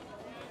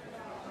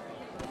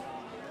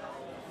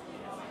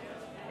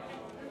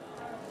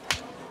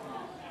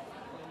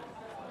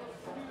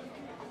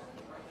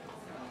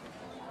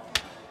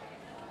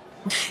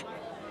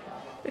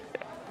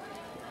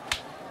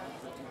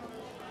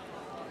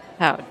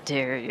 How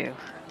dare you?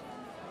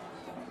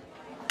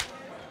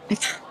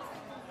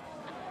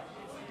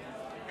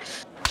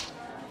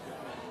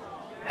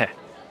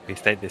 We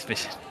start this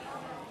mission.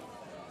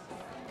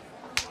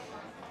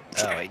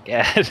 Oh my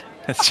god.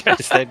 Let's try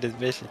to start this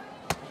mission.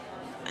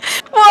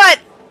 What?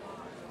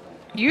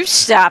 You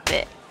stop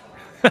it.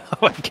 Oh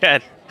my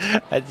god.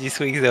 How'd you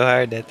swing so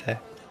hard that time?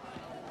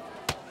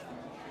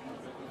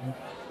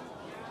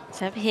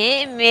 Stop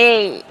hitting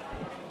me.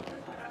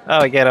 Oh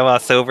my god, I'm all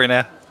sober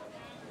now.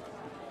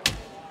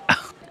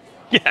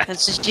 Yeah.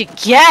 That's what you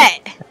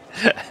get.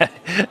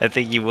 I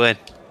think you won.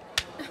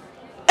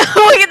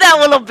 Look at that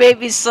little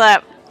baby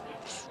slap.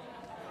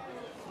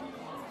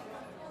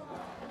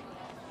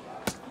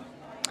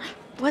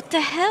 What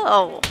the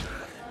hell?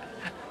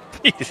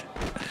 Jeez.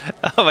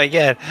 Oh my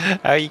god,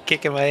 how are you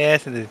kicking my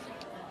ass in this?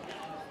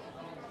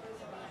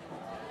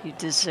 You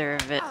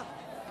deserve it.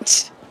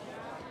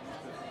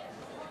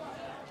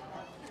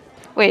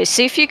 Wait,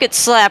 see if you could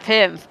slap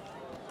him.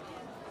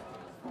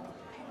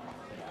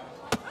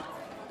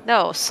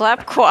 No,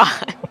 slap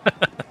Quad.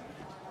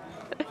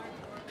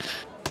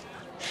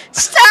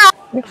 Stop!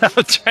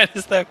 I'm trying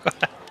to stop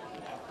Quad.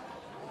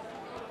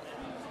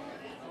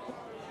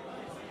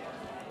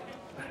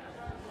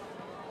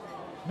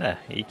 Nah,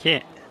 you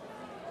can't.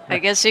 I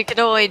guess you can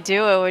only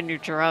do it when you're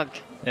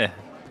drunk. Yeah.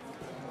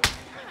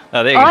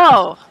 Oh, there you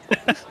go.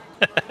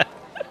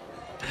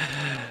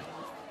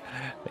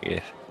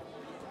 Yeah.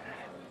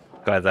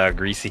 Quad's all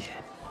greasy.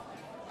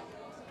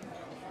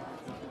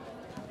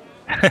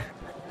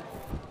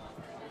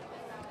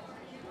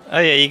 Oh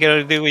yeah, you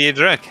gotta do when you're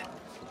drunk.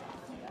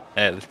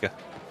 Alright, let's go.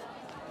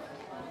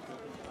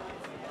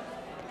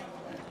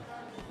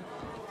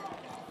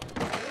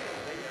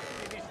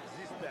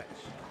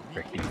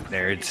 Freaking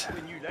nerds.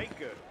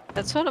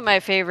 That's one of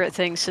my favorite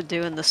things to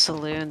do in the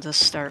saloon, to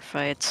start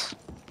fights.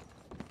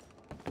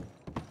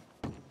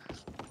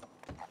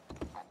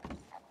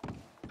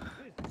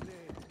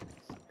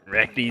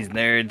 Wreck these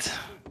nerds.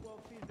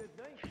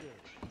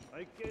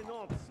 I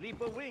cannot sleep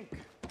a wink.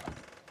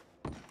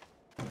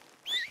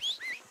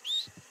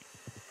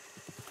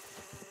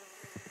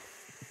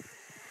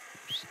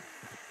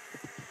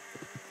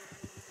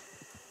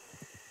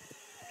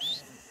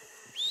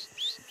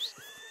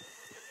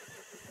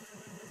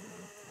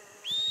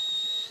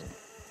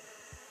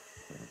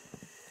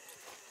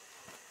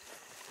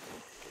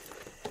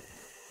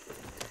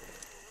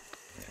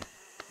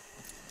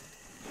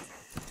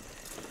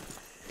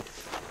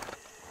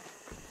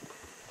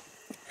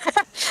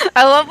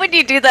 I love when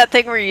you do that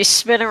thing where you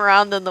spin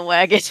around in the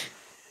wagon.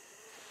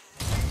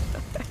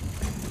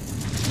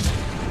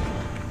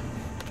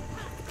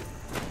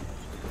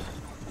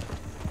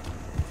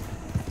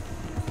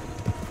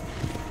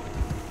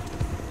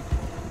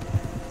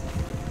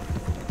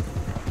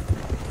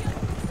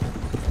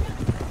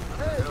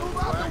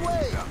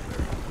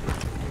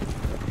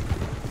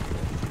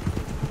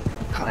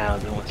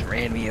 Clouds almost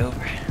ran me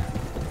over.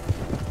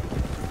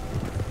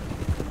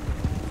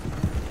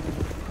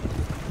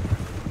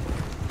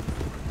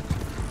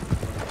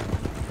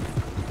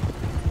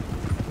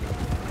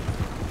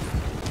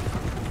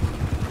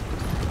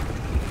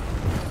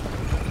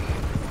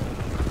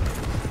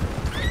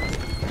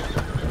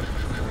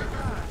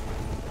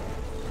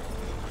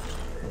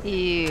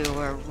 You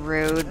a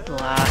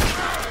roadblock.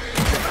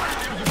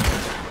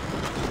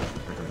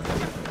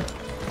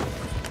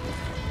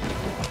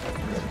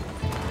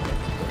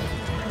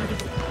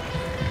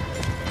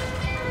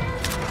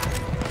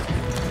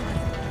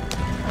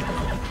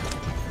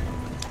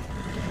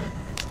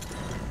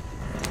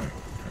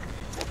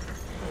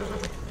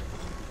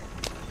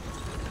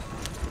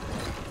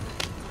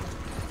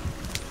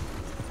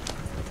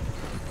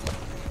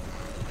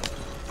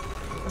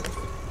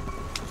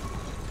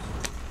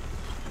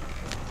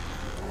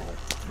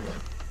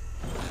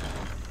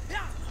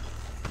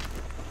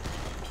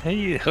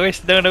 Hey,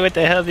 horse don't know what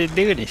the hell they're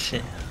doing this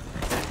shit.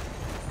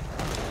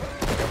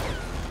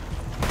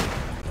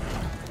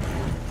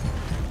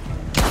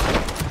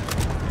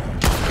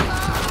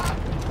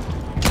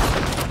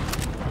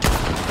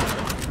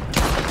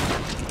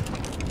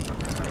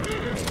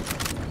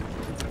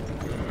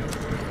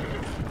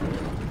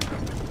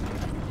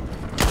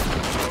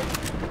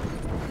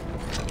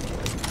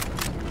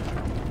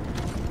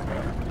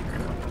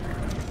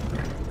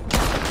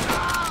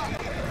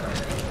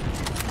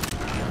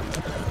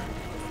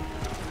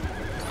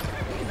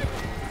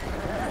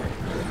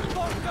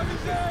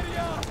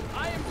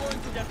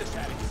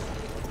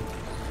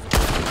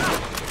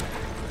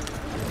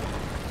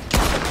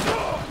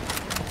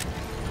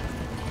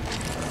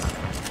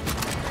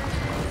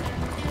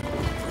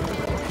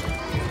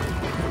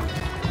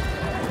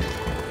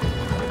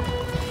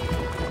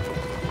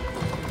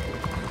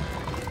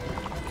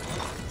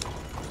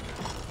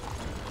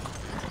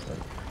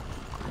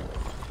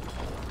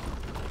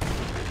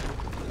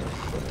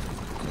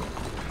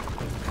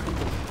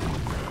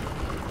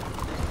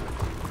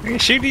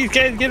 Shoot these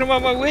guys, get them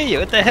on my way.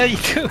 What the hell are you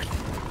doing?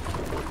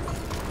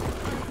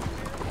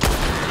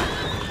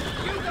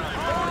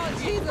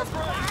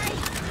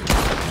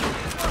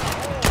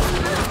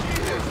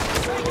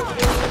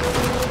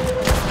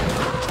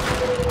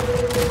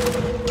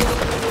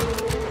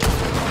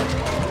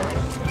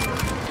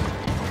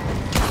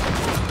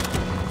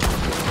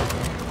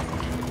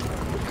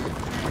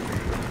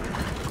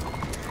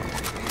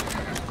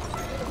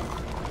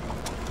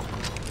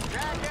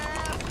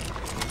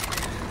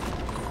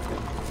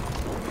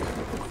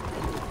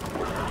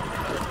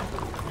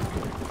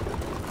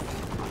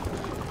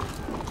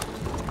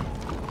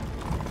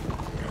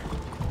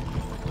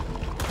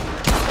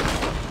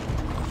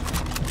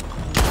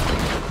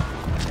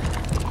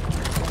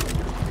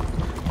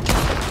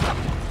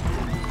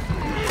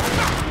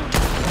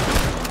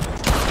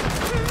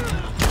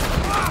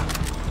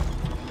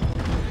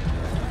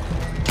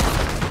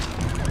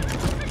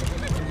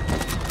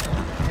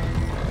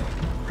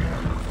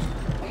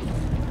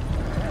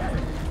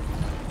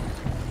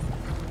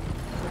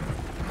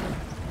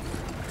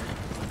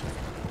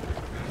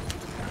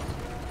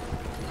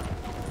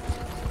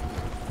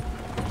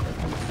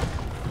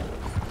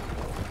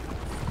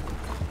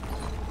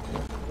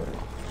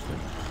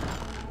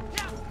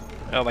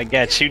 Oh my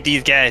god, shoot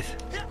these guys.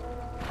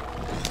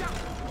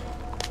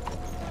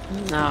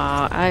 No,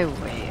 I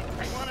wait.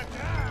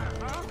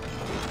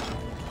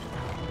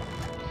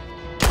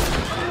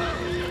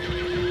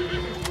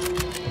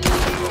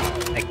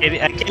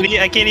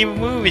 I can't even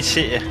move and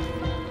shit.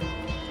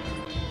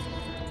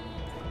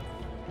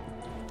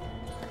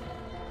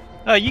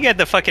 Oh, you got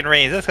the fucking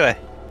reins, that's why.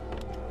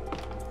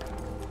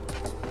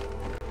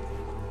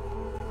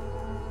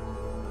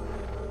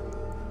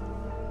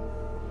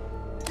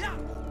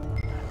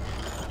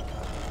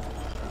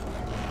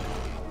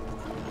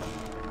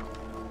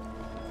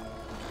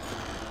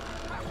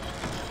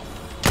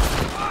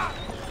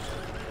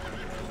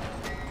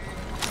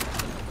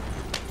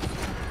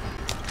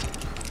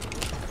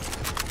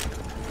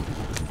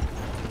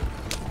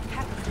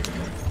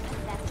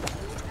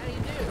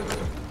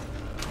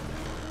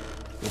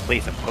 We'll play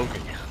some poker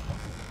now.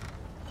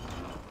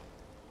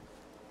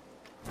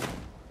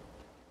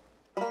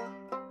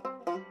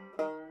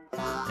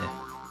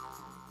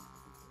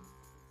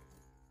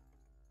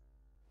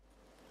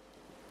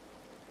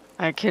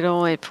 I could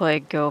only play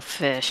Go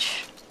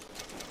Fish.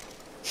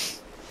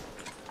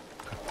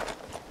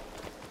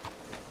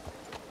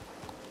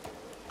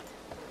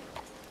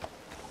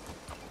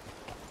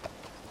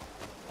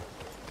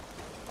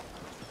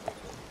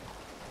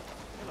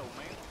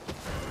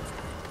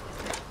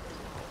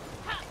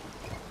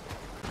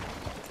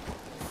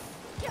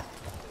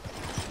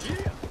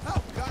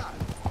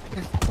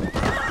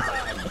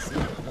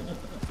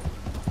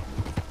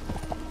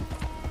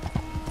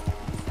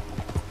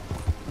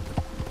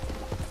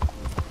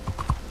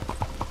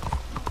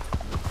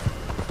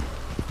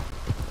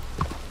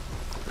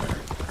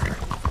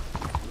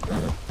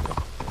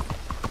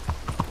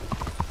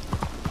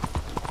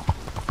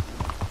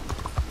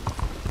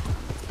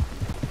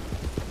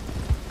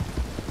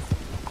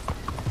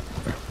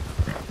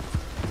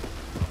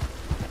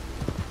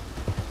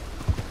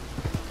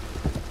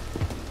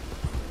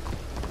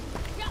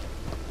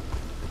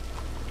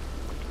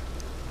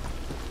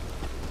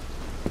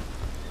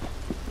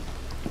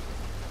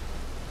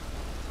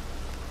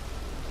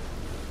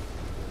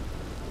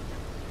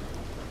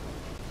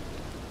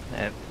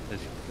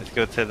 Let's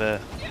go to the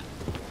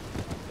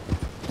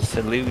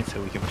saloon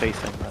so we can play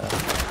some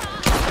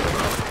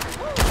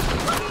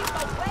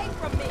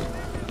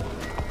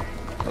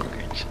poker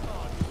and shit.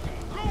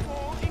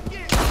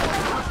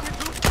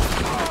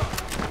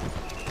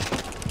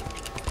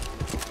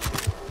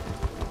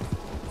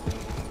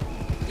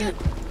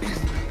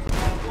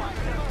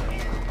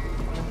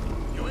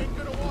 You ain't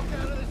gonna walk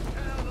out of this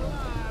town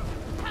alive.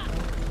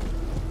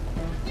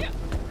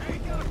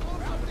 Ain't gonna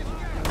close up this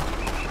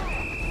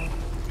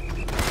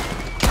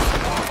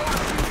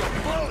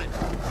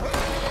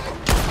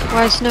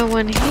Why is no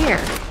one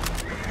here?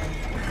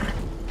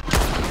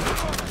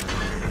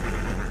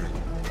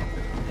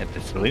 At the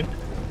saloon?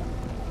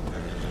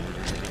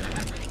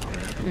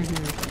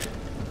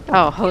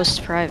 Oh,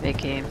 host private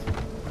game.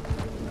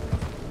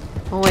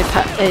 Only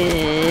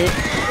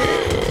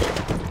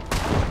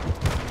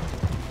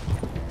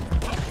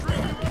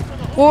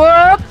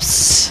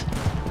Whoops!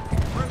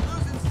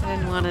 I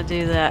didn't want to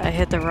do that. I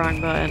hit the wrong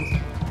button.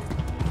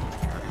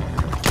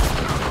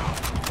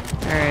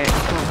 Alright,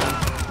 hold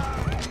on.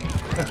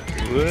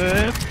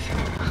 What?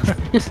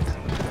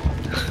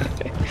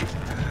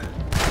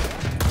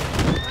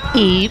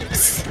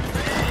 Eeps.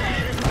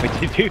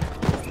 What'd you do?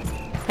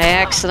 I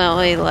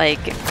accidentally,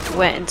 like,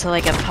 went into,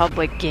 like, a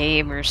public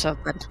game or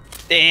something.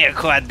 Damn,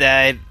 Quad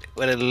died.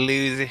 What a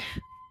loser.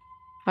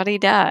 How'd he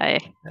die?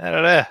 I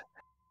don't know.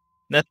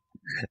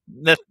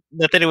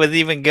 Nothing was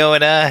even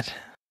going on.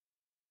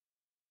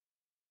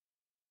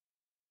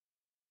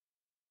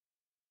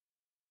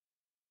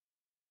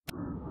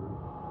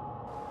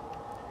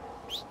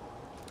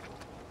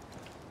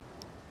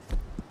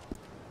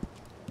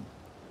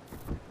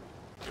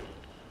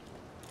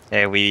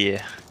 Hey,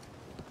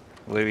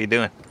 what are we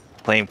doing?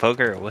 Playing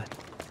poker or what?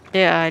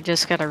 Yeah, I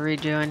just gotta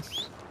rejoin.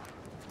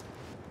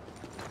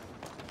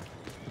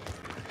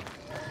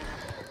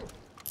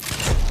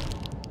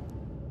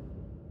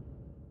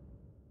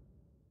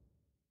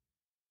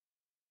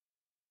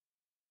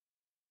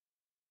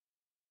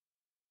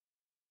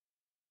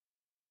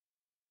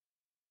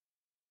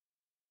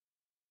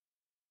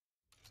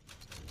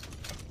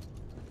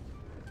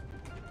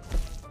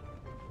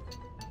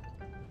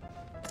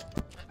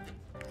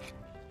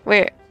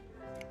 Wait.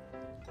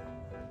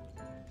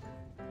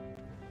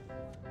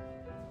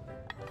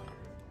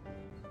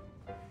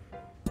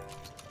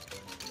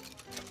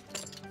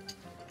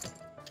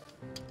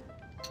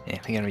 Yeah, I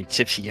think how many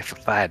chips you get for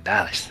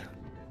 $5.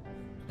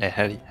 Yeah,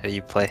 how do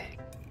you play?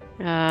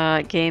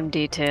 Game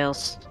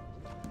details.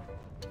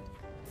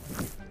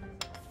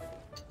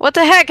 What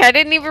the heck? I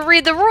didn't even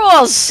read the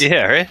rules!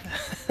 Yeah, right?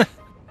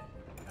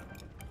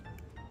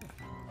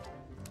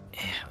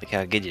 Yeah, look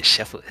how good your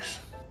shuffle is.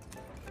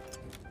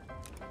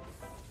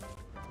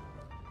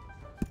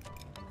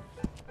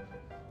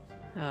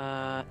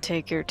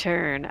 Take your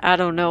turn. I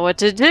don't know what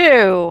to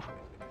do!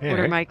 Yeah, What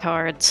are right? my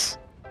cards?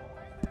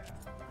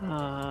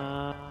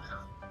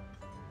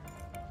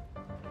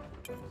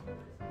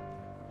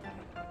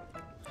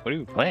 What are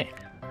you playing?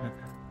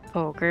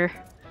 Poker.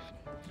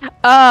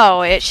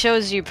 Oh, it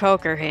shows you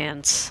poker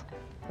hands.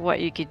 What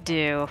you could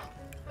do.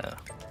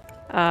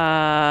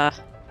 Oh.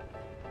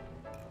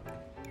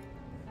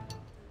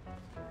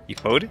 You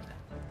folded?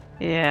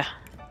 Yeah.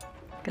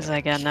 Because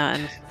I got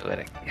nothing. What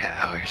a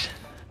coward.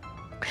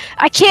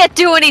 I can't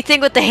do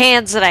anything with the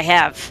hands that I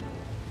have.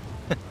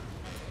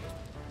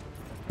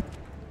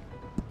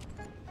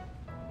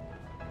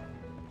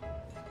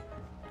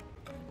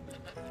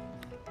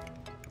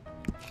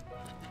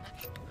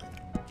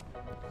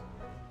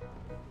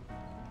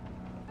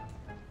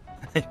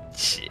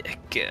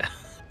 Chica.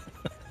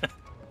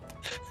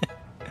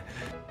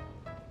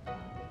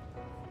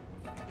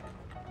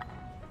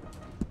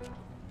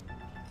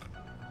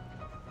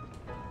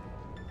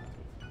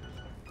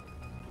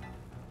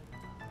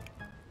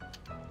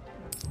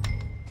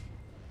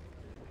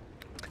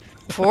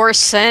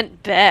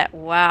 $4 bet.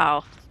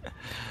 Wow.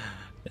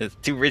 It's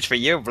too rich for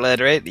your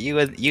blood, right? You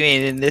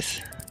ain't in this.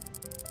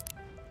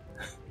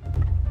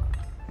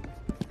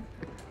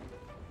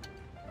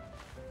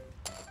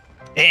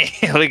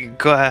 Hey, look at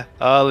Kawhi,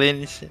 all in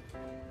and shit.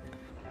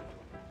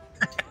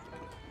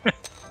 Yeah,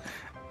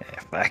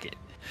 fuck it.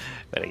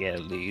 But I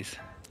gotta lose.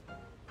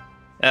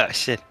 Oh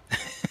shit.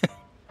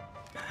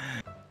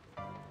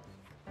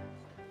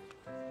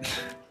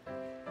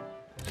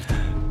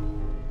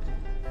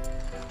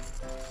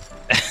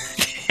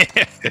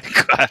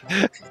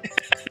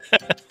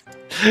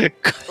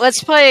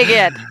 Let's play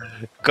again.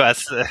 Kawhi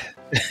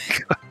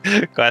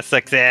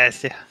sucks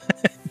ass. Yeah.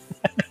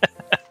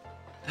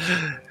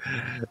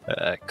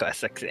 Kawhi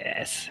sucks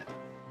ass.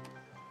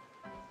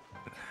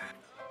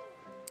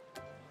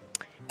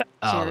 It's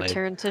Oh, your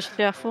turn to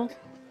shuffle.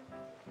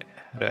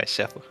 How do I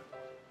shuffle?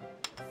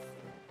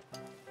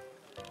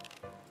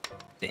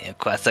 Damn,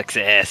 Kawhi sucks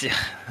ass. Yeah.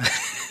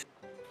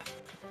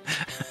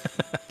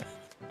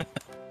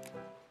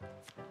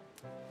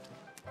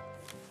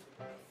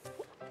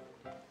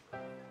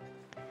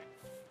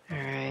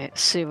 Alright,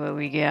 see what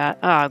we got.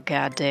 Oh,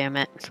 god damn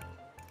it.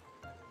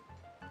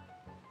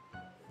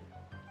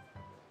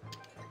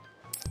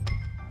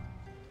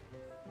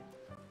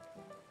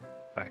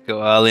 Alright,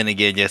 go all in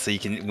again just so you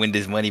can win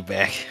this money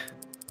back.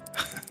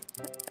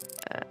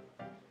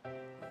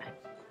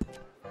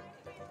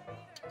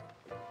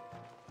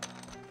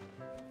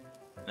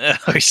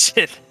 Oh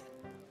shit.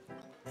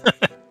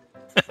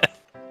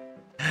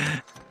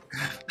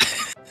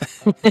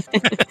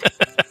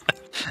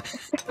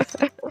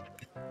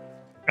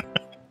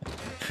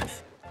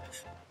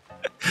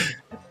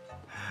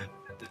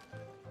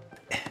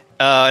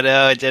 Oh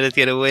no, Jenna's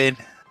gonna win.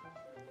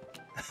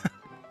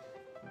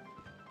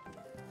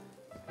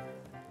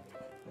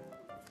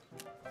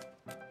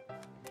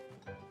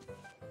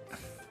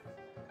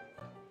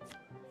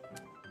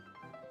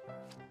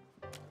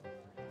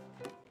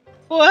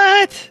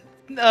 What?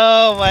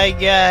 Oh my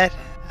god.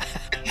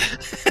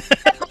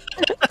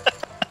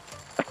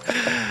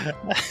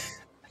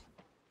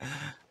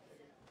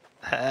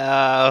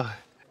 How?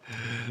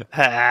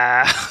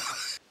 How?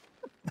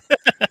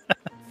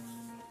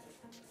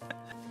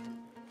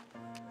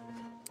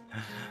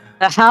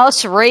 The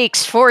house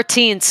rakes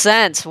 14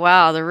 cents.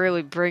 Wow, they're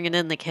really bringing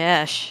in the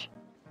cash.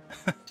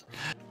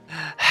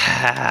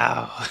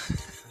 How?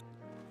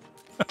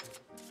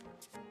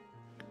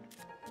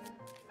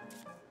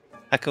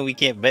 How come we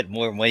can't bet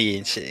more money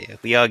and shit?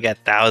 We all got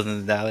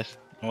thousands of dollars.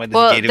 I want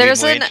this game to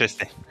be more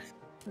interesting.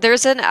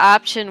 There's an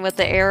option with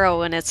the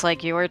arrow when it's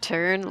like your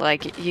turn.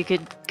 Like you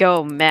could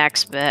go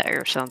max bet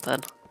or something.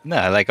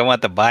 No, like I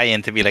want the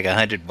buy-in to be like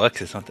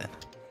 $100 or something.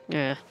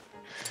 Yeah.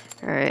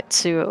 All right,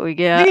 see what we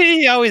got.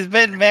 He always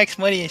betting max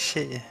money and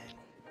shit.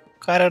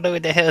 I don't know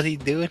what the hell he's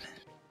doing.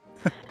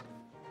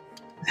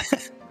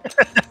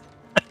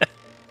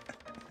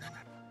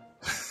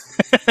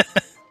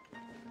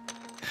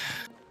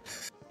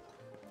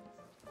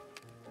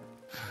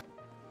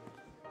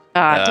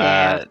 Ah,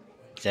 damn.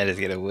 Jenna's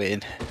gonna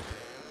win.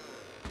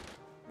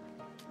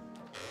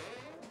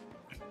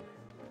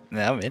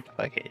 No, I'm in.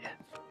 Fuck it.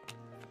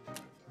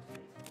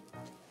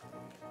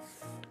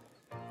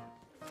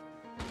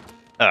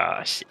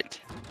 Oh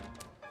shit.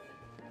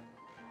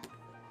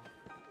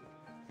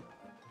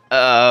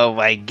 Oh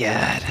my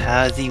god,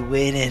 how's he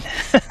winning?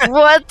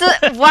 What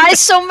the? Why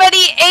so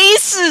many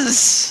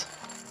aces?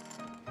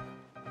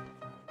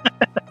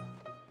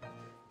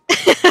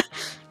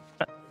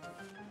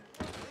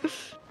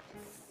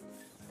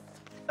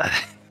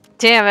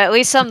 Damn, at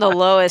least I'm the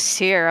lowest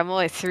here. I'm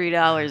only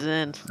 $3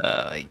 in.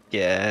 Oh my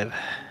god.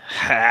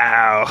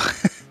 How?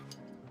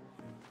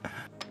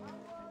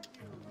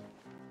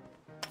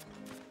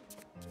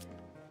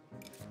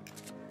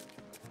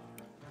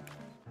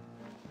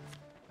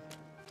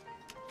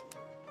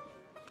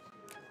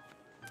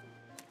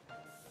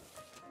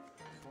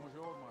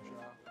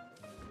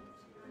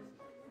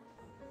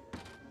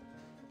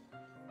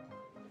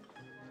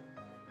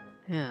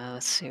 Yeah,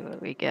 let's see what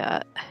we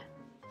got.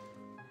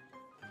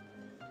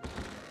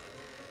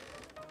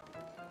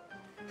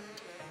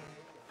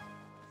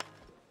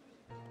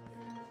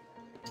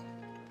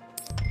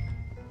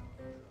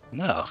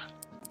 No.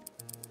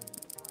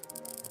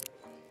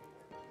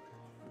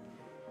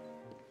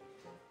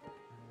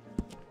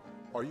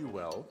 Are you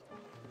well?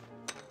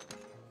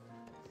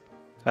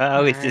 I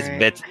always just Alright.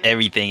 bet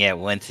everything at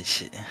once and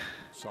shit.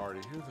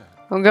 Sorry to hear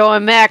that. I'm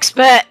going max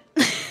bet.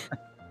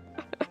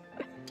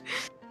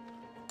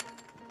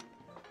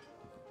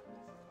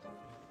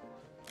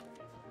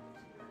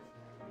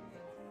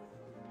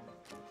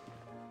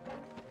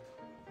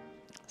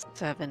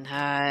 Seven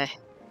high.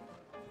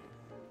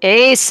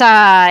 Ace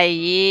high,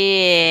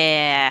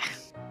 yeah.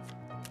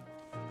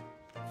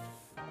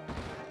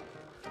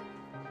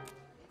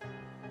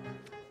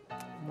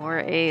 More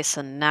ace,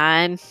 a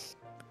 9.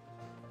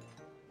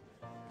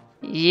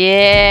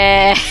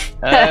 Yeah.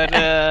 Oh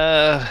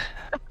no.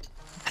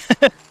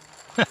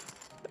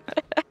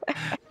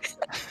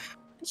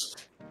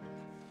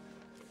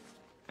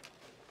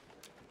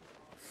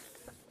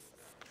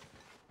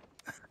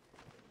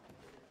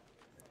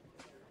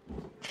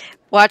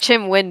 Watch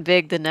him win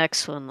big the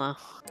next one, though.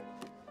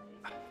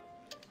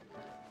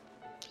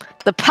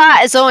 The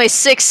pot is only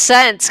 6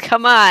 cents.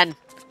 Come on.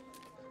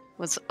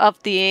 Let's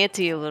up the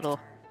ante a little.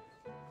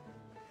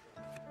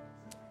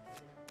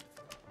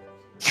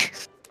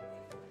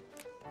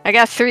 I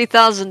got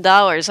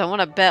 $3,000. I want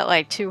to bet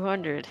like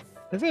 200.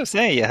 That's what I'm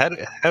saying. How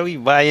do we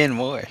buy in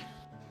more?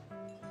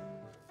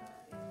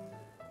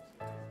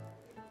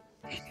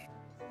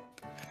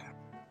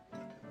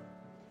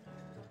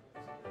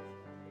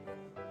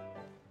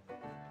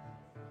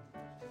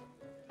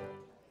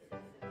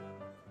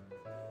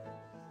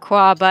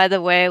 Qua, by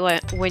the way,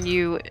 when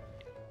you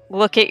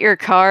look at your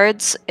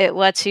cards, it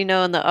lets you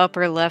know in the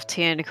upper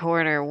left-hand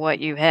corner what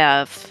you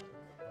have.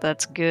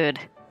 That's good.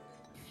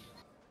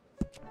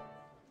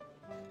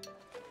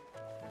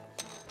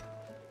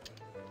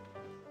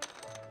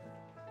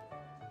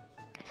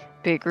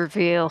 Big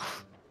reveal.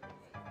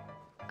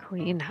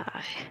 Queen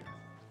high.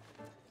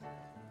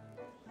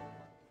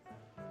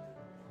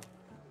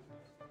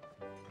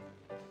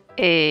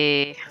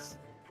 A.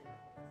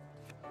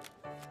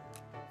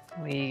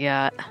 We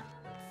got.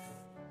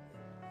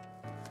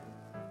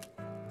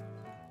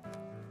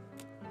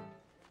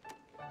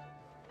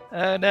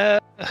 Oh no.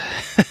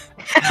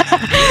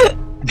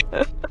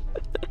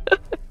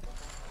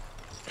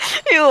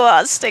 You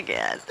lost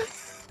again.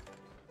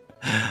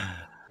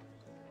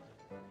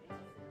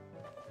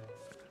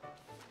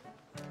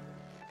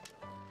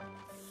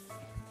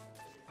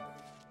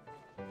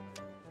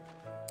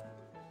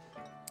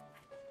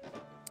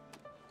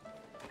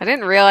 I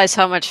didn't realize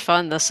how much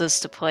fun this is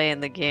to play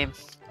in the game.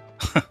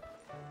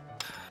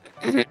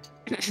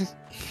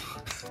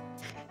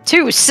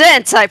 2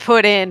 cents I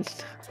put in.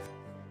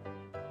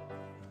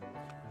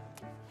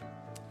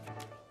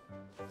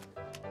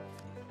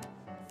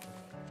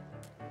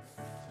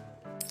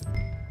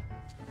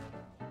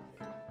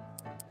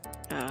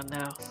 Oh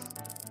no.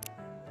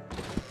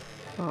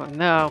 Oh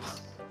no.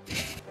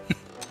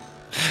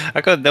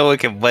 How come no one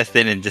can bust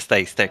in and just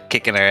like start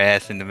kicking our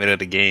ass in the middle of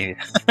the game?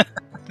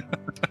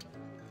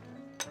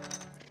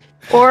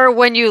 Or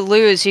when you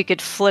lose, you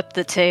could flip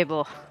the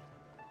table.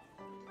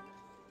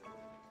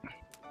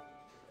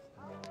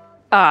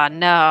 Oh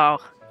no.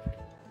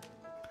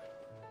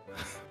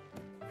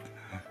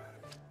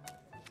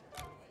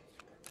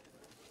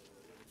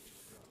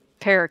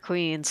 Pair of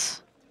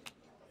queens.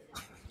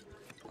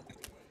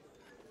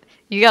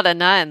 You got a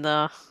 9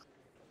 though.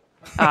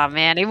 Oh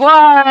man, he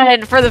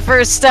won for the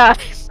first time.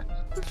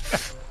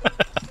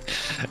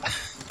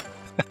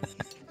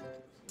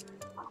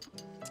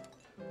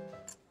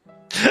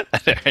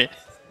 Alright.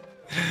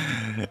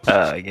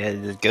 Oh yeah,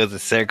 it just goes in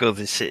circles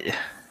and shit.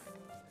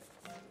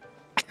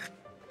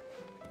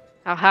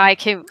 How high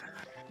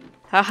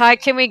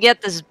can we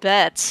get this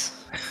bet?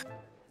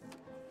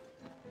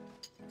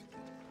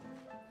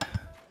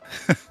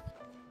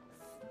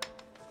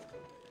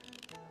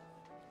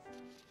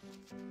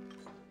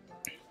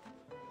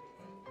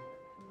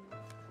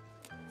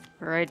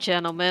 Alright,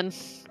 gentlemen.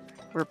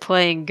 We're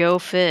playing Go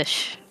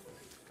Fish.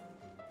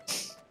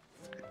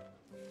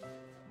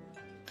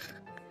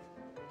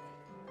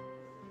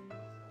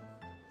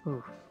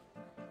 Ooh.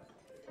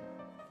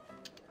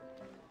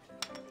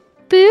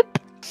 Boop.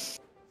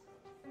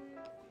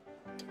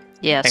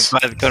 Yes.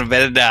 I'm gonna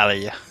bet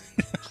 $1, yeah.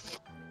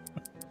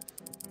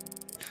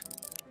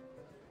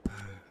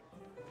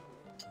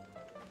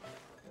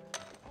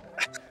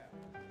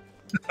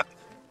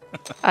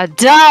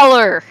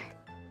 $1.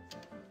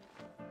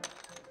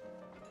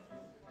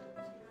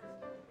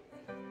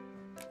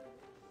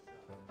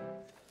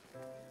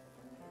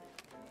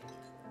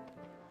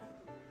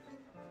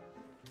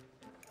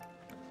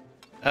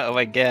 Oh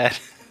my god.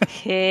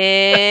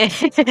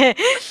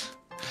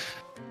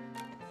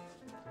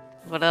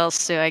 What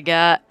else do I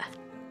got?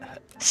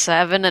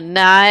 7, a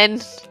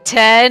 9,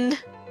 10,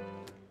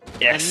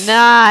 Yes. a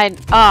 9.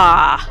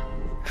 Ah.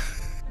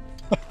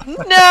 No!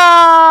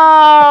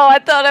 I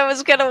thought I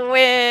was gonna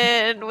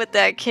win with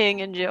that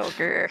king and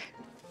joker.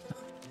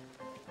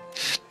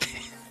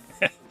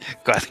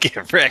 Gotta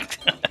get wrecked.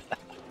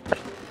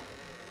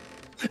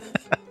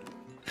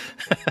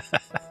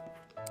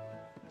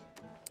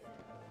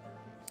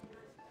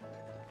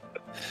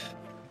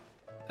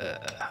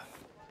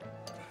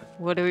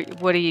 What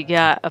do you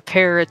got? A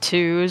pair of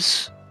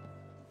twos?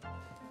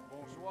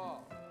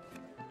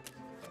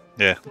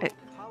 Yeah.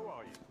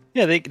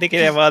 Yeah, they can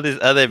have all these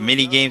other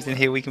mini games in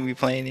here we can be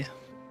playing. Yeah.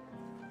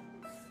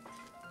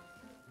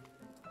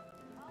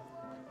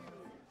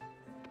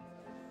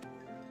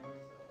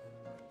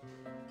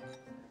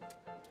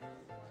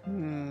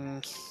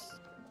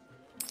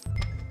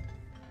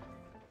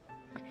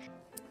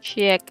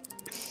 Check.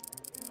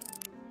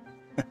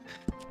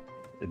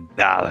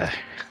 $1.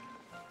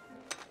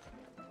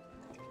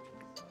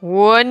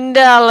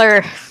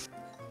 $1.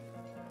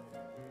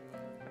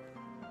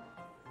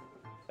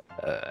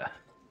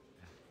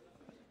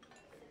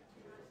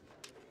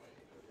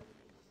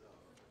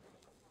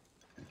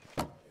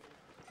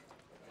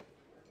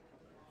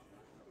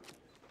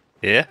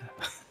 Yeah.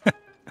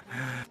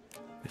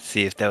 Let's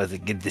see if that was a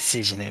good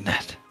decision or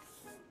not.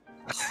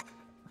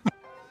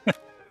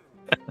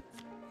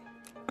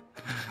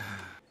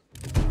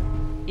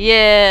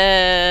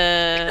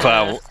 Yeah.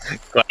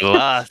 Quite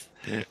lost.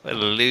 What a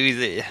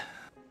loser.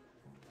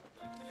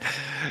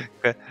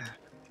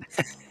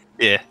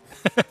 Yeah.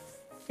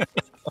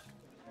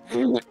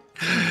 Look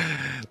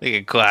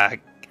at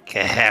Quack.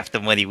 Half the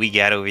money we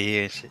got over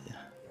here and shit.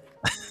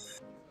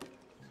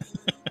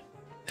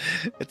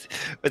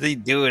 What's he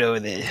doing over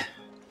there?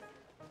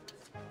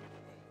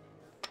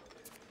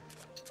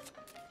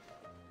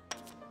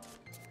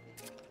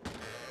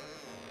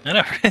 I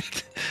don't.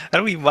 How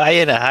do we buy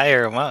in a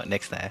higher amount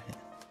next time?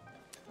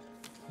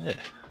 Yeah.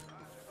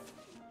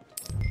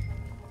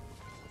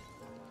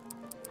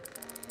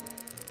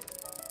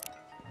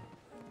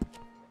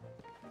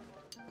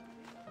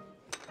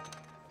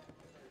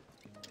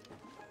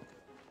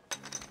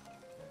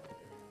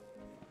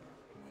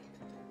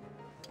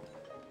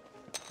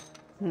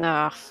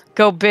 No.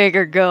 Go big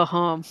or go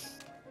home.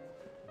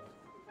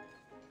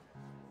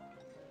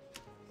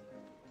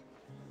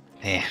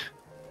 Yeah.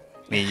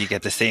 Me and you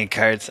got the same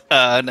cards.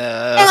 Oh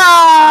no.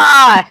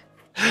 Ah!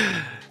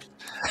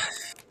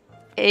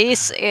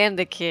 Ace and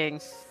a king.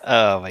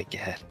 Oh my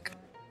god.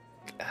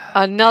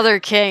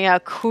 Another king, a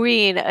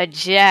queen, a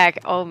jack.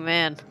 Oh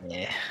man.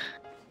 Yeah.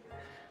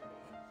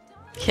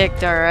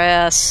 Kicked our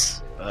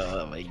ass.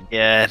 Oh my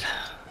god.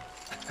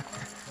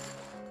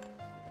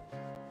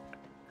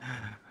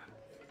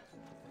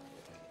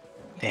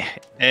 Yeah.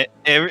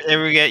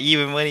 Ever got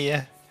even money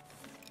yet?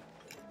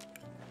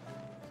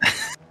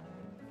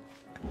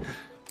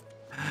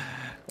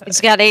 He's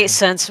got 8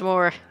 cents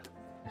more.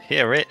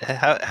 Yeah, right.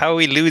 How are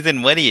we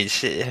losing money and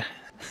shit?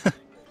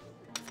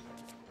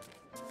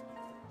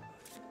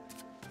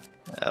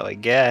 Oh my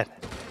god.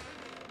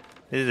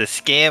 This is a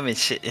scam and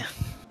shit.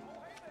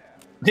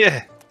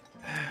 Yeah.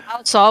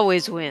 House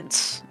always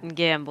wins in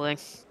gambling.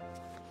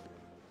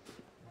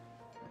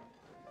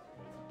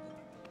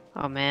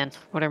 Oh man,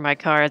 what are my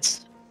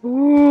cards?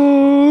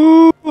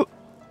 Ooh.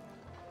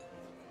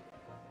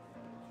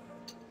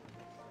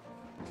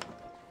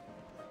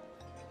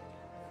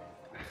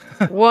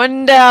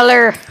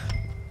 $1.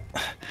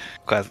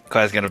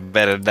 Qua's gonna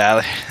bet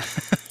 $1.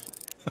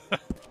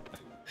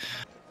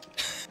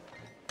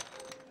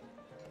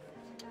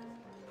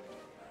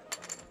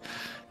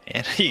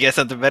 And you got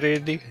something better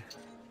to do?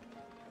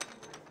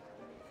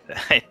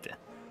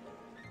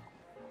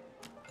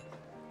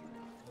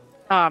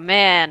 Oh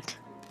man.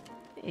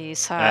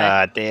 He's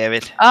high. Ah, damn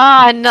it.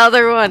 Ah,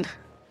 another one.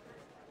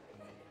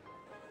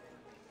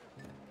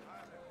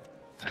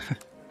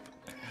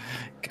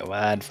 Come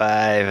on,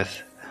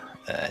 5.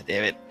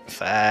 Damn it.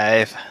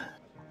 5.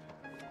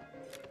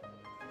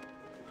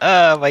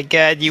 Oh my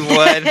god, you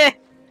won.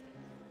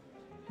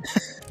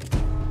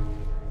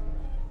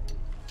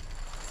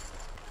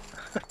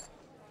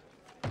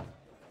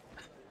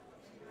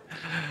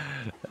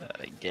 Oh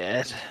my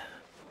god.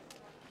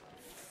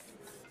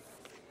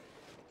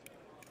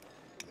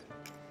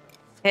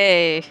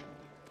 Hey.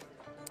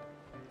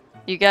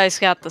 You guys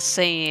got the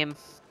same.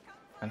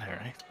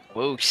 Alright.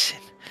 Whoa, shit.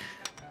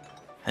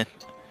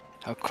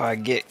 How can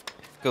I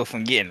go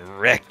from getting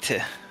wrecked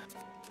to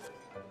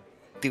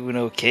doing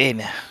okay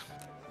now?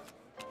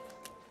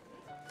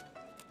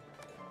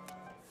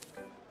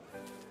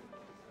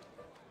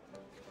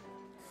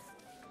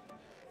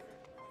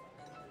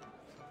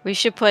 We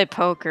should play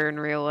poker in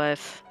real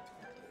life.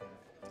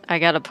 I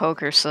got a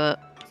poker set.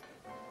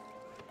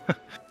 I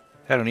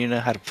don't even know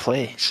how to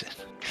play. Shit.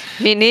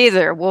 Me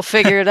neither. We'll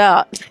figure it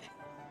out.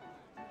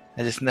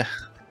 I just know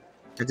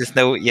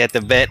you have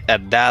to bet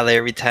 $1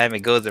 every time it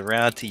goes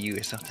around to you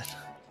or something.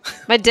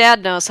 My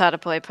dad knows how to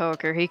play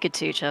poker. He could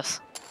teach us.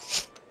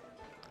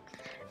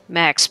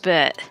 Max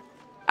bet.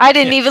 I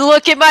didn't even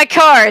look at my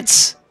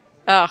cards!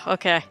 Oh,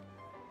 okay.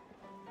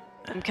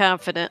 I'm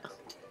confident.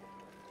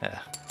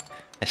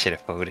 I should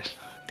have voted.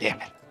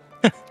 Damn it.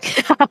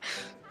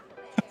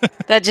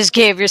 That just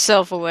gave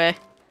yourself away.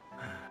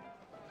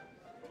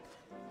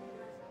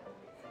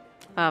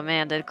 Oh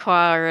man, did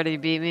Qua already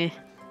beat me?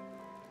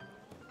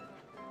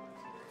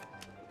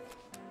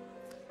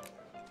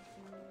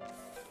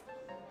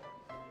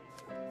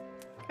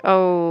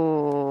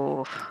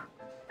 Oh.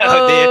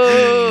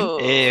 Oh,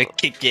 damn. Yeah,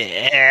 Kick your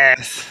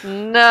ass.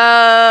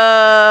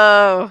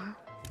 No.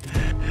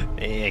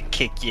 Yeah,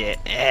 kick your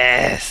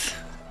ass.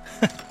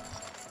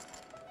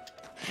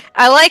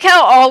 I like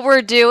how all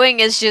we're doing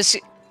is just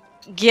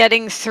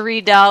getting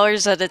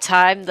 $3 at a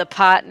time. The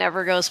pot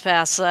never goes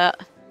past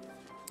that.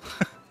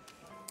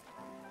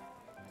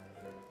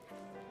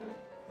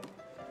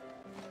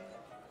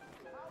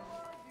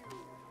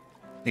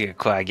 Look at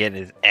Quad getting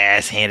his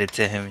ass handed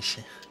to him and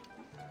shit.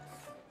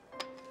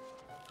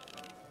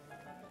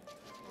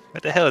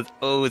 What the hell is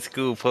old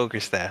school poker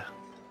style?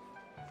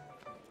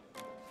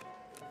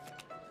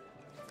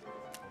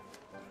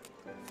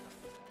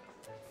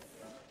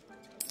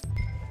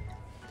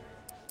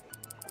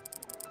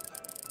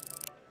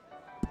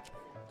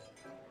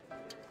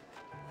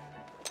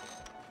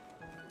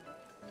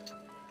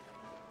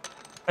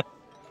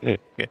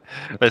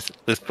 Let's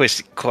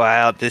push Quad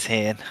out this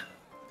hand.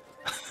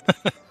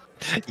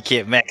 You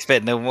can't max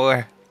bet no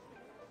more.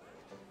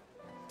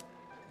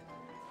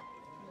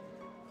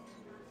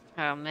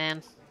 Oh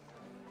man.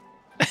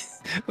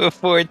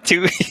 Before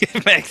 2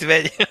 max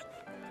bet.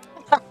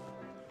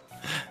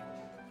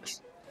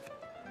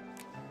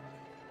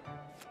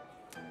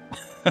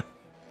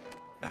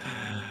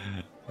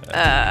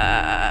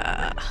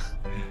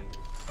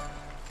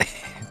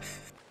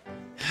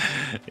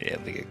 Yeah,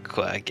 look at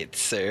Quad get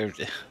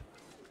served.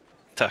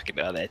 Talking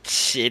all that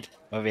shit.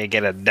 Maybe I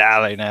get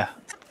 $1 now.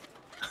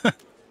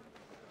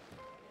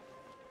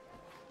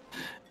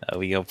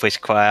 We gonna push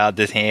Quad out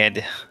this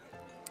hand.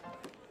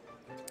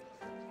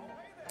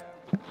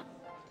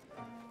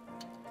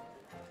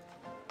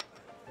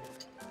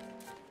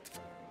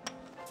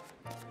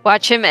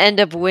 Watch him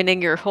end up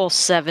winning your whole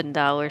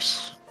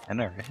 $7. I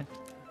know, right?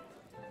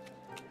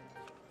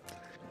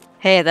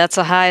 Hey, that's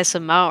the highest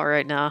amount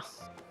right now.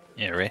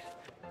 Yeah, right.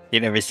 You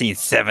never seen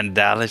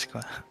 $7,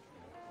 Quad?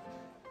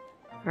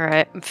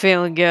 Alright, I'm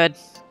feeling good.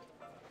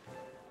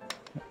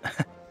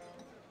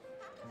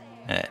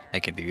 Alright, I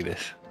can do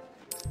this.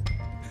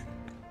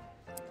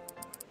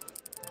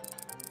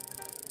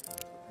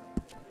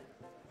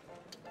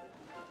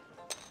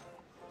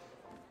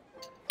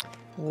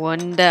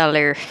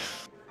 $1.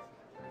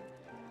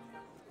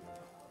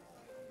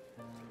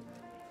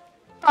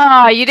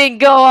 Ah, you didn't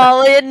go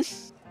all in?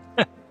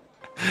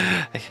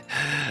 I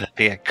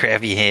got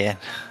crappy hand.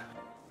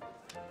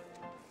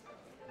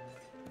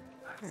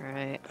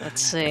 Alright,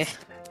 let's see.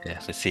 Yeah,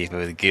 let's see if it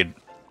was good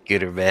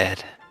or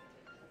bad.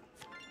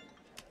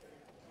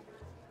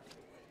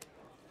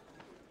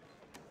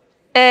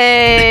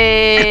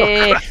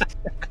 Hey!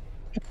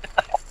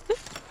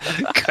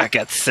 I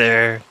got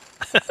served.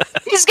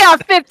 He's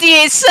got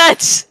 58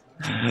 cents!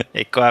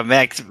 Hey, Quad,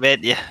 max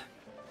bet, yeah.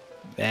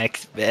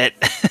 Max bet.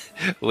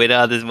 Win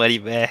all this money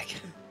back.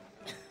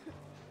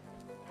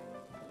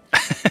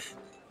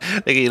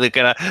 Look at you,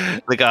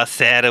 look all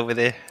sad over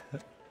there.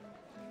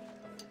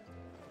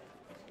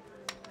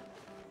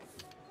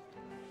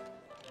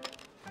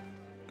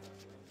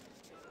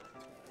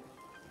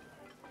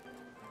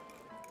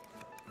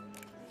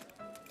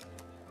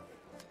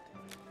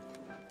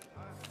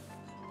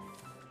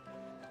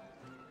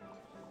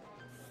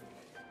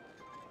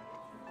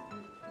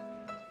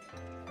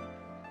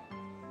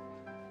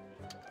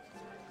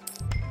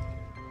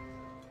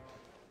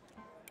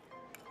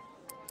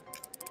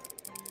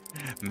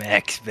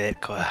 Max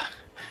bet, Quad.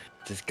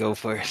 Just go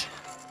for it.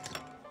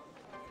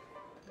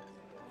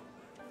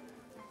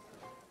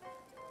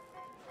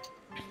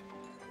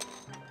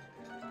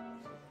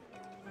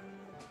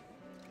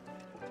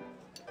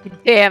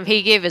 Damn,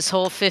 he gave his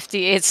whole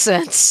 58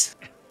 cents.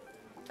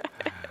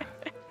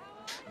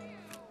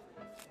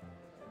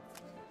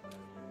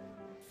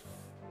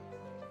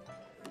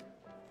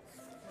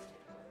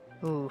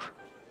 Ooh.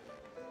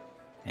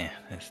 Yeah,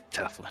 that's a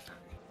tough one.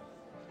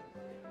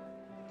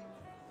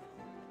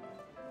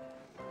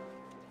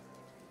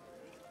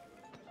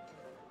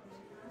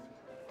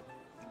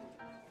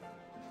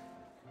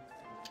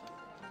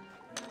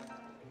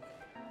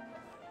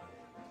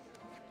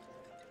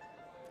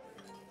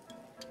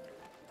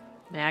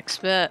 Max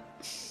bet.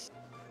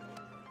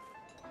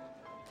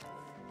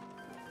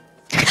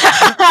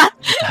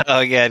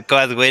 Oh god,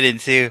 Quad's winning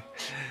too.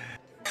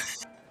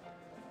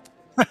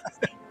 Oh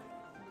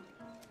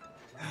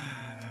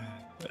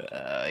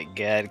my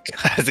god,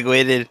 Quad's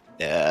winning.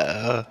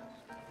 No.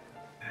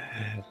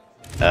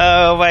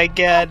 Oh my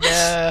god,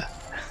 no.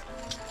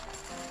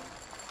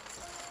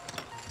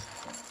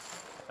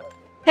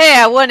 Hey,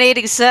 I won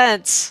 80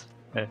 cents.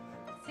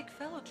 Sick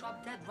fellow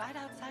dropped dead right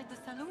outside the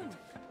saloon.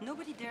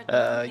 Nobody dared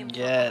Oh him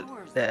god.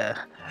 for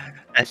hours.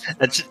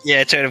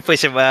 Yeah, trying to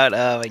push him out.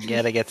 Oh my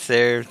god, I got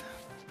served.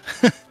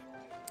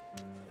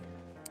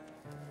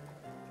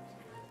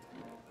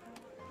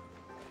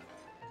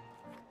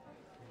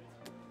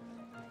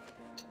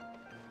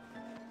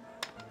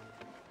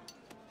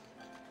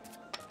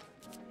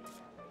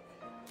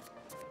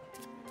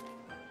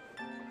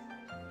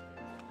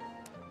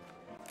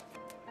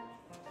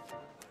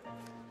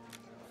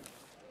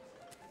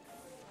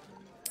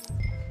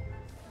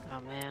 Oh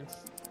man.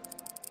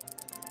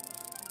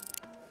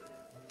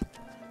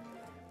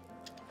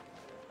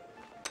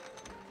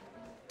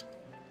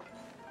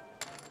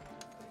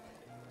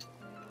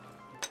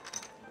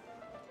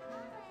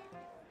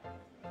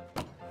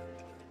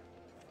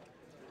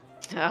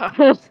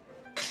 Oh.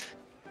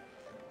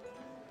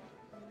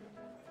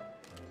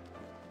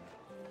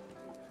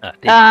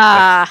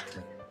 Ah.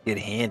 Good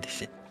hand.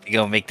 You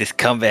gonna make this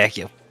comeback,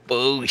 you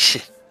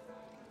bullshit.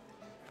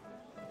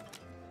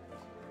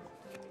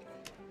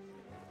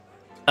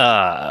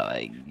 Oh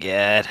my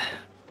god.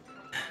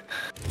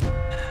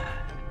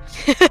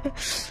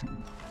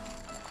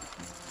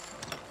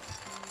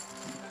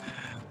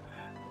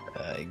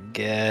 Oh my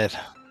god.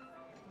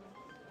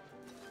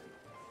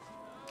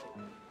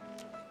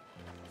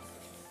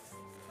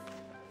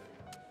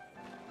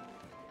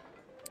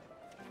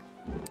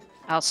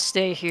 I'll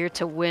stay here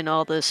to win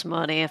all this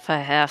money if I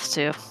have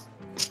to.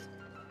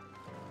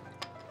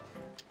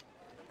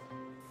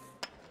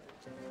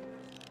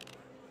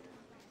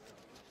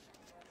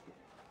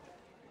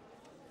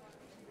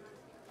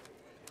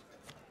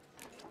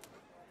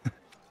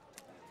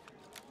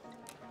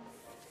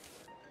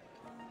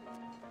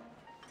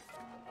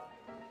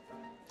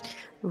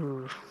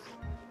 Ooh.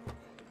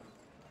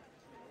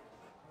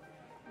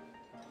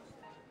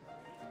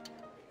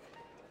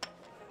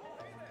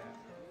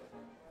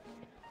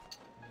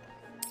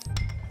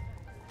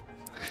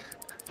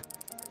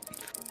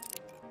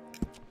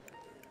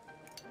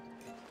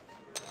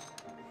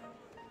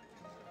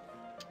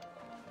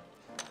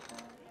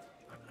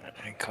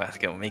 Qua's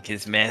gonna make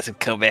his massive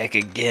comeback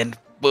again.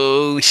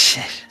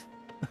 Bullshit.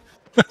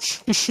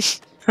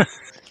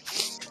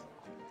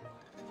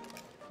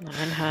 9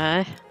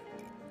 high.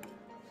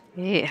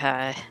 8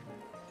 high.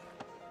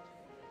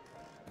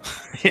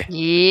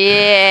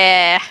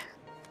 Yeah.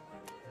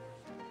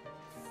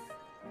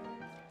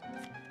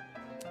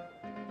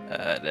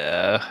 Oh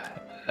no.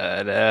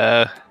 Oh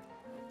no.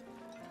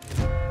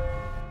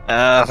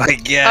 Oh my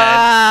god.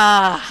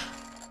 Ah.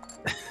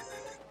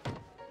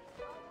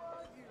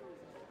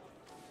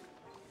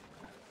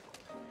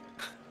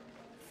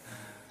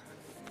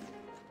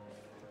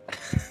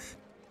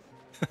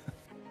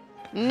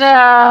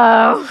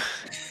 No.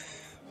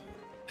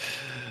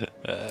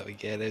 Oh my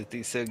god, that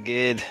do so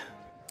good.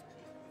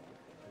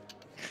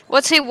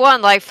 What's he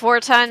won, like 4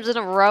 times in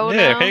a row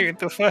Yeah, now? hey, what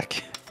the fuck?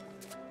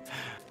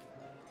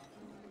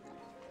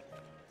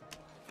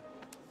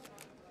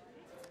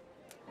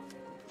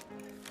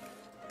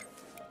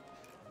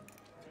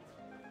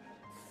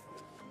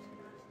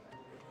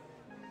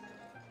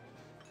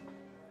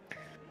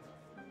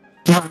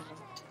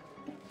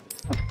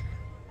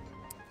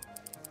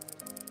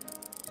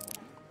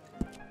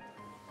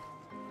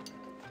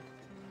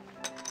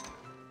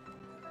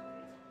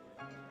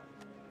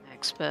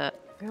 Next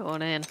bet.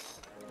 Going in.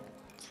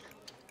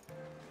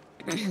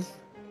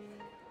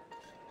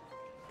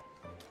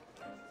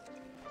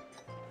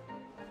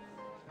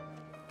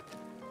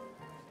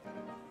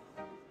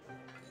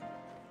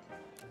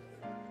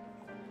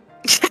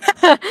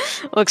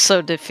 Looks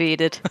so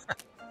defeated.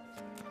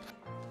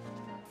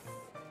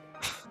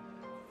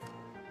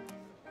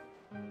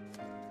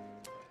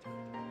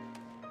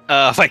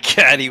 Oh my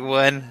god, he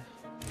won.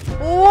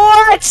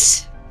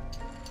 What?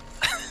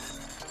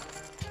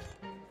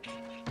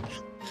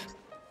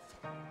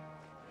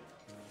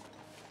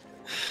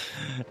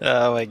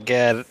 Oh my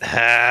god,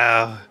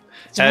 how?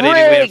 It's How did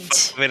rigged.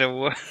 he win a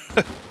war?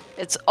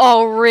 It's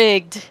all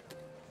rigged.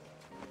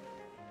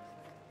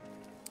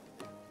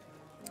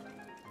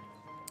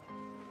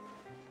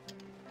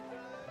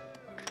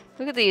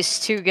 Look at these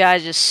 2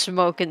 guys just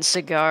smoking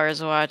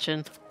cigars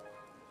watching.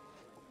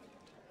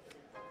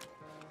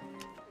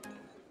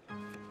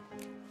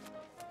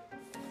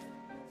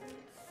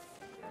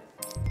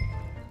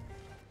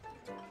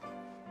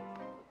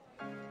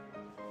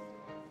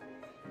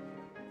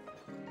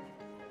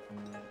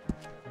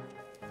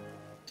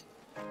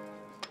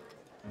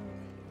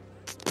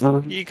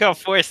 You got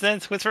 4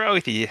 cents? What's wrong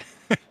with you?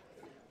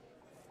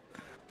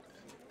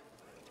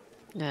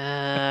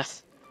 Uh.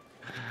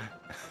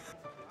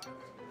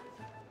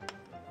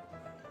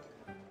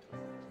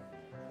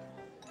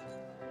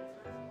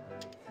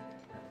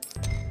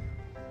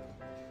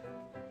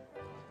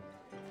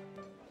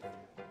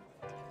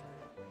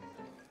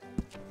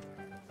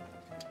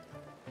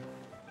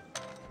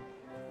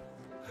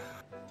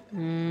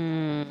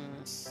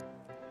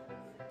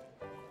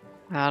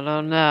 I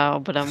don't know,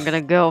 but I'm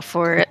gonna go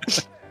for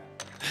it.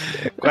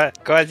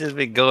 Qua's just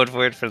been going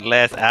for it for the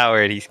last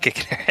hour and he's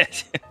kicking her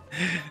ass.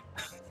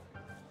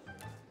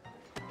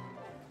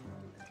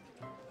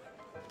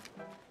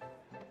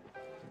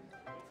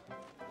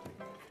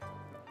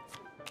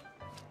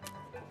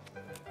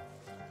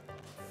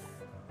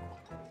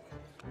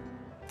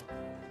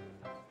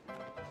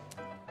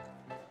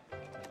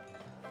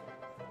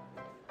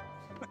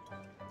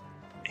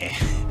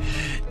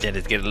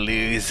 Jenna's gonna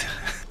lose.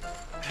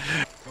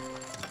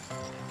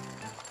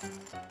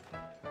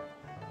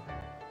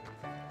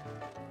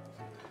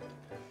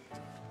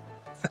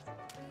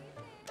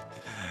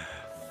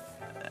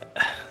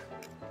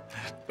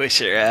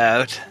 Push her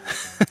out.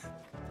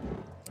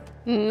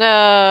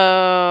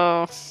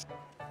 No.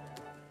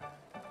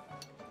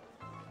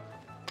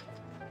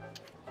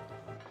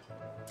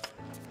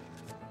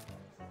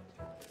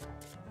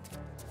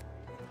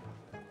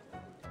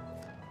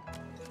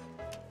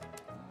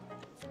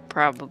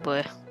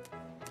 Probably.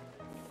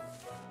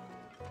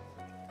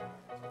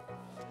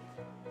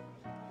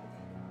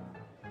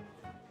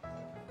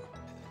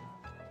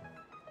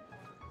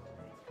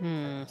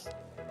 Hmm.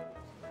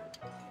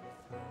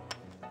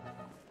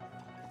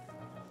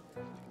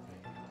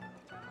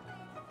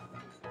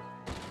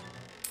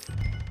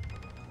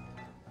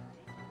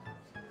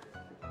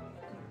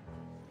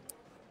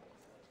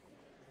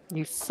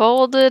 You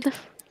folded.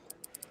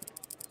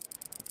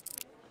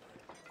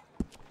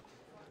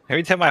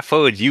 Every time I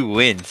fold, you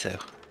win, so.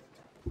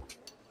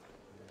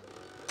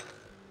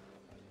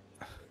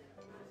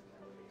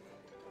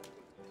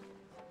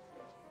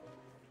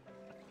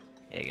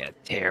 Yeah, you got a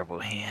terrible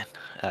hand.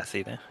 I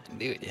see that. I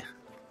knew it, yeah.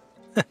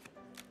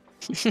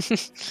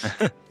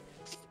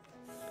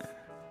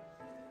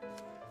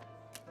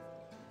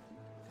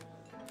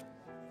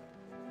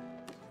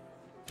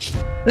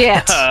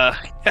 Yes.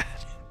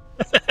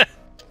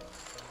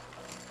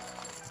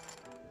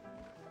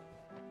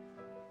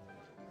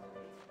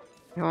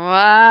 Come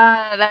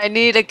on, I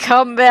need a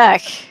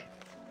comeback.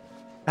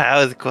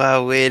 How is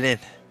Quad winning?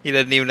 He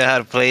doesn't even know how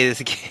to play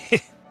this game.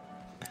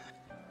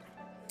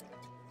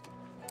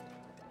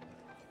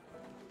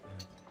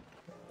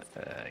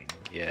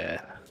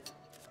 Yeah.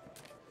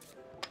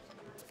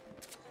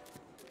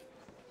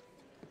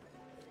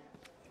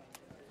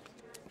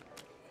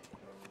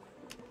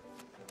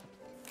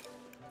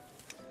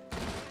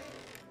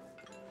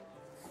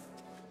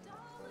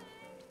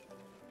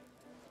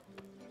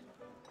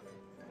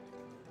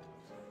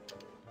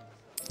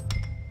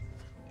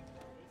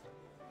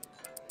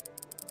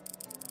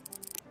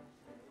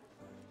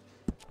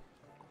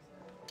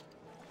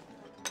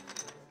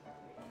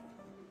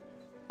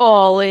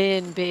 All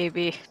in,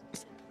 baby.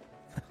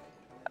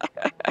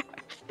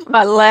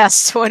 My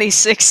last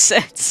 26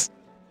 cents.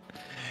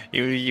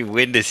 You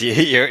win this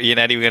year, you're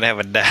not even gonna have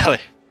 $1.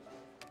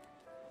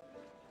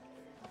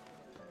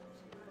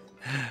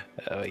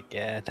 Oh my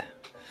god.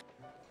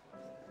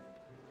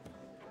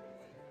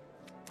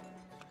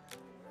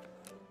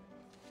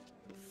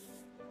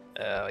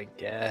 Oh my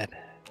god.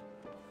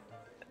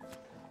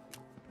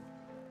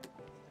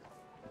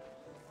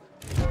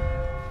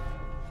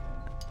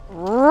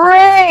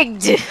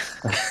 Rigged!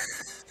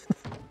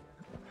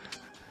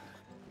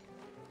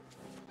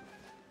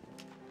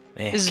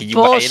 Man, This can is you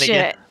buy in again?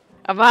 bullshit.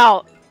 I'm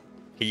out.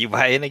 Can you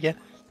buy in again?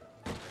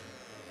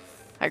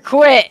 I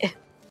quit.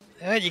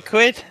 Oh, you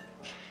quit?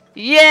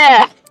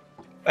 Yeah!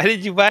 Why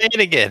did you buy in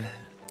again?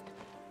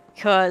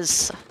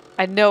 Because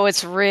I know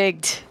it's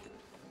rigged.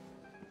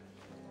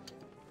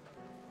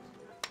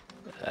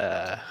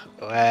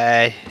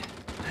 Why?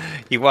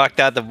 You walked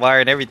out the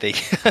bar and everything.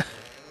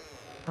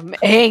 I'm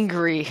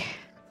angry.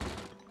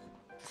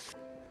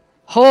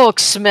 Hulk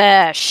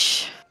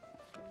smash.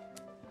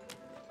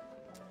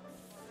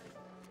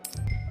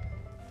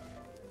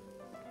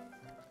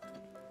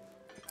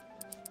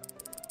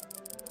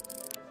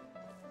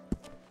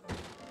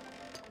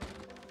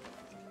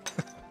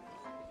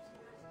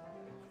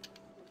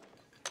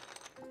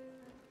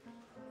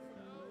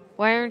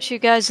 Why aren't you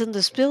guys in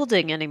this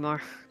building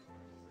anymore?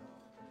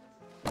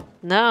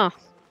 No.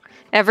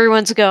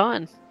 Everyone's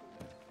gone.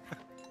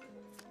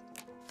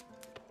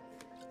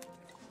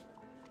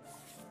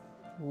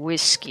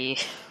 Whiskey.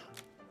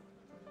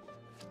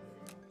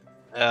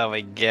 Oh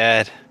my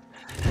god.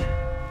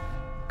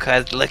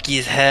 Cause lucky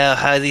as hell.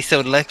 How is he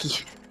so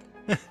lucky?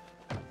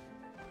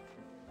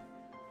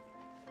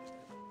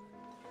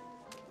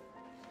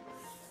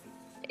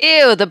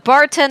 Ew, the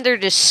bartender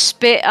just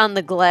spit on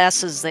the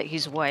glasses that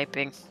he's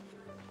wiping.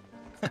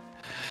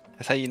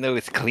 That's how you know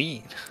it's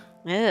clean.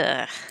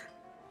 Ugh.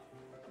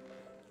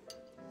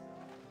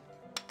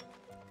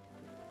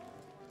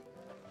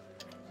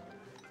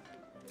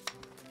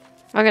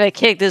 I'm gonna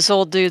kick this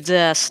old dude's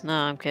ass. No,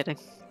 I'm kidding.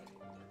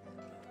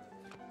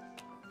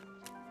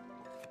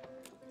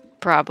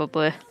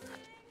 Probably.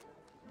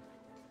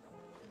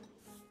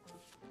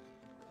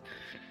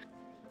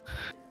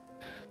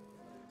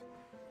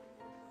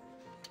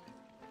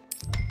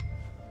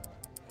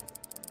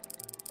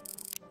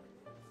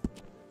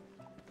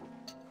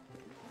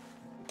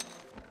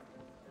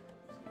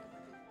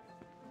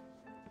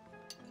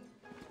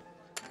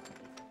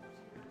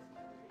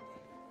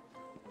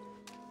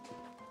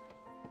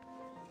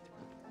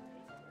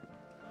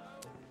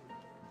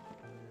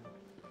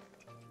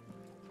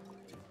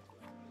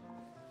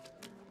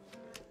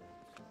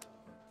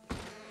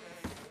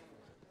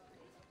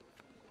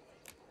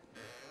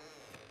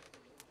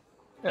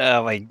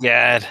 Oh my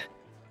god.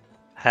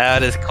 How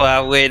does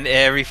Quad win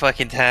every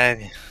fucking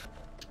time?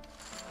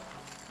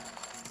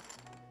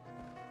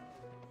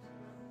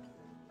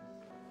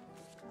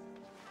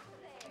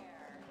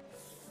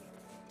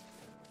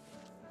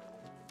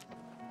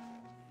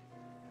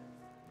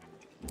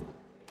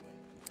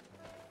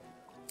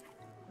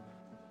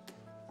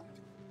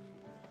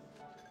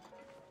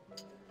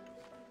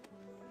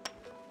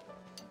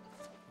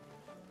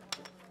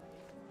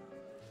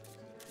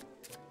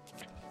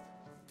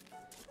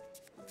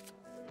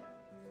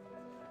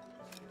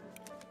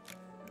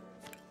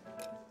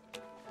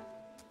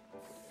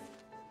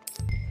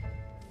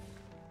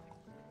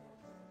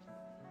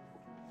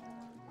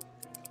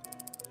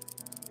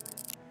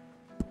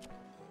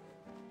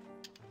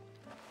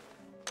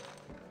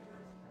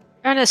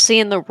 Trying to see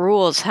in the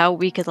rules how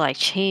we could like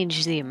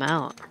change the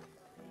amount.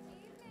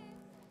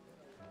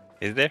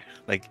 Is there?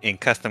 Like in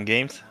custom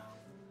games?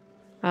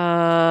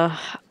 I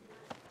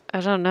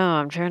don't know.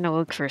 I'm trying to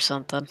look for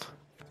something.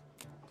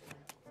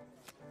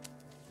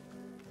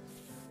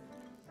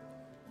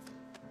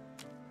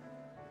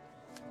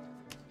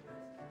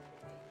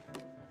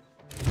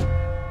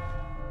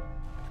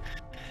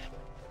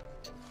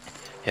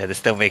 Yeah,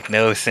 this don't make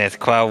no sense.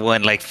 Quad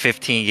won like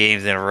 15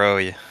 games in a row.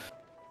 Yeah.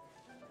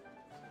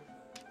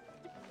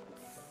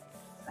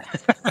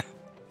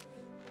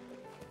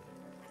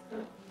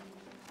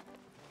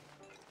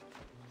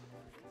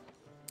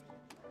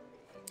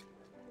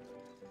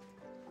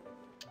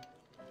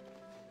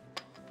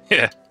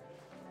 Yeah.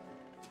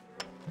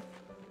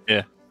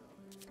 Yeah.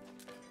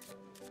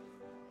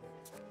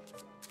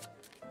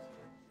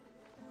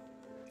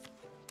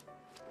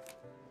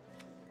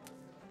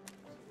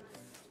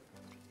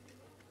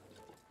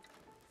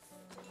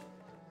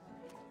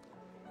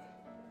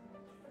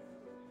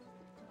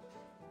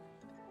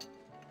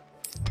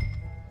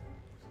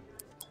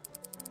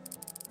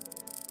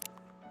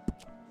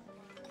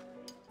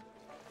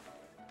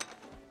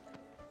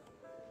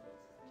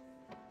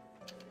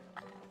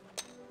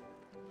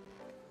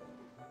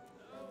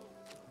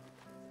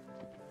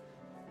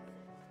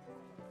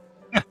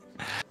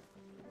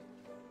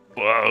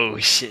 Whoa,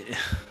 shit.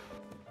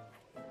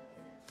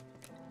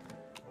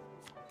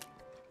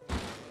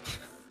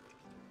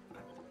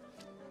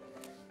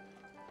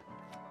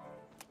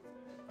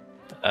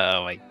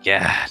 Oh my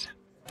god.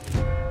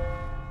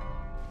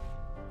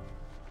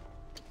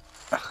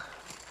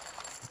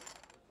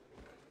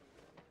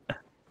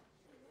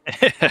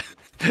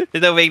 It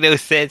don't make no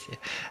sense.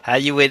 How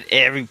you win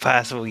every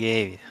possible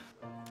game?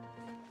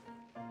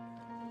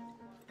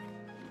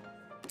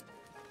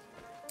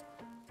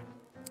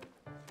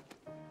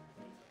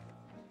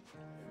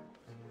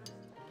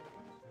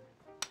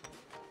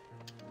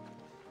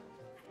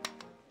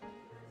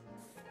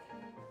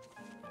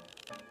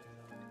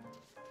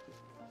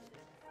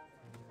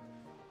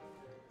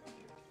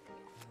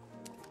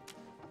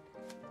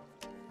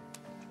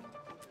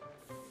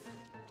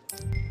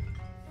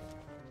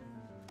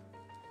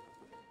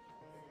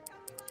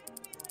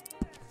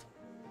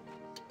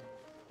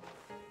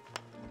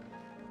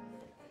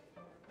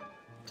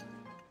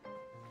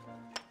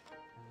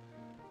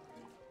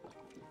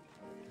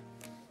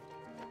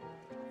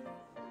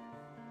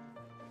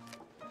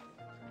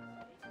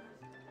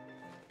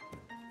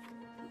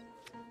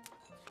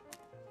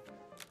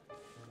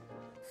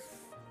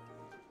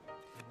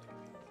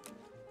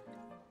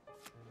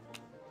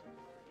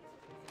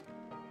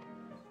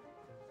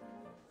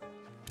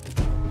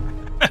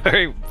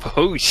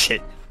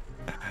 Bullshit.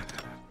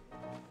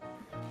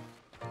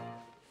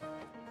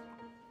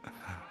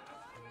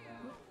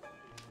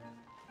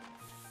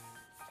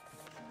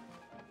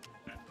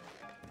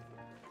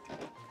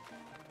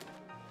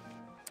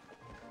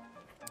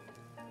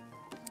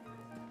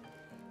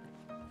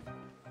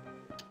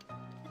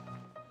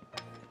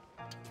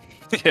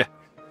 Yeah.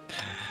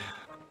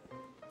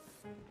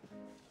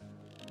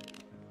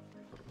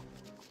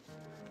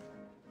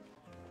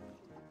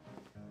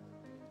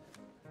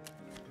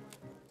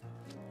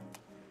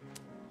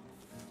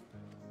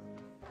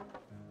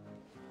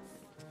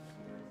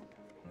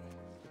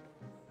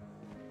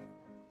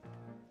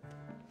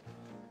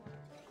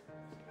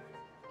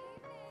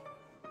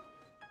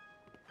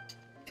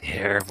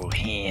 Terrible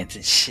hands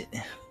and shit.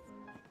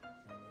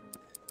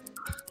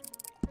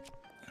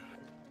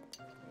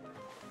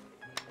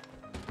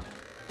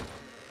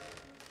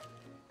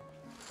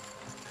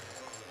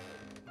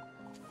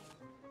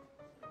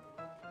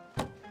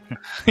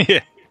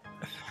 Yeah.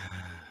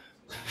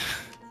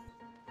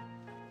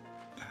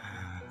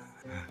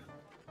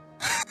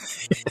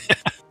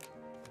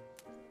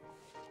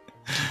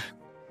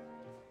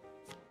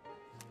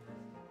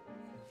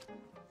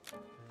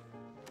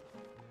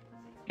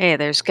 Hey,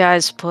 there's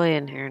guys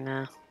playing here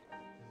now.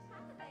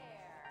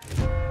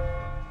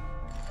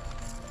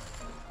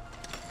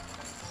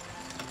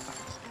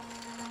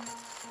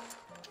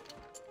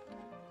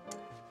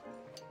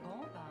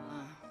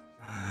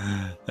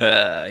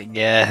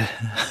 Yeah.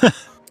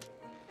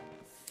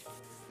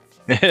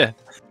 Yeah.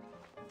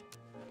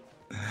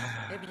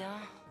 Eh bien,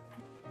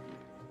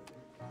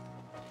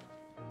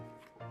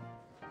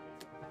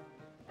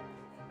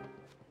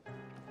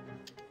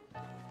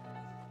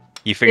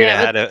 You figured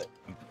Yeah, out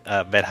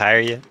how to bet higher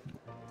yet?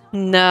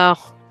 No.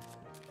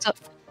 So,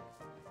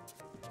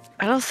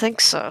 I don't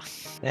think so.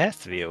 There has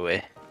to be a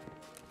way.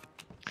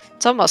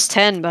 It's almost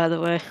 10, by the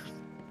way.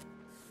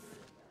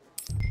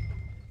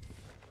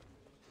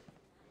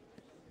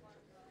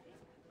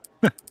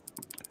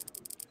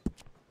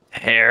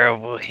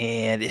 Terrible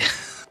hand.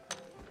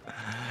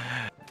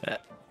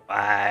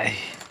 Bye.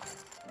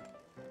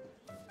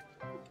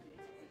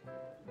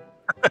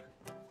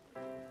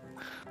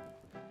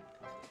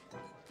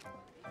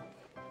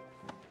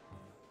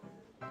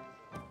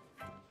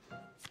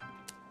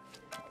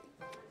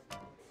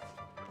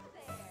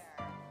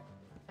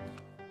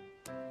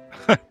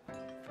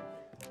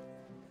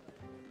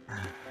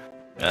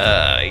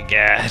 my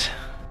god.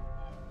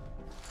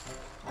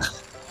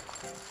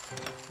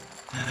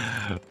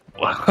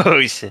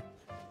 Whoa, shit.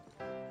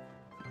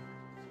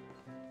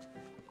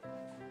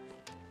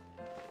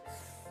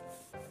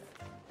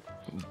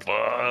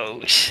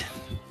 Whoa, shit.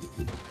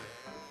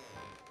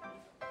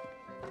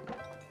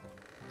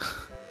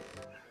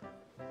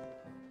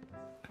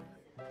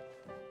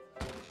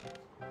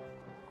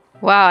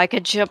 Wow, I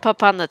could jump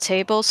up on the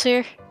tables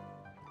here?